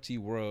 the NFT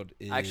world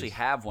is. I actually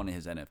have one of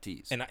his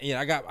NFTs. And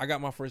I got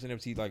my first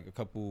NFT like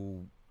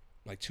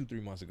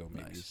 2-3 months ago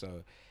maybe. Nice.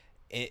 So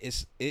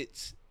it's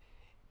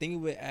think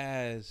of it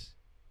as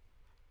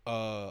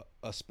a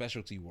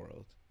specialty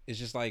world. It's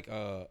just like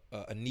a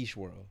niche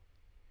world.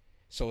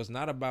 So it's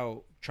not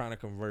about trying to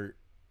convert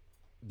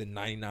the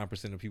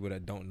 99% of people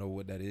that don't know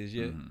what that is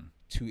yet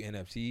to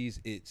NFTs.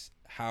 It's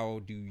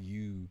how do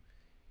you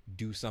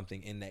do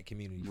something in that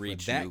community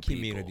Reach for that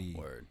community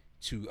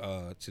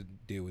to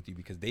deal with you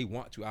because they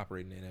want to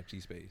operate in the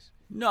NFT space.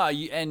 No,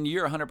 and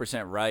you're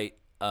 100% right.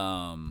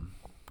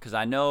 Because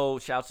I know,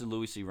 shouts to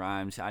Louis C.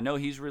 Rhymes, I know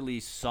he's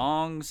released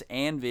songs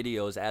and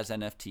videos as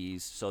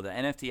NFTs. So the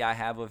NFT I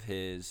have of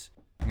his,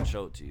 I can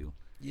show it to you.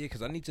 Yeah,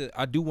 because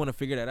I do want to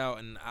figure that out,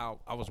 and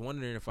I was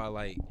wondering if I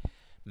like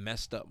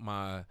messed up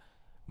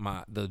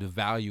the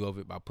value of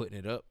it by putting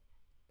it up.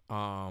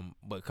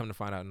 But come to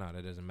find out, no,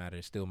 that doesn't matter.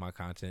 It's still my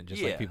content,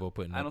 just like people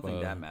putting up. I don't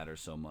think that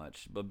matters so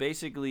much. But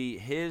basically,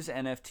 his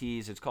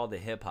NFTs, it's called the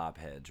Hip Hop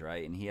Heads,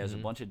 right? And he has a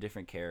bunch of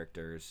different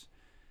characters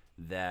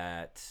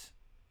that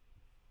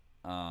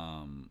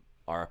are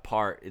a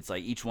part. It's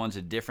like each one's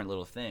a different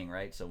little thing,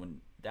 right? So when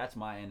that's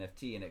my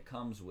NFT, and it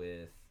comes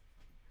with.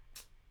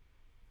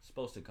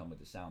 Supposed to come with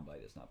the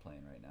soundbite. It's not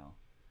playing right now,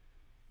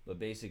 but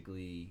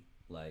basically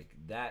like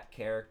that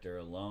character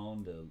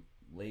alone, the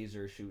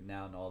laser shooting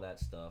out and all that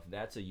stuff,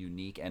 that's a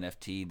unique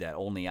NFT that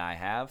only I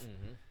have.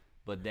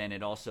 But then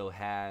it also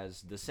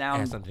has the sound, it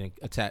has something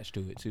attached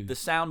to it too. The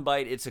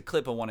soundbite, it's a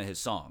clip of one of his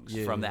songs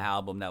from the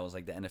album that was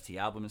like the NFT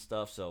album and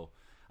stuff. So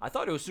I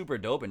thought it was super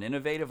dope and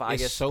innovative. I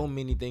guess so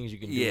many things you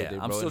can do with it, bro.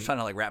 I'm still trying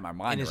to like wrap my mind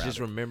around it. And it's just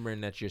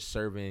remembering that you're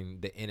serving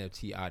the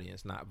NFT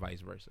audience, not vice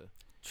versa.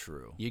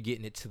 True. You're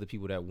getting it to the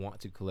people that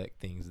want to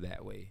collect things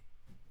that way.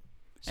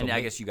 So and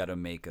I guess you got to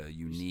make a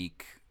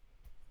unique.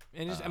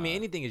 And I mean,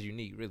 anything is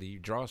unique, really. You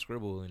draw,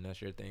 scribble, and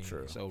that's your thing.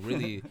 True. So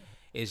really,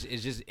 it's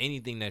just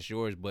anything that's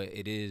yours, but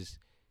it is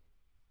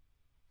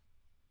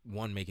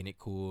one, making it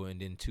cool,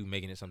 and then two,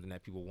 making it something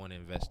that people want to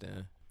invest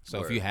in.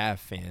 So if you have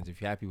fans,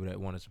 if you have people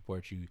that want to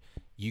support you,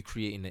 you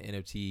creating the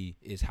NFT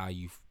is how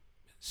you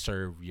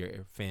serve your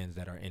fans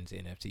that are into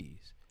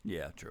NFTs.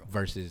 Yeah, true.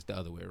 Versus the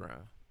other way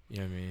around. You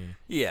know what I mean?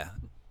 Yeah.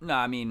 No,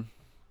 I mean,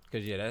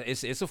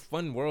 because it's a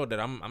fun world that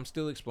I'm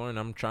still exploring.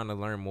 I'm trying to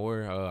learn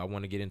more. I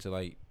want to get into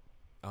like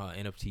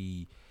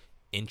NFT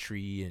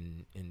entry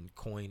and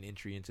coin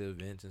entry into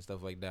events and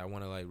stuff like that. I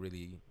want to like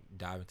really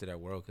dive into that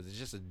world because it's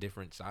just a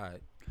different side,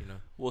 you know.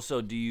 Well,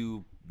 so do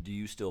you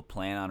still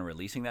plan on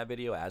releasing that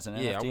video as an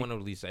NFT? Yeah, I want to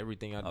release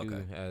everything I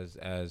do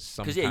as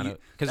some kind of,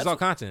 because it's all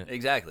content.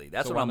 Exactly.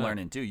 That's what I'm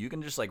learning too. You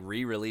can just like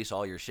re-release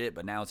all your shit,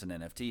 but now it's an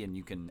NFT and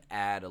you can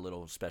add a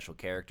little special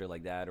character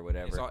like that or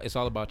whatever. It's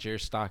all about your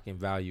stock and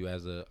value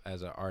as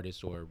an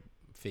artist or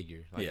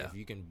figure. Like if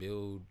you can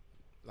build,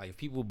 like if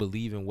people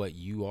believe in what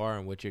you are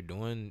and what you're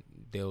doing,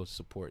 they'll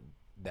support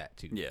that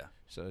too. Yeah.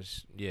 So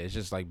it's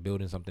just like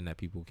building something that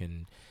people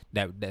can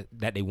that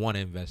they want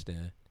to invest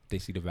in. They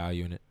see the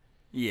value in it.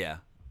 Yeah.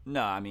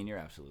 No, I mean you're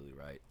absolutely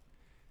right.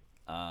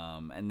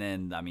 And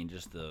then I mean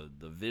just the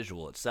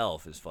visual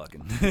itself is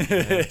fucking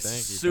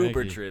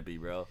super trippy,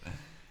 bro.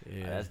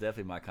 Yeah, that's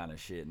definitely my kind of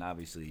shit, and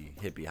obviously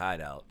hippie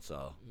hideout.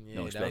 So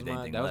yeah,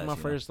 that was my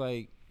first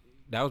like.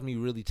 That was me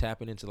really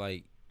tapping into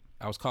like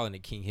I was calling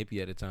it King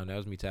Hippie at the time. That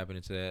was me tapping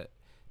into that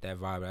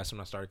vibe. That's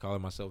when I started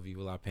calling myself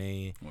Viva La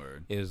Pain.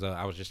 Word. It was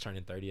I was just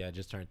turning 30. I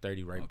just turned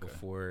 30 right Okay.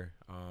 before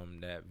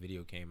that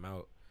video came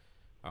out.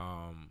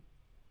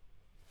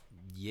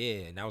 Yeah,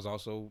 and that was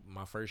also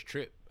my first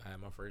trip. I had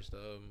my first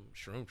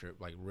shroom trip,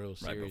 like real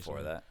serious. Right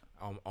before that.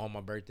 On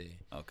my birthday.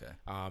 Okay.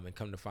 And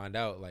come to find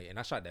out, like, and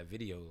I shot that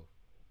video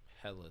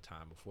hella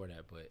time before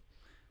that, but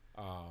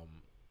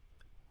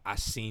I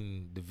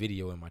seen the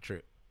video in my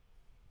trip.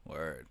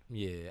 Word.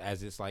 Yeah,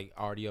 as it's like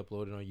already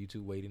uploaded on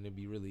YouTube, waiting to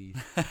be released.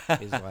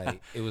 It's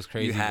like it was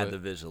crazy. You had the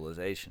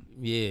visualization.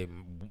 Yeah,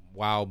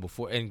 while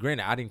before, and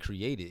granted, I didn't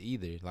create it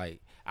either.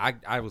 Like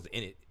I was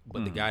in it,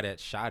 but the guy that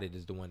shot it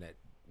is the one that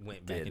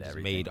went back and just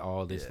made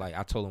all this. Like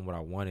I told him what I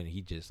wanted, and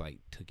he just like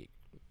took it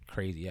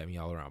crazy at me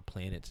all around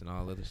planets and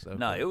all other stuff.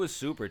 No, it was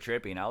super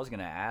trippy, and I was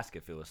gonna ask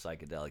if it was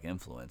psychedelic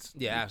influence.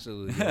 Yeah,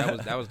 absolutely. Yeah,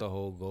 that was the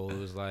whole goal. It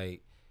was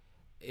like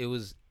it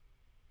was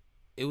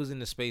in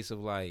the space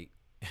of like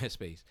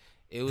space.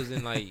 It was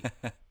in like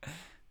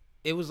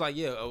it was like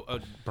a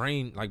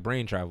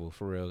brain travel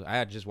for real. I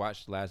had just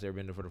watched Last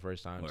Airbender for the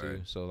first time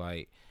too, so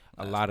like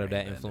a lot of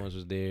that influence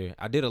was there.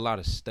 I did a lot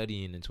of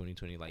studying in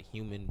 2020, like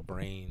human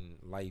brain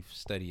life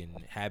study and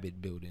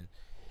habit building,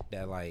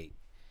 that like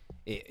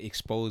it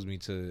exposed me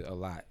to a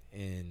lot.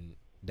 And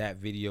that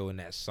video and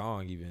that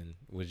song even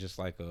was just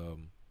like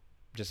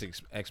just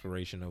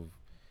exploration of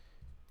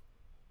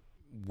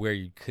where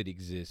you could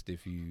exist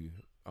if you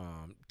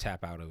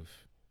tap out of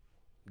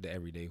the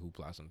everyday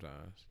hoopla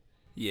sometimes.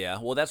 Yeah,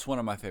 well, that's one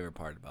of my favorite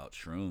part about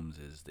shrooms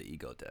is the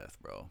ego death,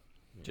 bro.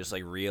 Just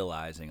like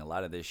realizing a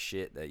lot of this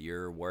shit that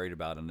you're worried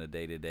about on the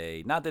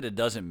day-to-day, not that it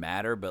doesn't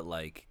matter, but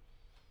like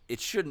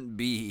it shouldn't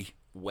be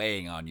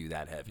weighing on you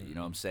that heavy. You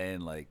know what I'm saying?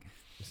 Like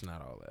it's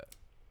not all that.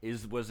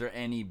 Was there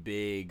any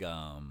big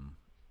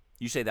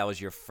you say that was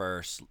your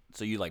first,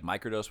 so you like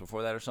microdose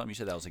before that or something? You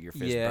said that was like your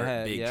first big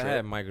trip? I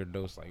had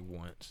microdose like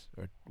once.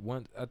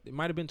 It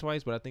might have been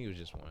twice, but I think it was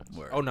just once.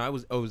 Word. Oh no,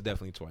 it was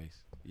definitely twice.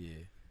 Yeah.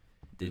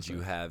 Did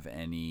you have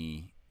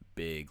any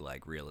big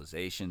like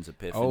realizations,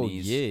 epiphanies? Oh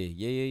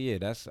yeah.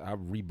 I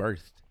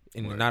rebirthed,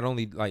 and Word. not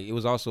only like it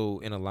was also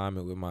in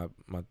alignment with my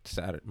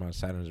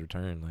Saturn's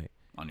return, like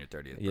on your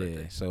 30th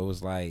birthday. So it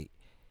was like,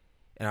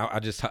 and I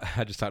just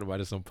talked about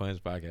this on Pun's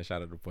podcast.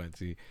 Shout out to Pun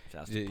too.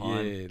 Shouts to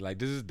Pun. Yeah, like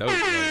this is dope.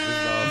 Like, this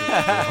is all the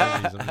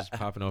homies. I'm just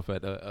popping off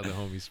at the other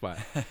homie spot.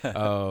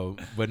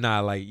 But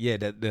nah, like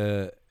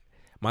that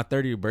my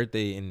 30th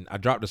birthday, and I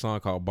dropped a song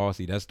called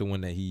Bossy. That's the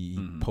one that he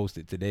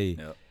posted today.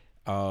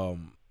 Yep.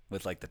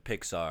 With like the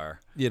Pixar.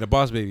 Yeah, the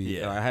Boss Baby.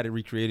 Yeah. I had it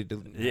recreated.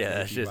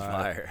 That shit's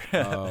fire.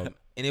 And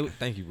it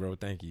thank you, bro.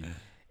 Thank you.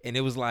 And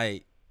it was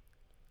like,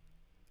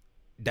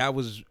 that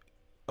was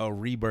a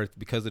rebirth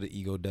because of the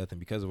ego death and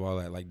because of all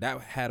that. Like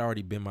that had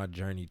already been my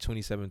journey.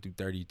 27 through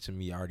 30 to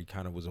me, I already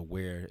kind of was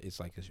aware. It's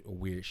like a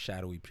weird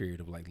shadowy period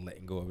of like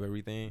letting go of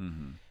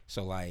everything.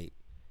 So like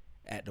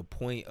at the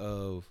point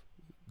of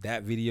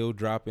that video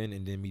dropping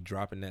and then me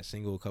dropping that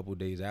single a couple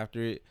days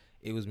after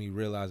it was me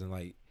realizing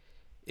like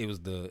it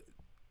was the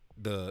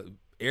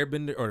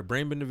Airbender or the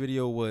Brainbender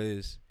video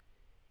was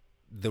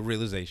the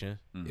realization.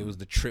 It was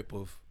the trip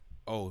of,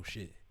 oh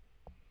shit,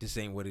 this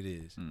ain't what it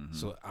is.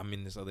 So I'm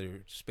in this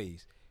other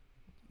space.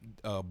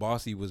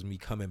 Bossy was me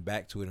coming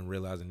back to it and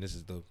realizing this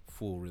is the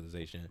full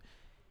realization.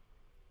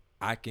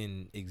 I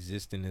can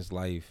exist in this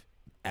life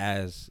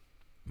as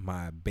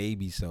my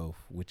baby self,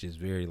 which is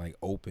very like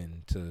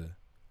open to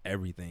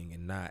everything,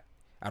 and I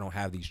don't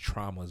have these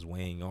traumas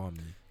weighing on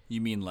me. You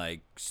mean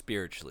like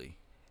spiritually?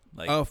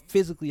 Like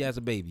physically as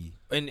a baby,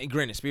 and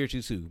granted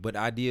spiritually too, but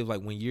the idea of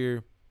like when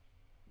you're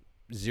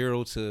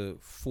 0 to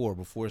 4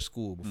 before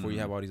school, before you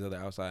have all these other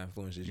outside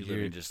influences, you're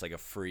living just like a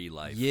free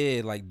life.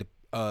 Yeah, like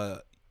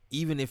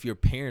even if your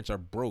parents are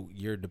broke,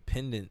 your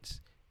dependence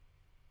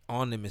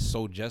on them is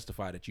so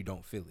justified that you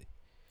don't feel it.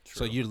 True.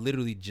 So you're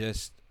literally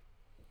just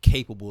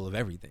capable of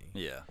everything.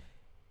 Yeah,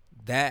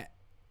 that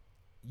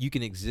you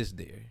can exist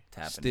there.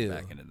 Tapping still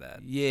back into that.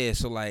 Yeah,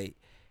 so like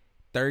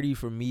 30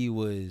 for me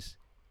was,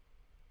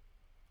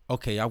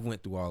 okay, I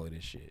went through all of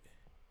this shit.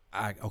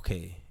 I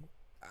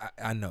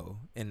know.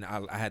 And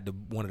I had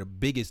one of the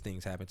biggest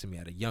things happen to me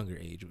at a younger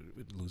age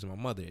with losing my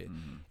mother.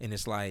 And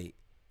it's like,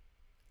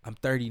 I'm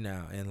 30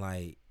 now, and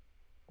like,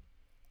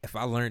 if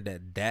I learned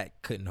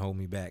that couldn't hold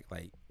me back,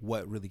 like,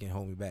 what really can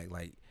hold me back?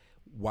 Like,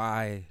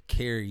 why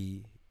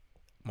carry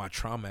my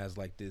trauma as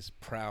like this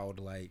proud,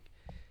 like,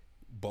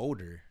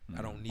 boulder?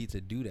 I don't need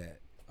to do that.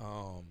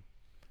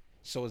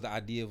 So it's the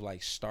idea of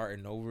like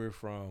starting over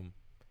from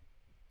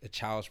a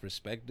child's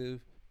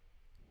perspective,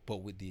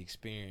 but with the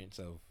experience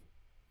of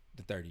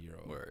the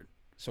 30-year-old. Word.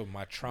 So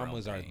my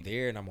traumas are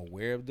there and I'm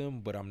aware of them,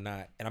 but I'm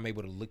not, and I'm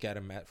able to look at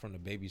them from the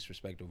baby's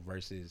perspective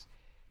versus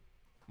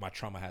my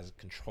trauma has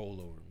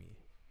control over me.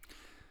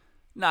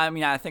 No, I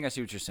mean, I think I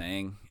see what you're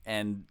saying.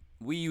 And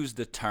we use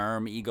the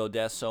term ego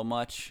death so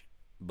much,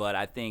 but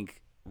I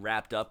think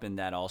wrapped up in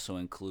that also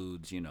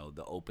includes, you know,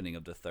 the opening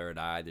of the third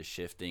eye, the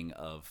shifting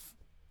of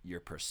your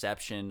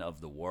perception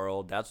of the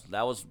world.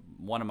 That was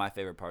one of my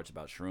favorite parts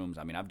about shrooms.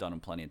 I mean, I've done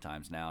them plenty of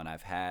times now, and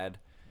I've had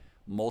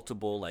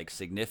multiple like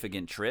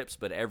significant trips,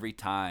 but every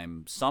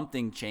time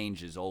something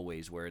changes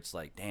always where it's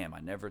like, damn, I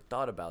never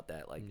thought about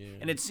that. Like,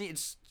 and it's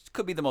it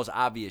could be the most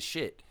obvious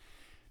shit,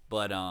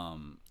 but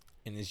and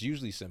it's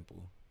usually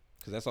simple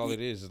because that's all it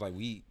is. It's like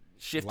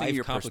shifting life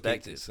your complicates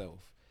perspective. itself.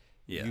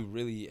 Yeah, You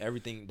really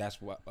everything.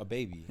 That's what a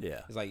baby.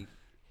 Yeah, it's like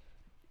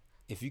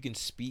if you can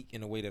speak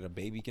in a way that a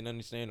baby can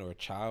understand or a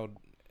child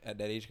at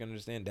that age can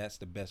understand, that's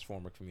the best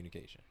form of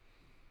communication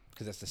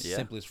because that's the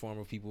simplest form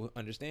of people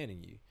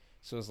understanding you.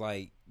 So it's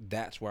like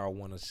that's where I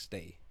want to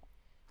stay.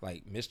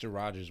 Like Mr.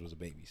 Rogers was a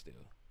baby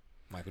still.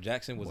 Michael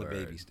Jackson was a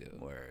baby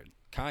still.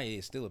 Kanye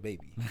is still a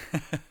baby.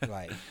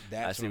 Like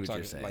that's what I'm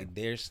talking about. Like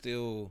they're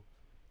still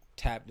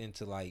tapped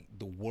into like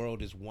the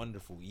world is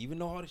wonderful. Even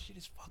though all this shit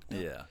is fucked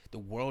up. Yeah. The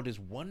world is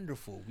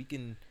wonderful. We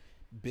can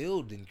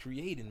build and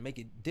create and make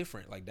it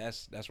different. Like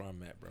that's where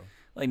I'm at, bro.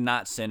 Like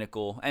not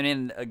cynical. I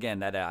mean, again,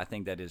 that I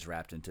think that is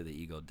wrapped into the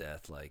ego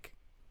death. Like,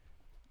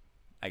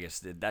 I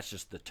guess that's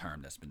just the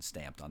term that's been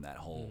stamped on that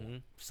whole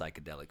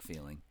psychedelic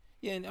feeling.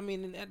 Yeah, and I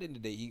mean, and at the end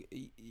of the day,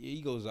 your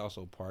ego is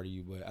also part of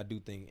you, but I do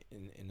think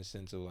in the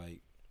sense of like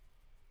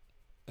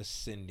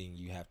ascending,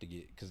 you have to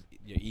get, because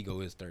your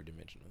ego is third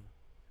dimensional.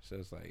 So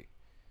it's like,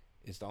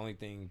 it's the only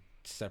thing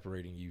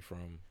separating you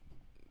from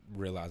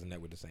realizing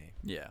that we're the same.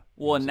 Yeah.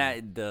 Well, and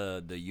that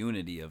the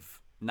unity of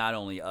not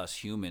only us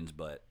humans,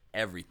 but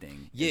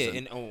everything. Yeah,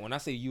 and when I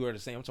say you are the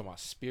same, I'm talking about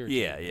spiritual.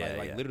 Yeah,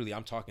 like literally,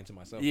 I'm talking to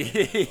myself.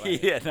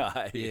 Yeah,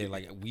 like,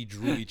 like we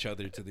drew each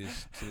other to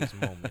this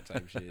moment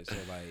type shit. So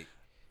like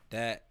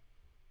that,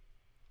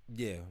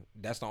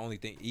 that's the only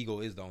thing. Ego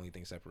is the only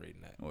thing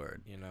separating that.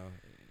 Word. You know,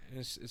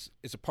 it's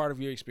a part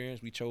of your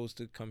experience. We chose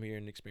to come here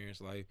and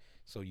experience life,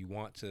 so you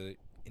want to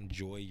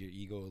enjoy your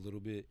ego a little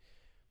bit,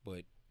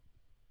 but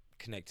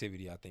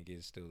connectivity, I think,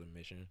 is still the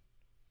mission.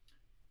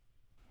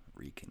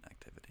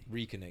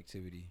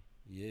 Reconnectivity.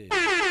 Yeah.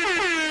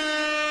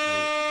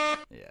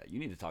 Yeah, you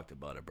need to talk to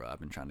Butter, bro. I've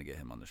been trying to get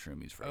him on the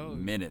shroomies for a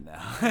minute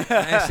now.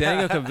 Actually, I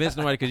ain't gonna convince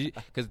nobody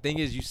because the thing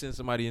is, you send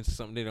somebody into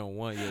something they don't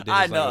want, then it's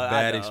like a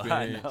bad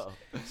experience.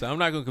 So I'm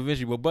not gonna convince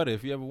you, but Butter,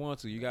 if you ever want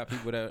to, you got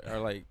people that are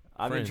like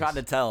I've been trying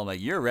to tell him,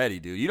 like, you're ready,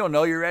 dude. You don't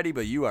know you're ready,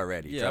 but you are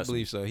ready. Yeah, I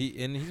believe so.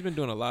 He's been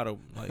doing a lot of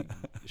like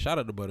shout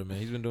out to Butter, man.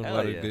 He's been doing a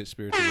lot of good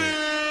spiritual work.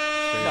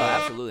 No,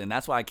 absolutely, and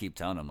that's why I keep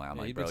telling him, like, I'm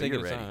like, bro,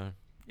 you're ready. Time.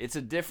 It's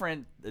a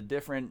different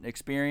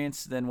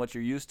experience than what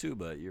you're used to,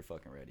 but you're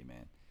fucking ready,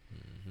 man.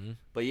 Mm-hmm.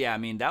 But yeah, I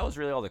mean, that was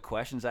really all the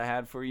questions I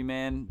had for you,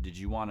 man. Did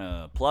you want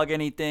to plug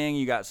anything?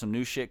 You got some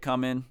new shit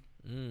coming?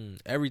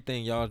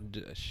 Everything, y'all.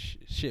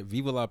 Shit,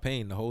 Viva La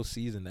Pain, the whole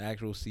season, the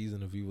actual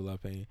season of Viva La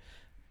Pain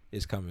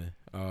is coming.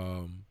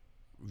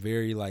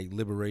 Very like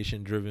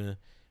liberation driven,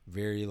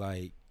 very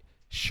like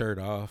shirt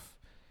off,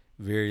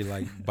 very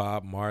like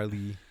Bob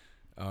Marley,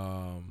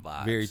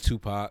 very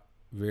Tupac,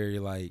 very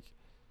like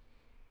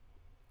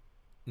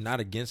not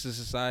against the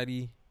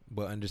society,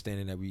 but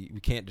understanding that we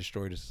can't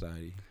destroy the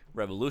society.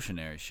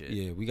 Revolutionary shit.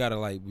 Yeah, we gotta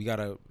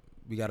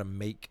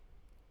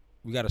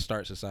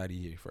start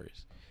society here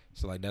first.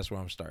 So like that's where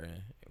I'm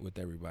starting with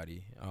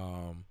everybody.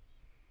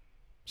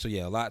 So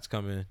yeah, a lot's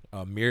coming.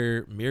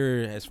 Mirror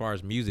as far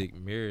as music,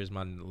 Mirror is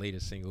my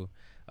latest single,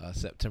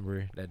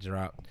 September, that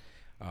dropped.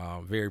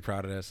 Very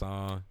proud of that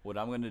song. What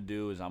I'm gonna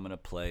do is I'm gonna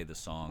play the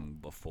song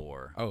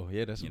before. Oh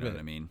yeah, that's you know what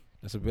I mean.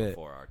 That's a bit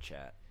before our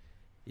chat.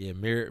 Yeah,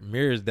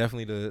 Mirror is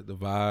definitely the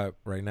vibe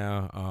right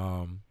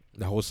now.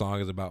 The whole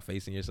song is about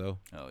facing yourself.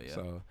 Oh yeah.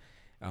 So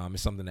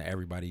it's something that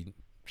everybody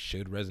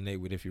should resonate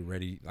with if you're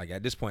ready. Like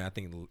at this point, I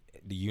think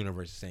the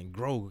universe is saying,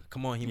 "Grow,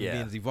 come on, human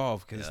beings,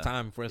 evolve," because it's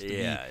time for us to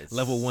be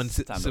level 1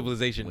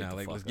 civilization now.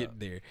 Like let's get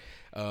there.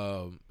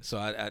 So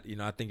I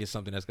think it's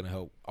something that's gonna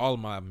help all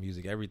of my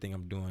music. Everything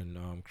I'm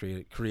doing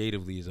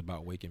creatively is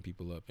about waking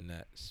people up in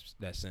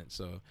that sense.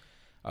 So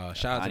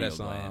shout out to that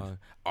song,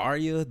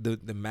 Arya,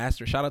 the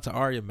master. Shout out to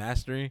Arya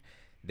mastering.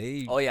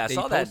 I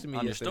saw that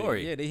on your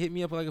story. Yeah, they hit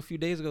me up like a few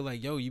days ago,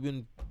 like, yo,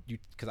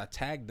 because I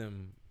tagged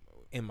them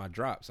in my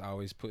drops. I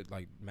always put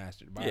like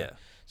mastered by. Yeah.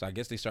 So I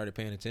guess they started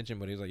paying attention,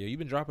 but he was like, yo, you've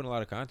been dropping a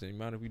lot of content. You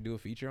mind if we do a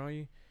feature on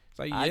you? It's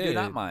like, I do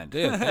not mind.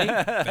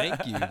 Yeah,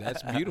 thank you.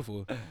 That's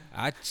beautiful.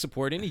 I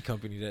support any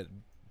company that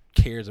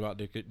cares about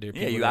their people.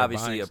 Yeah, you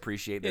obviously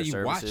appreciate their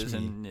services.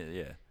 And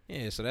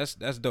yeah, so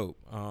that's dope.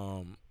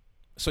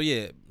 So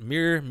yeah,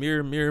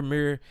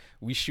 mirror.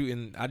 We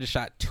shooting. I just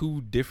shot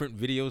 2 different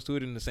videos to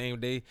it in the same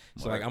day.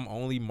 So like I'm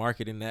only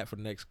marketing that for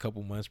the next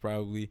couple months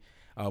probably.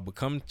 But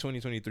come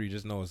 2023,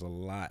 just know it's a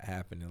lot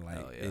happening.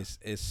 Like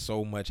it's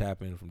so much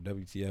happening from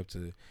WTF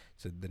to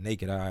the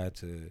Naked Eye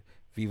to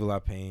Viva La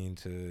Pain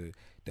to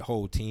the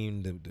whole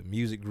team, the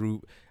music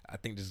group. I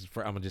think this is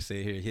I'm gonna just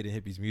say it here, Hidden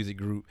Hippies music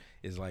group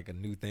is like a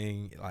new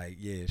thing. Like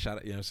shout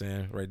out, you know what I'm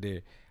saying, right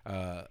there.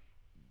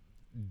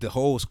 The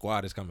whole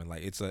squad is coming.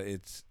 Like it's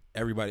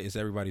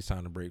everybody's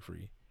time to break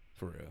free,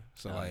 for real.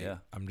 So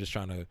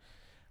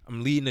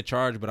I'm leading the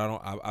charge, but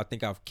I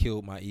think I've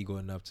killed my ego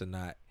enough to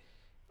not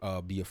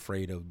be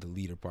afraid of the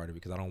leader part of it,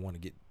 because I don't want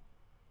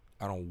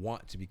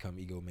to become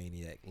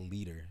egomaniac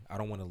leader. I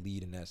don't want to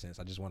lead in that sense.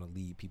 I just want to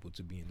lead people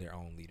to being their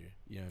own leader.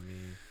 You know what I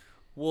mean?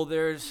 Well,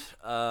 there's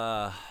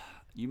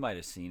you might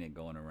have seen it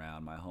going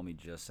around. My homie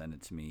just sent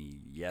it to me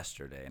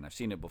yesterday, and I've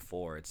seen it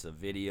before. It's a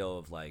video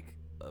of like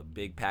a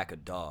big pack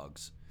of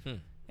dogs,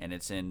 and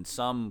it's in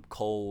some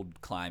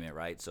cold climate,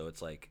 right? So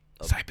it's like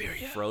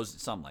Siberia, frozen,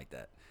 something like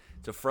that.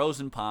 It's a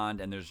frozen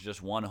pond, and there's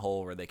just one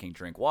hole where they can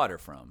drink water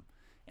from.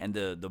 And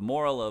the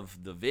moral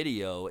of the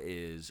video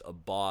is a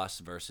boss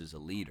versus a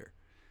leader.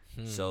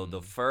 So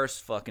the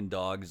first fucking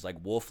dog is like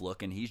wolf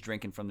looking. He's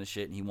drinking from the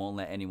shit, and he won't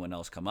let anyone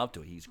else come up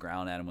to it. He's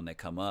growling at him when they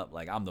come up,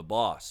 like, I'm the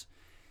boss.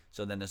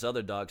 So then this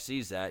other dog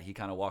sees that. He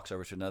kind of walks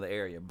over to another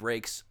area,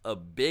 breaks a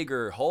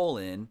bigger hole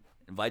in,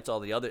 invites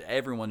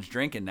everyone's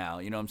drinking now.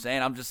 You know what I'm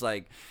saying? I'm just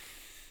like,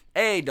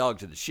 A,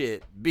 dogs are the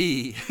shit.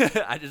 B,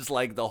 I just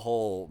like the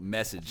whole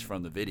message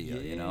from the video,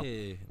 you know?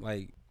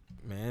 Like,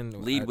 man.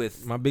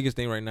 with... My biggest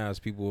thing right now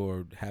is people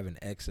are having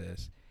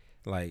excess.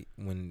 Like,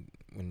 when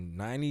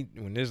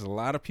there's a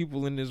lot of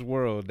people in this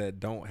world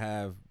that don't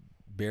have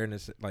bare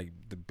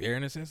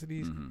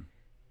necessities,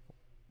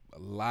 a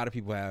lot of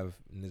people have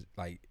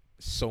like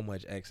so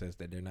much excess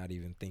that they're not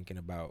even thinking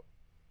about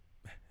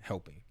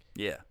helping.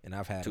 Yeah. And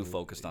I've had too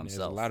focused on self.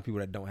 self. There's a lot of people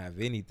that don't have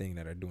anything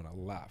that are doing a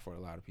lot for a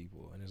lot of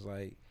people, and it's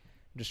like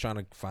I'm just trying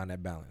to find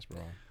that balance,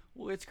 bro.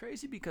 Well, it's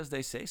crazy because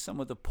they say some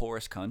of the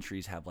poorest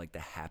countries have like the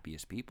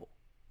happiest people.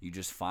 You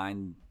just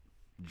find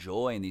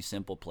joy in these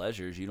simple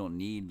pleasures. You don't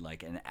need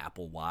like an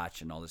Apple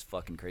Watch and all this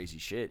fucking crazy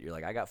shit. You're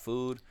like, I got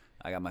food,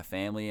 I got my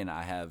family, and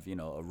I have,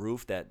 a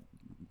roof that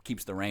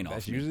keeps the rain off.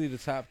 That's me. usually the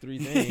top three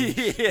things.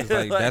 It's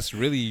like that's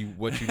really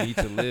what you need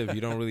to live.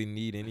 You don't really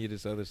need any of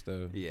this other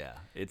stuff. Yeah,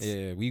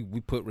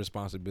 we put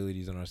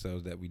responsibilities on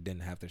ourselves that we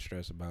didn't have to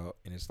stress about,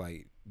 and it's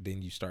like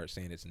then you start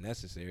saying it's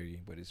necessary,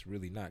 but it's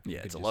really not. Yeah,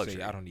 you it's a just luxury.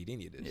 say, I don't need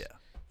any of this. Yeah,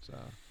 so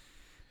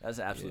that's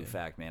an absolute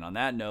fact, man. On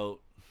that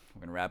note,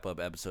 we're gonna wrap up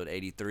episode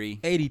 83.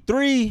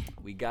 83.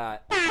 We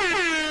got a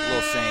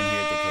little saying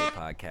here at the K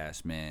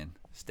Podcast, man.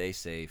 Stay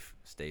safe,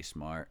 stay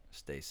smart,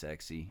 stay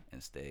sexy,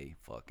 and stay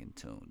fucking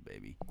tuned,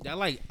 baby. I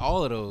like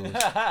all of those.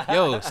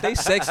 Yo, stay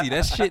sexy.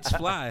 That shit's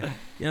fly. You know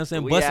what I'm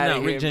saying? We Busting outta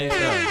out Rick here, James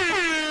man.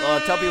 stuff. Well,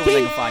 tell people where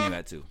they can find you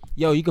at, too.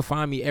 Yo, you can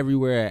find me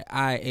everywhere at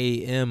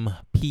IAMPVYNE.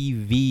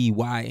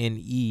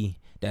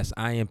 That's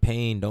I Am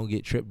Pain. Don't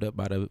get tripped up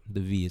by the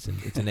V. It's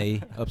an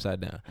A upside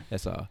down.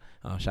 That's all.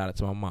 Shout out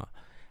to my mom.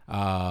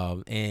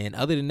 And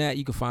other than that,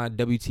 you can find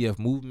WTF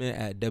Movement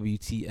at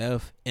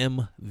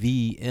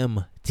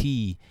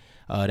WTFMVMT.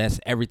 That's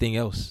everything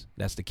else.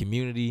 That's the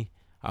community.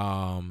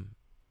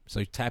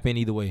 So tap in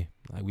either way.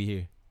 Like, we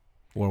here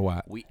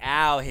worldwide. We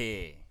out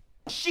here.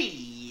 Shit.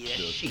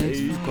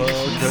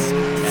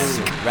 That's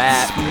a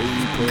wrap.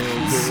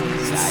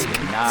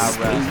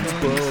 Sayonara.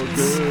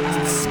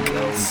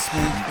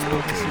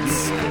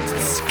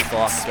 Adios.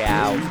 Fuck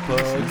out.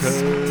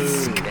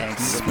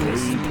 Thanks for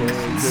listening.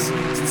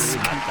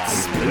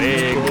 Hasta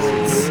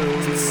luego.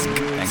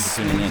 Thanks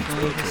for tuning in.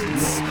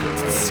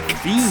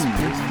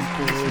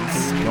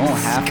 You don't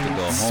have to go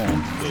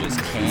home. You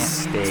just can't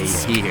stay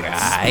here,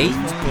 alright?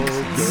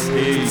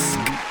 Peace.